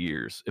 3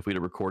 years if we'd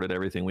have recorded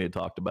everything we had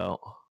talked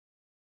about.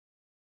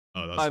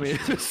 Oh, that's I mean,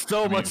 there's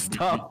so much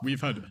stuff. We've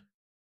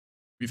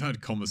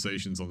had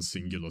conversations on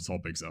singular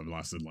topics that have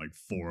lasted like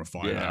 4 or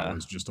 5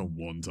 hours just on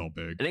one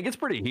topic. And it gets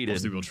pretty heated.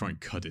 Obviously, we'll try and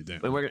cut it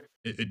down.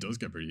 It does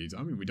get pretty heated.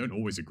 I mean, we don't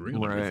always agree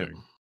on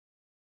everything,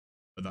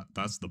 but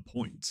that's the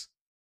point.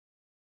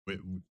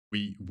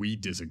 We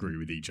disagree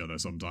with each other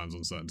sometimes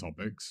on certain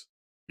topics.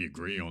 We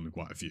agree on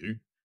quite a few,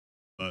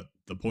 but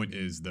the point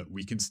is that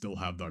we can still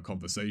have that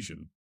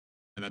conversation,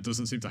 and that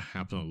doesn't seem to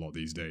happen a lot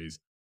these days.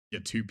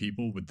 Yet 2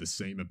 people with the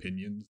same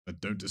opinions that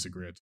don't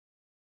disagree,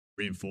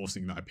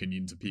 reinforcing that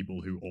opinion to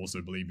people who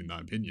also believe in that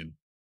opinion.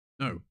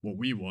 No, what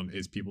we want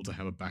is people to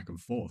have a back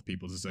and forth,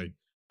 people to say,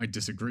 I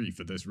disagree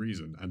for this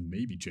reason, and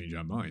maybe change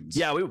our minds.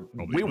 Yeah,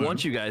 we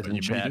want you guys in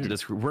chat to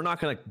disagree. We're not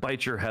going to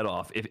bite your head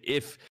off.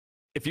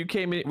 If you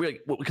came in,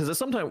 because at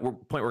some point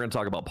we're going to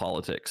talk about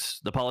politics,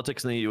 the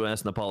politics in the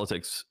U.S. and the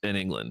politics in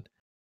England.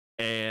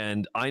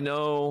 And I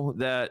know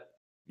that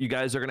you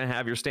guys are going to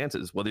have your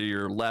stances, whether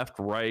you're left,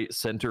 right,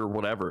 center,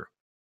 whatever.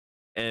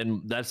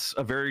 And that's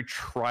a very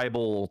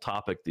tribal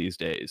topic these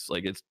days.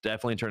 Like, it's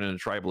definitely turned into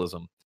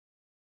tribalism.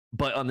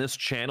 But on this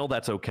channel,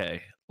 that's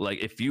okay. Like,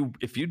 if you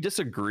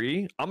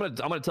disagree, I'm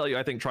gonna tell you,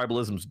 I think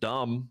tribalism's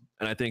dumb,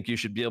 and I think you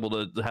should be able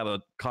to have a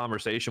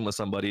conversation with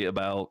somebody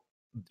about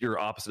your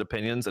opposite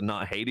opinions and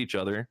not hate each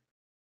other.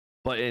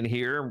 But in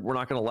here, we're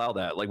not going to allow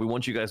that. Like, we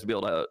want you guys to be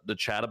able to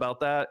chat about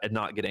that and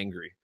not get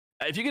angry.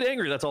 If you get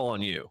angry, that's all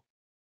on you.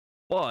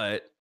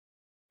 But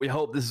we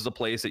hope this is a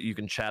place that you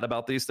can chat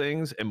about these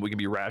things and we can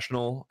be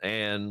rational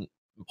and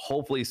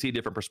hopefully see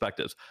different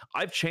perspectives.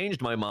 I've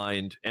changed my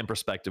mind and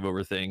perspective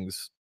over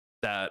things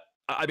that,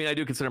 I mean, I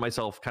do consider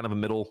myself kind of a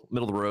middle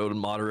of the road and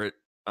moderate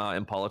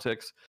in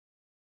politics.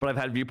 But I've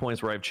had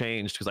viewpoints where I've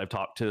changed because I've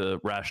talked to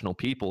rational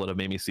people that have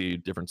made me see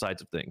different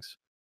sides of things.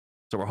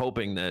 So we're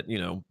hoping that,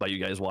 by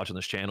you guys watching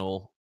this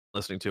channel,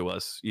 listening to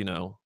us,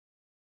 you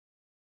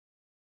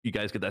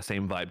guys get that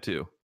same vibe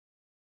too.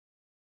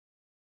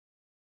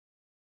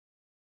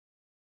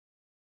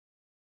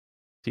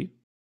 T?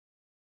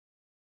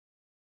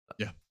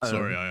 Yeah,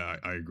 sorry,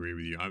 I agree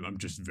with you. I'm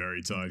just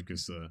very tired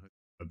because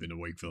I've been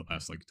awake for the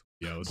past like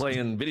 20 hours.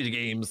 Playing video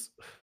games.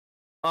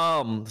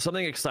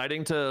 Something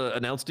exciting to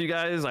announce to you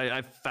guys.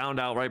 I found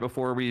out right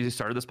before we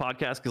started this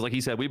podcast, because like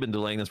he said, we've been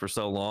delaying this for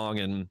so long,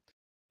 and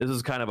this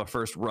is kind of a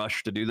first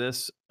rush to do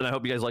this. And I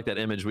hope you guys like that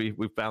image. We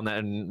found that,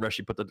 and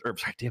Rushy put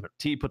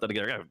T put that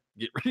together. I gotta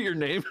get rid of your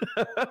name.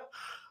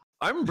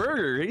 I'm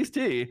Burger. He's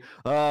T.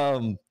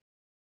 Found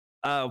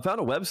a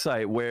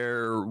website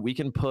where we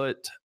can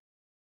put.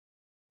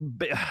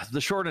 The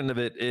short end of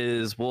it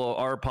is,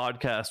 our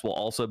podcast will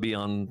also be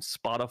on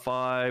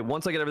Spotify.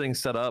 Once I get everything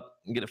set up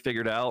and get it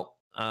figured out,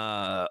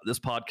 this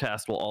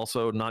podcast will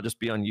also not just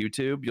be on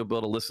YouTube. You'll be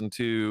able to listen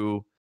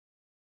to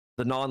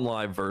the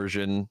non-live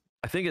version.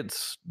 I think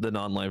it's the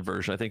non-live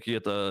version. I think you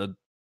have to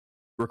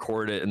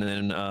record it and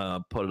then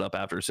put it up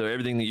after. So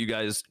everything that you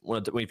guys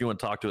want to, if you want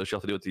to talk to us, you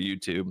have to do it to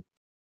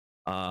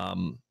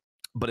YouTube.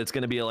 But it's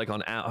going to be like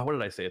on, what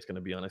did I say it's going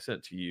to be on? I sent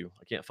it to you.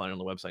 I can't find it on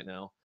the website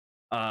now.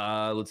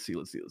 Let's see.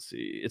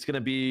 It's going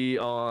to be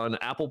on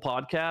Apple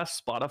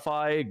Podcasts,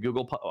 Spotify,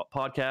 Google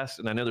Podcasts,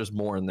 and I know there's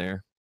more in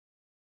there.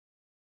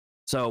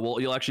 So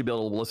you'll actually be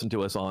able to listen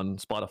to us on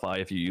Spotify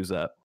if you use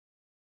that.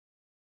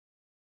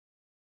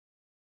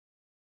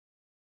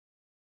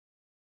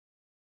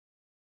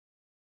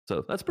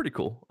 So that's pretty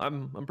cool.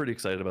 I'm pretty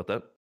excited about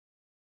that.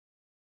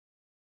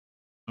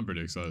 I'm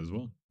pretty excited as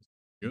well.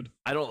 Good.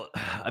 I don't.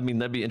 I mean,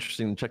 that'd be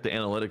interesting to check the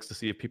analytics to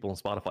see if people on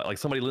Spotify, like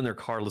somebody in their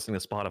car listening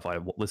to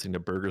Spotify, listening to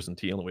Burgers and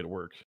Tea on the way to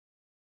work.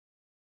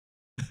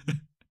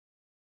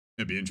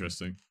 It'd be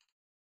interesting.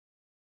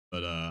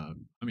 But I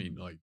mean,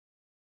 like,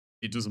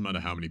 it doesn't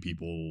matter how many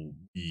people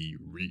we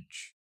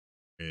reach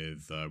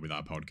with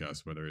our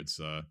podcast, whether it's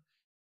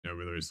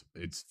whether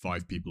it's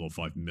 5 people or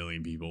 5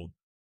 million people.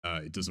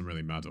 It doesn't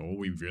really matter. All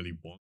we really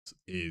want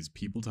is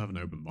people to have an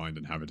open mind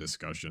and have a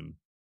discussion.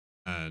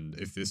 And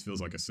if this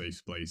feels like a safe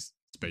space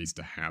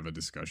to have a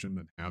discussion,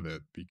 then have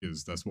it,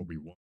 because that's what we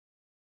want.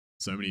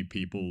 So many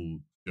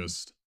people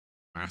just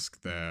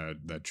mask their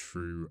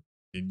true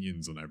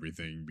opinions on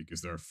everything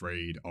because they're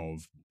afraid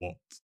of what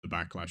the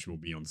backlash will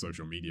be on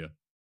social media.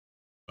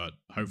 But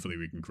hopefully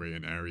we can create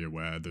an area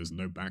where there's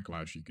no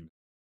backlash. You can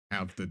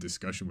have the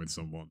discussion with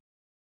someone.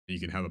 You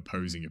can have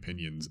opposing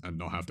opinions and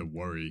not have to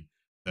worry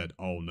that,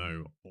 oh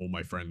no, all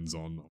my friends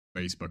on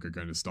Facebook are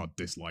going to start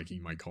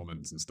disliking my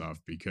comments and stuff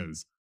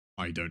because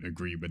I don't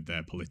agree with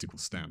their political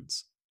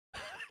stance.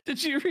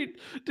 Did you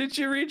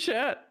read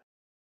chat?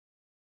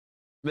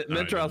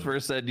 Metroth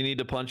first said you need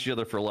to punch each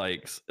other for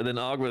likes, and then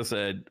Agua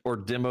said, "Or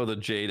demo the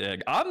jade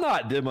egg." I'm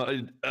not demo.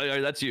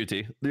 That's you,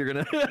 T. You're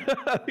gonna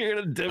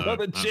demo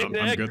the jade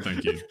egg. I'm good,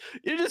 thank you.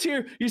 You just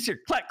hear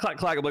clack clack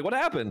clack. I'm like, what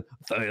happened?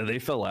 They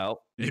fell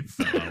out. It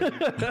fell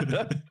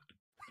out.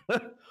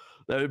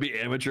 That would be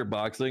amateur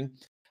boxing.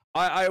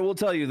 I will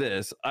tell you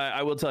this.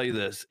 I will tell you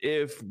this.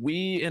 If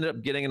we end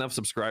up getting enough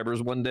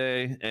subscribers one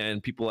day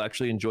and people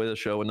actually enjoy the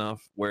show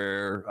enough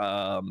where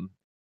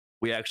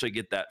we actually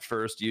get that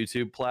first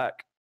YouTube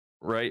plaque,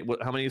 right?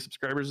 How many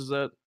subscribers is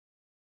that?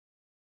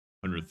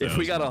 100,000. If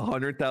we got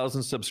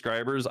 100,000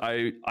 subscribers,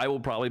 I will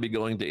probably be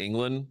going to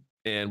England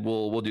and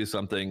we'll do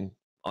something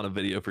on a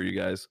video for you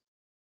guys.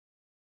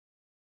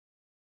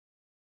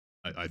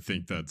 I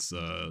think that's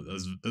a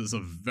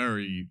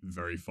very,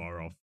 very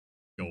far off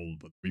goal,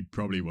 but we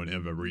probably won't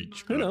ever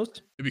reach. Who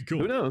knows? It'd be cool.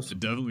 Who knows? It'd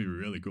definitely be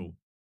really cool.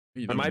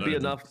 There might be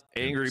enough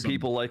angry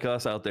people like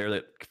us out there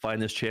that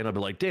find this channel and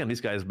be like, damn, these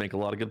guys make a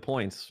lot of good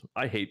points.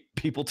 I hate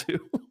people too.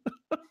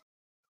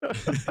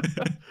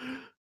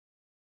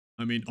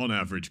 I mean, on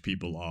average,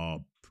 people are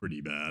pretty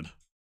bad.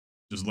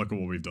 Just look at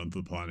what we've done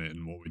to the planet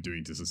and what we're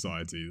doing to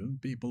society.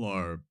 People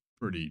are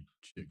pretty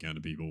shit kind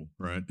of people,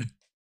 right?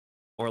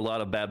 Or a lot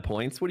of bad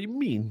points? What do you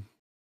mean?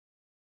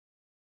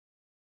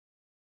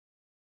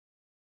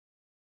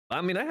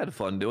 I mean, I had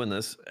fun doing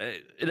this.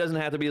 It doesn't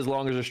have to be as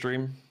long as a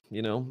stream,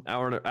 you know,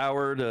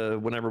 hour to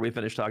whenever we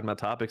finish talking about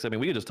topics. I mean,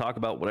 we could just talk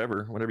about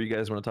whatever you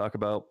guys want to talk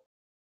about.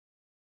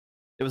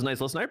 It was nice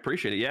listen. I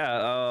appreciate it.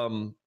 Yeah,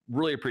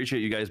 really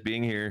appreciate you guys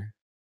being here.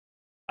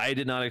 I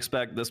did not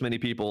expect this many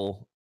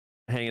people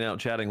hanging out,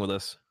 chatting with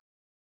us.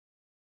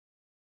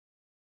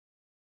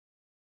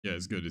 Yeah,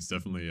 it's good. It's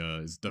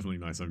definitely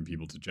nice having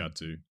people to chat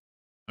to.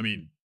 I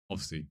mean,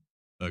 obviously,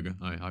 Burger,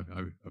 I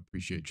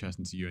appreciate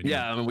chatting to you. Anyway.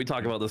 Yeah, I mean, we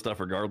talk about this stuff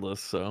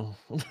regardless, so.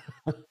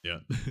 Yeah.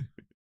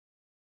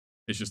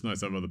 It's just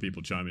nice to have other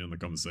people chime in on the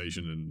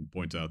conversation and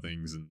point out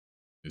things and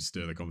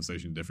steer the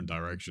conversation in different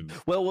directions.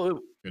 Well,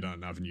 go down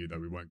an avenue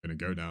that we weren't going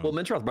to go down. Well,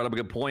 Mintroth brought up a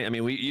good point. I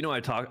mean, you and I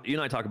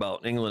talk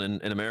about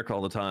England and America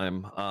all the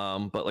time.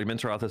 But like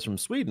Mintroth is from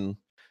Sweden.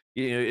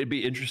 You know, it'd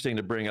be interesting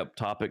to bring up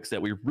topics that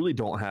we really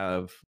don't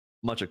have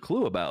much a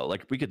clue about.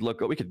 Like we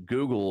could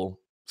Google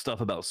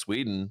stuff about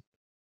Sweden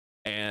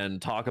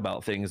and talk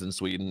about things in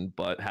Sweden,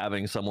 but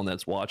having someone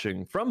that's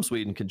watching from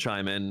Sweden can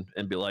chime in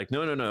and be like,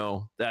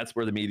 no, that's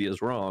where the media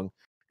is wrong.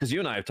 Because you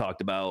and I have talked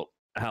about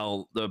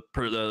how the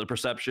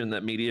perception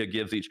that media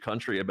gives each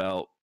country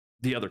about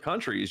the other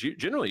country is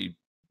usually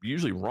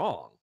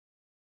wrong.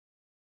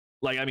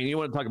 Like, I mean, you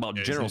want to talk about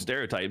general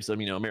stereotypes. I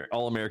mean, you know,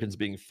 all Americans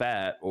being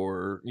fat,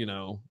 or, you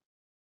know.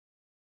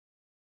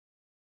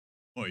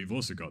 Well, you've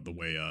also got the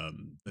way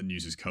the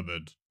news is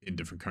covered in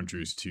different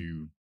countries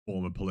to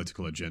form a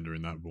political agenda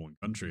in that one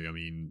country. I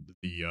mean,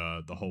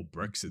 the whole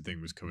Brexit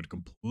thing was covered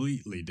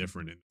completely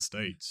different in the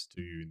States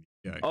to in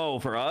the UK. Oh,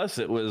 for us,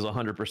 it was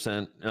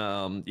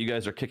 100%. You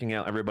guys are kicking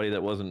out everybody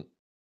that wasn't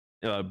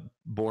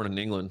born in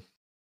England,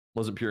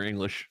 wasn't pure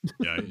English.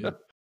 Yeah,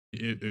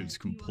 it's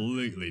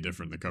completely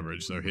different, the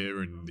coverage. So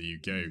here in the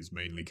UK, it was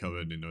mainly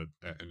covered in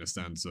a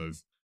stance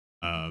of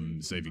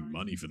saving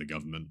money for the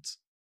government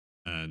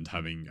and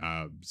having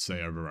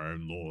say over our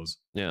own laws.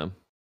 Yeah.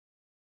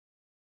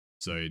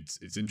 So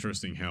it's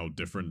interesting how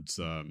different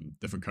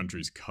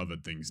countries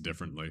covered things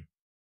differently.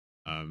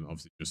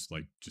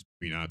 Obviously, just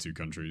between our two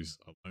countries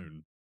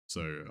alone.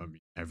 So I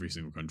mean, every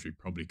single country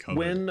probably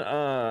covered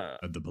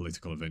the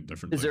political event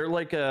differently. Is there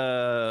like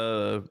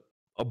a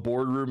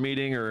boardroom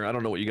meeting, or I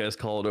don't know what you guys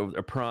call it,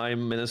 a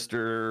prime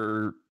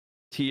minister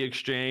tea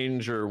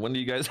exchange, or when do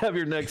you guys have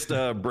your next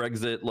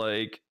Brexit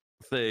like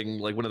thing?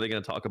 Like, when are they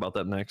going to talk about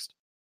that next?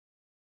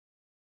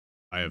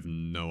 I have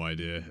no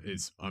idea.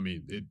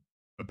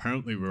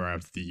 Apparently we're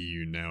out of the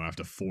EU now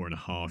after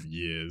 4.5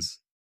 years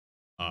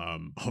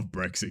of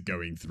Brexit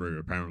going through.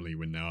 Apparently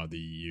we're now out of the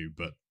EU,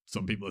 but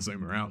some people are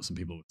saying we're out, some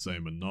people are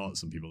saying we're not,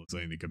 some people are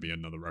saying there could be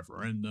another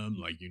referendum.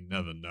 Like, you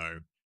never know.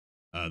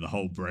 The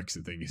whole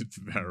Brexit thing is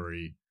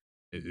very,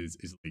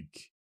 is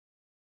like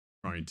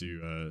trying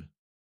to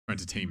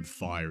tame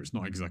fire. It's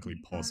not exactly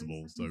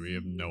possible, so we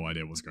have no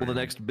idea what's going Well, on.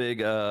 the next big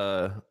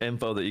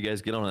info that you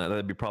guys get on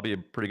that'd be probably a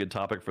pretty good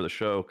topic for the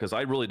show, because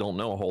I really don't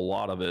know a whole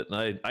lot of it.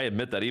 And I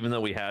admit that even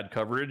though we had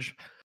coverage,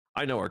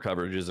 I know our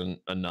coverage isn't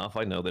enough.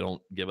 I know they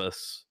don't give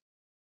us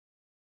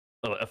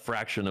a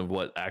fraction of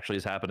what actually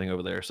is happening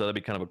over there. So that'd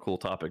be kind of a cool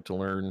topic to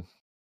learn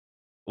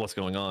what's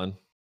going on.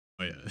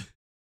 Oh, yeah.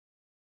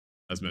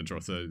 As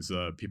Mentroth says,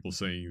 people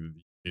saying that the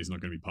UK is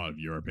not going to be part of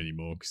Europe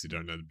anymore because they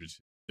don't know the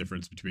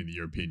difference between the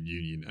European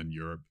Union and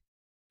Europe.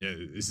 Yeah,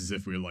 it's as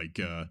if we're like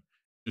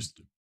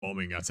just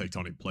bombing our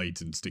tectonic plate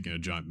and sticking a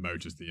giant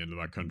moat at the end of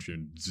our country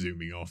and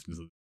zooming off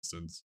into the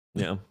distance.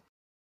 Yeah.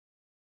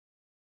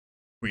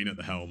 Queen at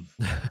the helm.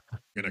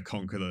 We're gonna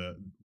conquer the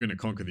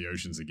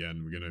oceans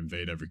again. We're gonna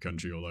invade every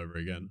country all over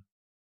again.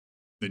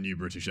 The new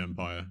British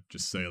Empire,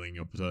 just sailing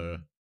up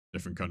to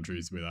different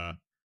countries with our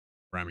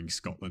ramming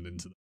Scotland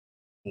into them,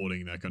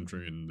 boarding their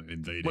country and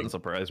invading. Wouldn't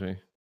surprise me.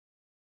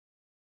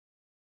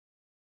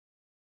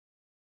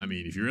 I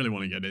mean, if you really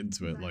want to get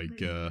into it, like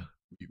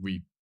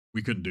we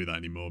couldn't do that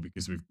anymore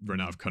because we've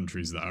run out of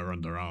countries that are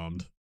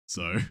underarmed.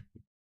 So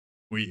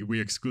we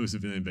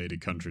exclusively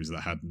invaded countries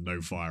that had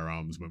no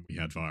firearms when we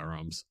had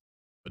firearms.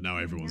 But now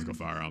everyone's got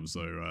firearms,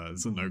 so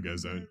it's a no-go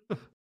zone.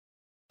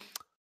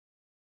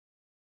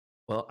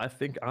 Well, I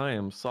think I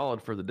am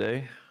solid for the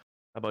day.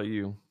 How about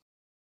you?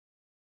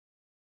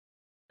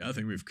 Yeah, I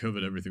think we've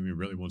covered everything we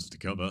really wanted to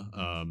cover.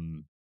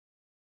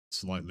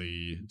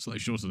 Slightly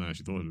shorter than I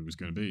actually thought it was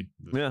going to be.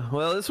 Yeah,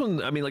 well, this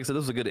one, I mean, like I said,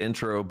 this was a good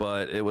intro,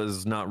 but it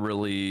was not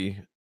really,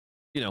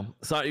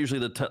 it's not usually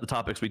the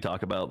topics we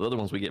talk about. The other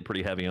ones we get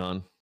pretty heavy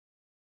on.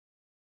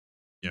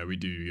 Yeah, we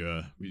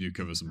do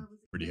cover some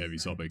pretty heavy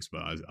topics,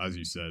 but as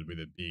you said, with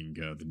it being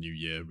the new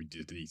year, we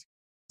did this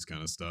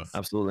kind of stuff.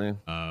 Absolutely.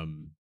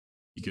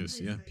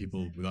 Because yeah,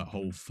 people with that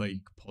whole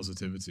fake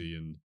positivity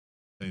and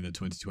saying that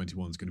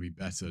 2021 is going to be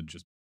better,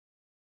 just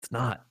it's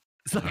not.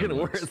 It's not going to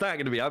work. It's not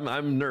going to be.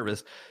 I'm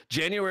nervous.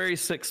 January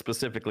 6th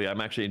specifically,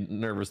 I'm actually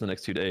nervous the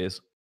next 2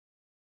 days.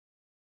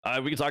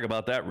 We can talk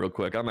about that real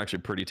quick. I'm actually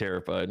pretty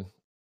terrified.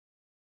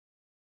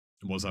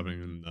 What's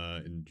happening in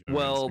January?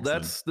 Well,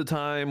 that's the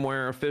time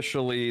where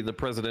officially the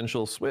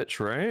presidential switch,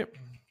 right?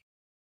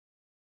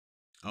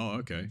 Oh,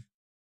 okay.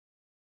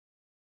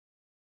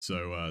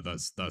 So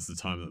that's the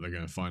time that they're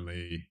going to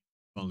finally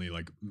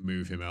like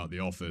move him out of the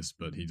office,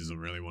 but he doesn't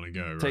really want to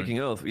go, right? Taking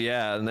oath,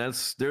 yeah, and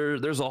that's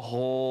there's a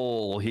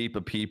whole heap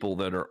of people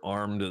that are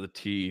armed to the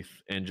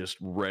teeth and just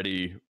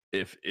ready.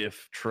 If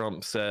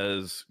Trump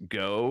says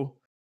go,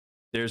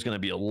 there's going to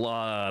be a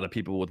lot of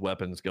people with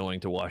weapons going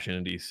to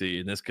Washington D.C.,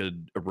 and this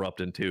could erupt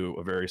into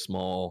a very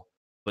small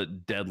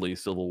but deadly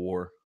civil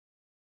war.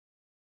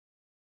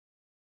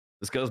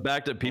 This goes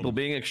back to people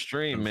being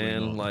extreme,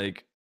 man.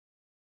 Like,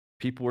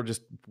 people are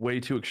just way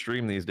too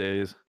extreme these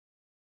days.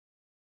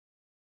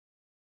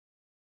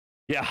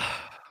 Yeah.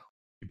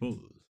 People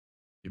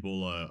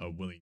are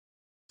willing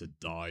to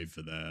die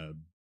for their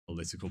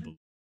political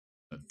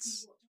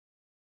beliefs.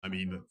 I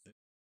mean,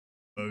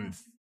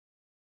 both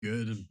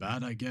good and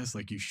bad, I guess.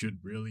 Like, you should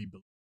really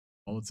believe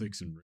in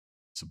politics and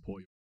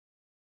support,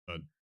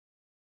 but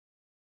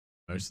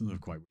most of them are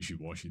quite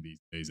wishy-washy these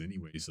days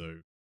anyway.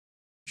 So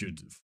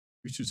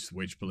we should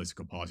switch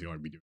political party like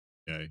we do.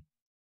 Okay.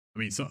 I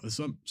mean,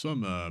 some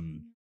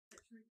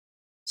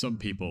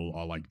people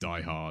are like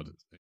diehard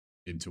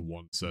into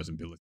one certain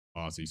political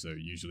party, so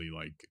usually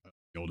like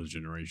the older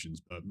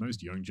generations, but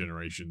most young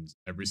generations,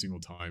 every single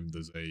time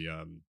there's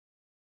a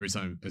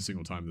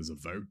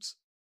vote,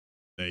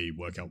 they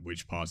work out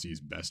which party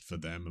is best for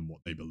them and what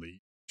they believe.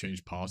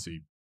 Change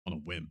party on a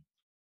whim.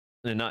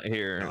 And not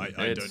here. I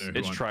don't know.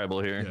 It's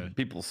tribal here. Yeah.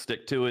 People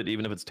stick to it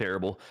even if it's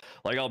terrible.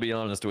 Like, I'll be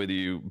honest with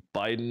you,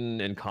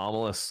 Biden and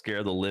Kamala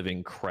scare the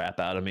living crap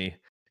out of me.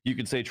 You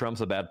could say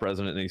Trump's a bad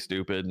president and he's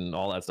stupid and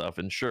all that stuff,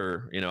 and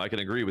sure, I can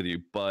agree with you,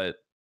 but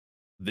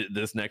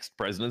this next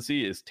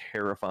presidency is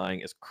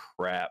terrifying as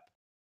crap.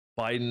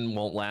 Biden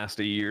won't last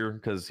a year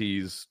because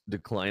he's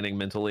declining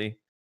mentally.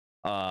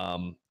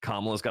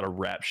 Kamala's got a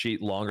rap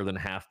sheet longer than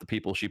half the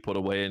people she put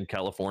away in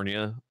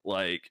California.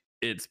 Like,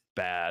 it's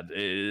bad.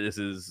 This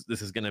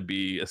is going to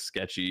be a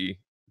sketchy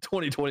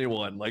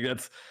 2021. Like,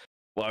 that's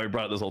why we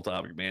brought this whole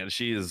topic, man.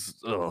 She is,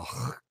 oh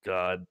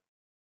God,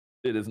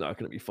 it is not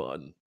going to be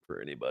fun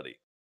for anybody.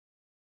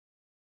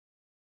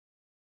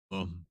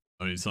 Well,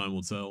 only time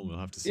will tell. We'll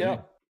have to see. Yeah.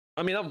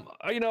 I mean,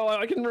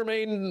 I can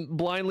remain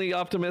blindly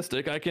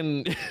optimistic. I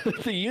can,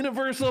 the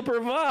universe will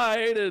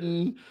provide,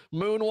 and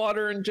moon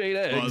water and jade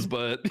eggs,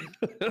 but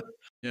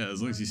yeah,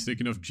 as long as you stick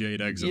enough jade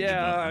eggs,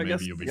 I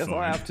guess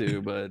I'll have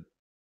to. But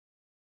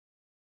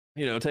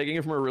taking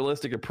it from a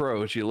realistic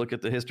approach, you look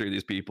at the history of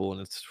these people,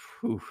 and it's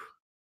whew.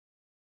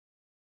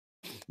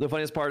 The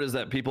funniest part is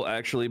that people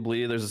actually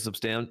believe there's a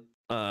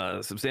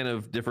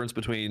substantive difference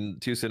between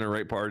two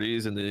center-right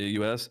parties in the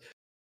U.S.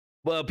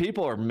 Well,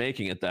 people are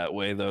making it that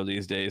way, though,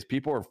 these days.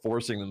 People are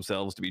forcing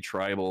themselves to be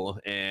tribal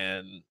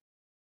and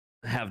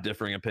have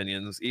differing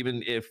opinions,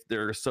 even if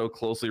they're so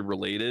closely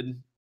related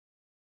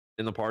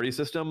in the party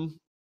system.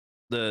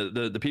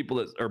 the people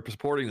that are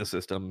supporting the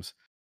systems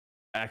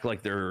act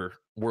like they're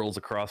worlds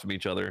across from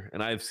each other,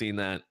 and I've seen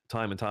that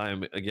time and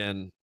time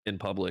again in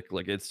public.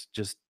 Like, it's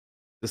just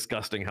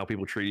disgusting how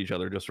people treat each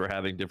other just for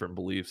having different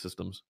belief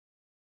systems.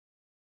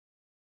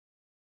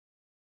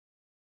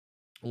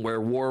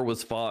 Where war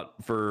was fought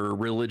for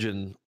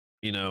religion,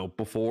 you know,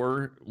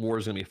 before, war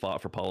is going to be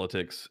fought for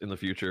politics in the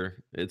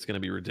future. It's going to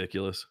be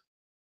ridiculous.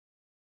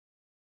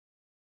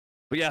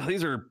 But yeah,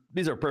 these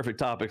are perfect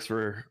topics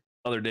for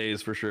other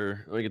days for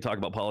sure. We could talk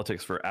about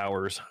politics for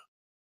hours.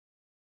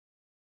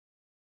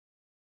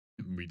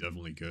 We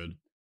definitely could.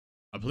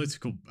 Our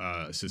political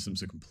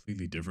systems are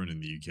completely different in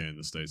the UK and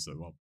the States, though.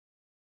 Well,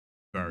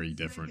 very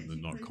different,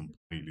 and not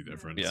completely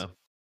different. Yeah.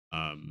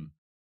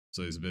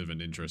 So it's a bit of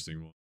an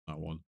interesting one. That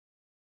one.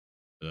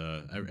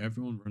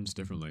 Everyone runs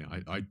differently.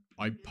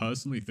 I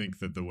personally think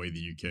that the way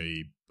the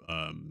UK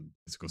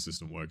political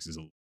system works is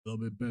a little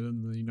bit better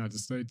than the United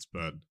States,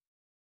 but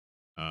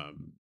I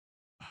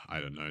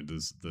don't know.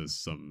 There's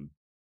some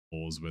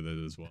flaws with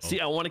it as well. See,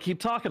 I want to keep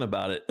talking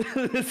about it.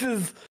 this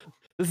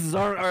is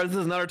not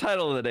our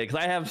title of the day, because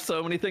I have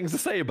so many things to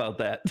say about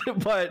that.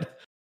 But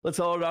let's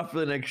hold it off for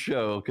the next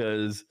show,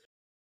 because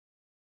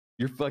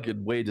your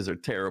fucking wages are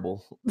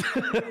terrible.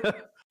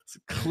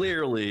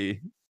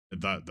 Clearly.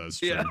 That's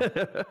true. Yeah.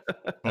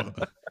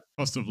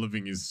 Cost of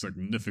living is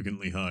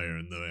significantly higher,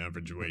 and the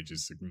average wage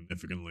is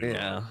significantly lower.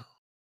 Yeah.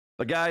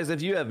 But guys,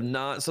 if you have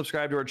not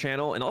subscribed to our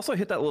channel, and also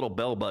hit that little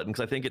bell button,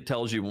 because I think it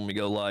tells you when we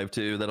go live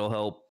too. That'll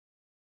help.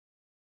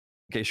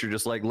 In case you're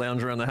just like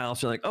lounging around the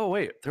house, you're like, oh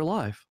wait, they're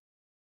live.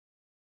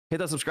 Hit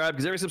that subscribe,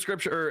 because every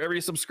subscription or every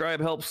subscribe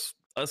helps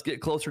us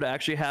get closer to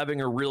actually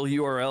having a real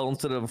URL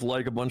instead of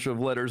like a bunch of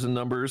letters and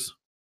numbers.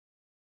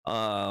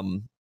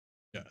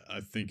 Yeah, I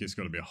think it's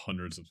got to be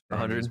 100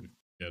 subscribers. 100?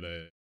 We get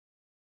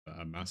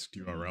a masked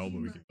URL,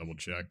 but we can double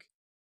check.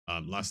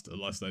 Last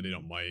I did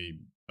on my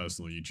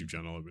personal YouTube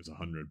channel, it was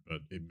 100, but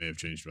it may have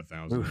changed to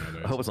 1,000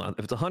 nowadays. I hope it's not.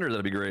 If it's 100,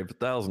 that'd be great. If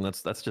 1,000,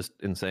 that's just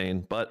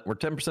insane. But we're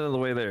 10% of the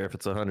way there. If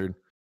it's 100,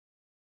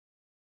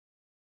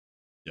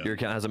 yeah. Your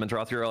account hasn't been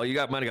Troth URL. You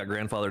might have got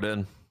grandfathered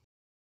in.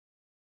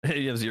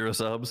 You have 0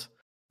 subs.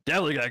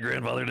 Definitely got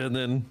grandfathered in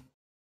then.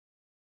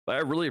 But I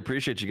really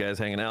appreciate you guys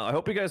hanging out. I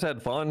hope you guys had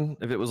fun.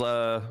 If it was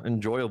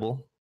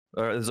enjoyable.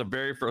 This is a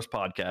very first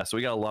podcast, so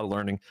we got a lot of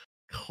learning.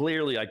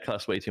 Clearly, I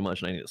cuss way too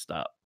much, and I need to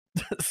stop.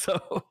 So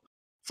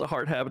it's a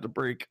hard habit to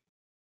break.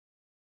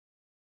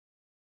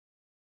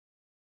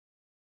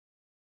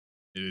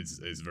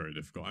 It's very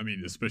difficult. I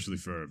mean, especially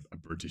for a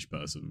British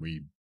person,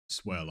 we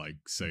swear like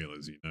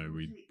sailors. You know,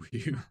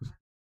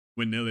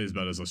 we're nearly as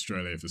bad as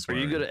Australia for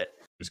swearing. Are you good at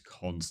just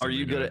constantly? Are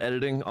you good at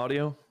editing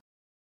audio?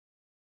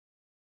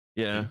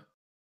 Yeah.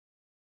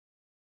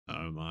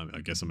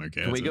 I guess I'm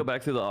okay. Can we go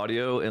back through the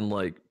audio and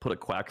like put a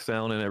quack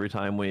sound in every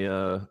time we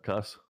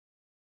cuss?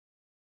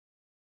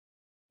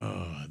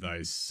 Oh, that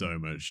is so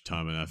much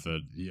time and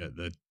effort. Yeah,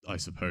 that I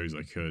suppose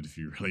I could if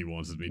you really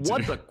wanted me to.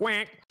 What the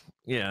quack?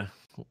 Yeah.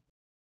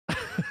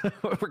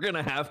 We're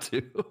gonna have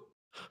to.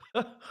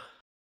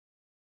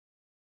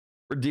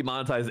 We're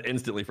demonetized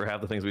instantly for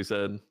half the things we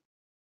said.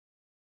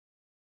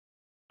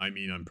 I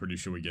mean, I'm pretty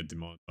sure we get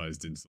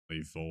demonetized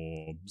instantly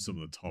for some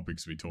of the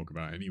topics we talk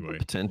about anyway.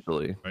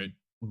 Potentially. Right?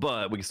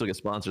 But we can still get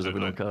sponsors if we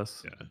don't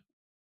cuss. Yeah.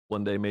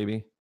 One day,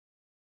 maybe.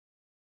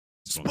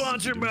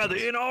 Sponsored by the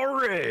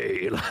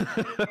NRA.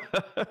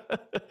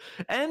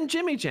 And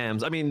Jimmy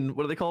Jams. I mean,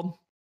 what are they called?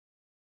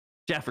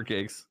 Jaffa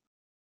Cakes.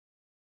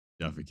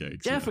 Jaffa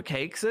Cakes. Jaffa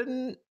Cakes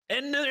and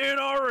the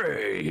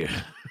NRA.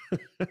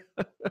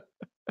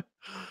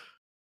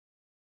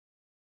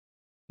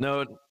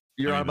 No,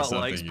 you're on about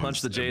likes.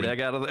 Punch the jade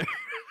egg out of there.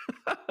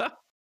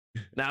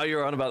 Now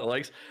you're on about the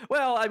likes.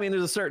 Well, I mean,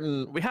 there's a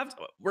certain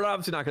we're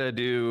obviously not going to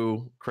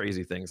do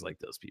crazy things like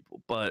those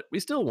people, but we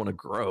still want to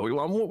grow. We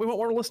want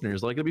more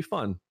listeners. Like, it'll be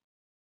fun.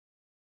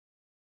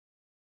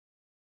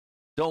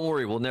 Don't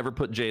worry, we'll never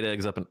put jade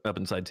eggs up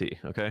inside tea.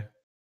 Okay.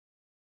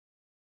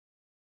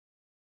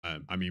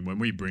 I mean, when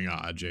we bring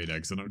out our jade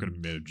eggs, they're not going to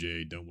be made of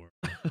jade. Don't worry.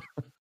 They're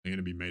going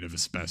to be made of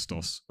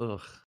asbestos.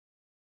 Ugh.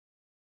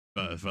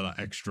 But for that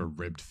extra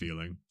ribbed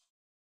feeling.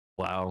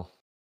 Wow.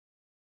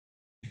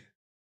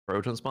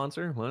 Proton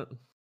sponsor? What?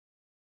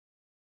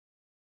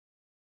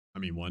 I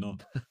mean, why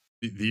not?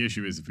 The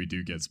issue is if we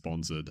do get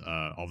sponsored,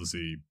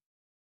 obviously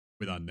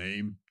with our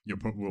name,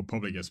 we'll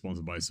probably get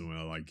sponsored by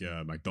somewhere like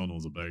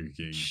McDonald's or Burger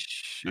King.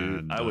 Shoot,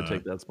 and, I would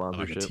take that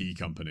sponsorship. Like a tea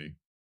company.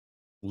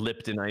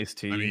 Lipton iced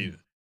tea. I mean,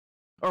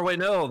 or wait,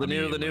 no, the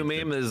new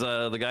meme is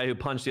the guy who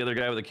punched the other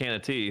guy with a can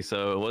of tea.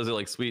 So was it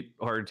like sweet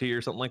hard tea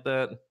or something like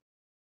that?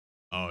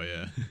 Oh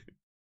yeah.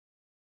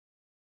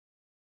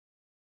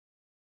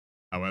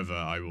 However,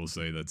 I will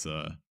say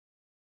that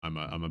I'm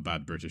a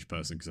bad British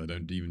person because I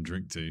don't even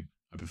drink tea.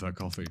 I prefer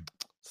coffee.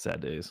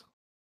 Sad days.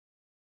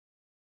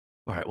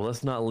 All right, well,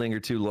 let's not linger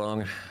too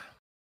long.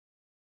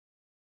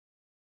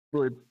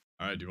 Really.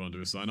 All right, do you want to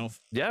do a sign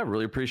off? Yeah,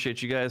 really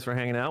appreciate you guys for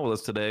hanging out with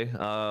us today.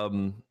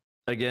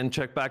 Again,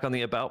 check back on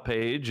the About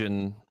page,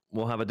 and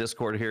we'll have a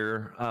Discord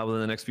here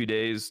within the next few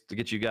days to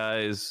get you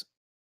guys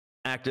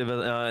active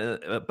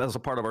as a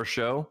part of our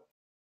show.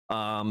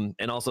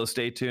 And also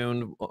stay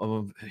tuned.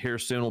 Here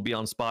soon we'll be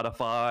on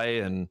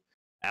Spotify and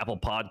Apple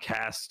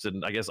Podcasts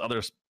and I guess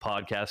other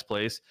podcast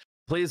places.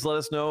 Please let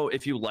us know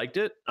if you liked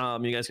it.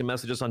 You guys can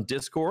message us on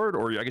Discord,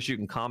 or I guess you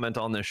can comment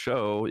on this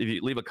show. If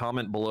you leave a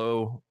comment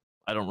below,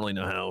 I don't really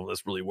know how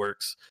this really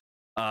works.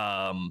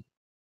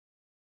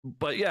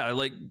 But yeah,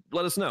 like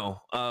let us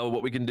know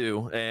what we can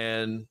do,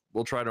 and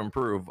we'll try to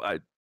improve.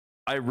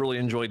 I really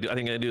enjoyed. I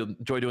think I do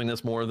enjoy doing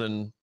this more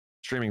than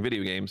streaming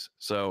video games.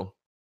 So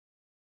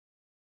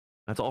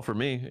that's all for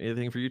me.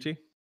 Anything for you, T?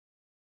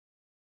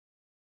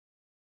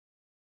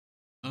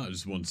 I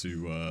just want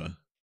to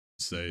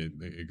say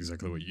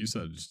exactly what you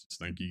said. Just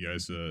thank you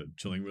guys for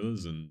chilling with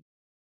us, and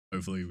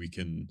hopefully we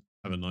can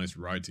have a nice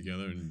ride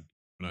together and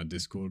on our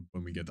Discord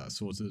when we get that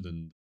sorted,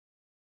 and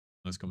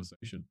nice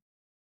conversation.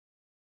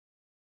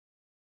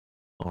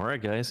 All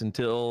right, guys.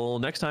 Until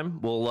next time,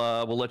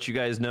 we'll let you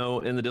guys know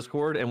in the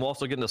Discord, and we'll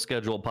also get the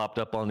schedule popped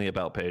up on the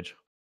About page.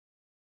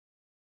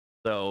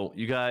 So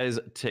you guys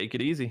take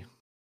it easy.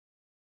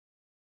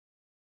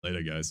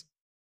 Later, guys.